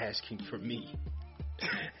 Asking for me.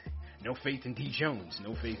 No faith in D. Jones.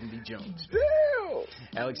 No faith in D. Jones. Damn!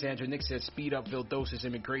 Alexandra Nick says, speed up Vildosa's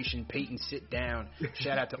immigration. Peyton, sit down.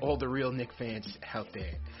 Shout out to all the real Nick fans out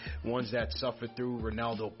there. Ones that suffered through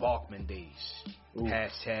Ronaldo Bachman days. Ooh.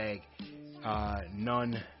 Hashtag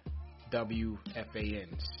none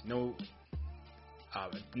WFANs. No,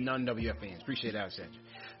 none WFANs. Appreciate it,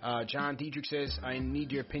 Alexandra. John Diedrich says, I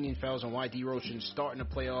need your opinion, fellas, on why D. Rose shouldn't start in the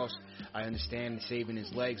playoffs. I understand saving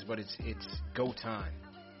his legs, but it's go time.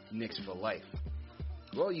 Knicks for life.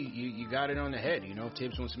 Well, you got it on the head. You know,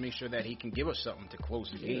 Tibbs wants to make sure that he can give us something to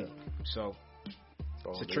close the game. So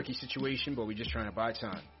it's a tricky situation, but we're just trying to buy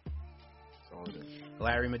time.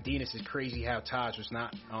 Larry Medina says, crazy how Taj was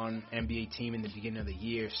not on NBA team in the beginning of the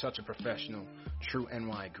year. Such a professional, true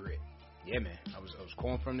NY grit. Yeah, man. I was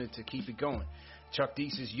calling for him to keep it going. Chuck D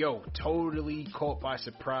says, yo, totally caught by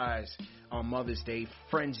surprise on Mother's Day.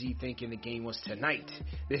 Frenzy thinking the game was tonight.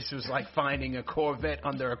 This was like finding a Corvette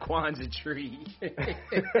under a Kwanzaa tree.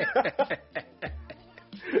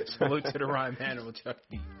 Salute to the rhyme animal, Chuck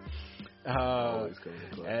D.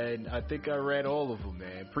 And I think I read all of them,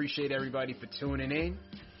 man. Appreciate everybody for tuning in.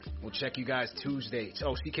 We'll check you guys Tuesday.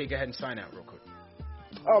 Oh, CK, go ahead and sign out real quick.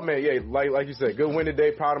 Oh, man, yeah, like you said, good win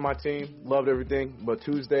today. Proud of my team. Loved everything. But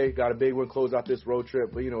Tuesday, got a big one, close out this road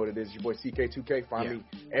trip. But you know what it is. Your boy CK2K. Find me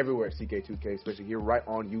everywhere at CK2K, especially here right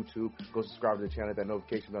on YouTube. Go subscribe to the channel, hit that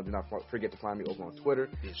notification bell. Do not forget to find me over on Twitter.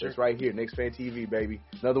 Yes, it's right here, Knicks Fan TV, baby.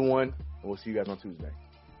 Another one, and we'll see you guys on Tuesday.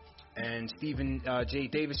 And Stephen J.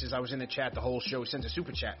 Davis says, I was in the chat the whole show. Sends a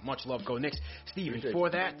super chat. Much love, go Knicks. Stephen, for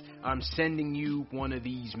that, I'm sending you one of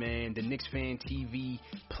these, man. The Knicks Fan TV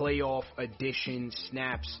playoff edition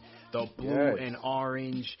snaps. The blue and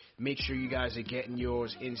orange. Make sure you guys are getting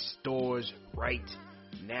yours in stores right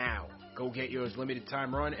now. Go get yours. Limited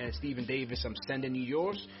time run. And Stephen Davis, I'm sending you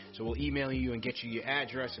yours. So we'll email you and get you your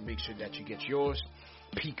address and make sure that you get yours.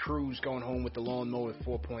 Pete Cruz going home with the lawnmower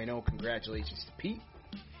 4.0. Congratulations to Pete.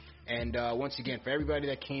 And once again, for everybody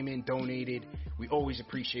that came in, donated, we always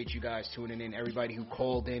appreciate you guys tuning in. Everybody who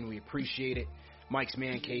called in, we appreciate it. Mike's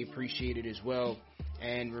Man Cave, appreciate it as well.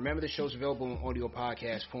 And remember, the show's available in audio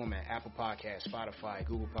podcast format, Apple Podcasts, Spotify,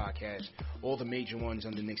 Google Podcasts, all the major ones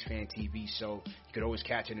under Knicks Fan TV. So you could always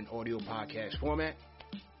catch it in audio podcast format.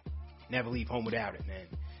 Never leave home without it, man.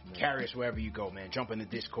 Carry us wherever you go, man. Jump in the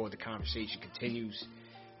Discord. The conversation continues.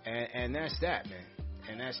 And that's that, man.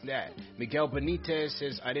 And that's that. Miguel Benitez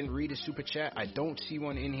says, I didn't read a super chat. I don't see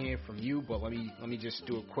one in here from you, but let me just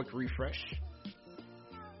do a quick refresh.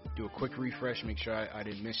 Make sure I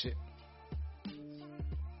didn't miss it.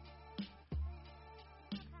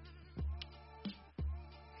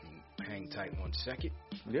 Hang tight 1 second.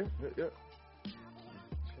 Yeah.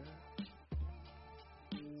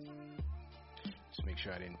 Just make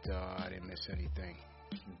sure I didn't miss anything.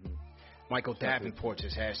 Mm-hmm. Michael Davenport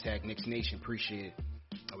says, hashtag Knicks Nation. Appreciate it.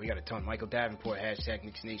 Oh, we got a ton. Michael Davenport, hashtag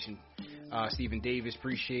Knicks Nation. Stephen Davis,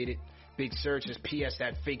 appreciate it. Big Surge says, P.S.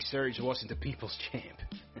 that fake Surge wasn't the people's champ.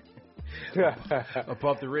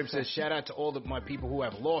 Above the Rim says, shout out to all of my people who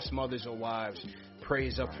have lost mothers or wives.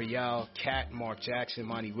 Praise up for y'all. Kat, Mark Jackson,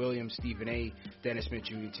 Monty Williams, Stephen A., Dennis Smith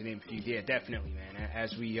Jr., to name a few. Yeah, definitely, man.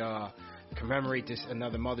 As we commemorate this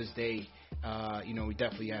another Mother's Day, we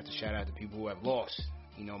definitely have to shout out to people who have lost,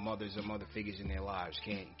 mothers or mother figures in their lives.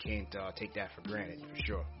 Can't take that for granted, for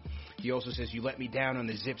sure. He also says, you let me down on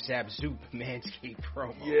the Zip Zap Zoop Manscaped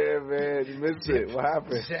promo. Yeah, man. You missed it. What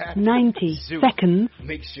happened? Zap 90 Zoop. seconds.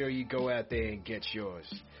 Make sure you go out there and get yours.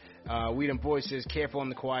 Weedham Boy says, careful on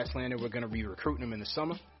the quiet slander. We're going to be recruiting him in the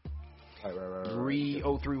summer. Right.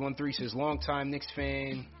 0313 says, long-time Knicks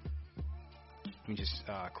fan. Let me just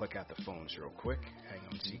click out the phones real quick. Hang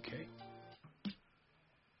on, CK.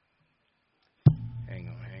 Hang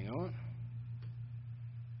on.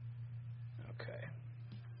 Okay.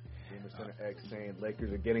 Center X saying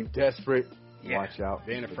Lakers are getting desperate. Yeah, watch out.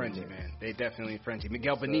 They're in a frenzy, man. They're definitely in a frenzy.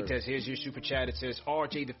 Miguel Benitez, here's your super chat. It says,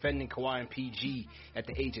 RJ defending Kawhi and PG at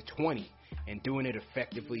the age of 20 and doing it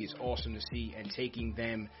effectively is awesome to see, and taking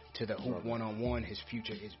them to the hoop one-on-one. His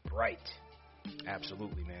future is bright.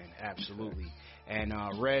 Absolutely, man. Absolutely. And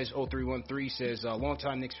Rez0313 says,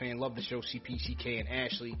 longtime Knicks fan, love the show, CPCK and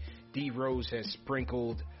Ashley. D. Rose has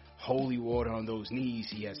sprinkled holy water on those knees.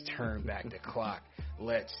 He has turned back the clock.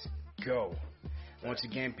 Let's go. Once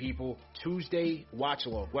again, people, Tuesday, watch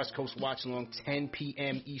along, West Coast watch along, 10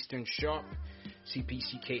 p.m. Eastern sharp.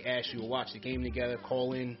 CPCK Ashley will watch the game together,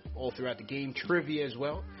 call in all throughout the game, trivia as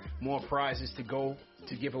well, more prizes to go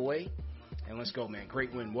to give away, and let's go, man.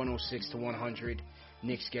 Great win, 106-100.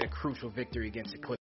 Knicks get a crucial victory against the Clippers.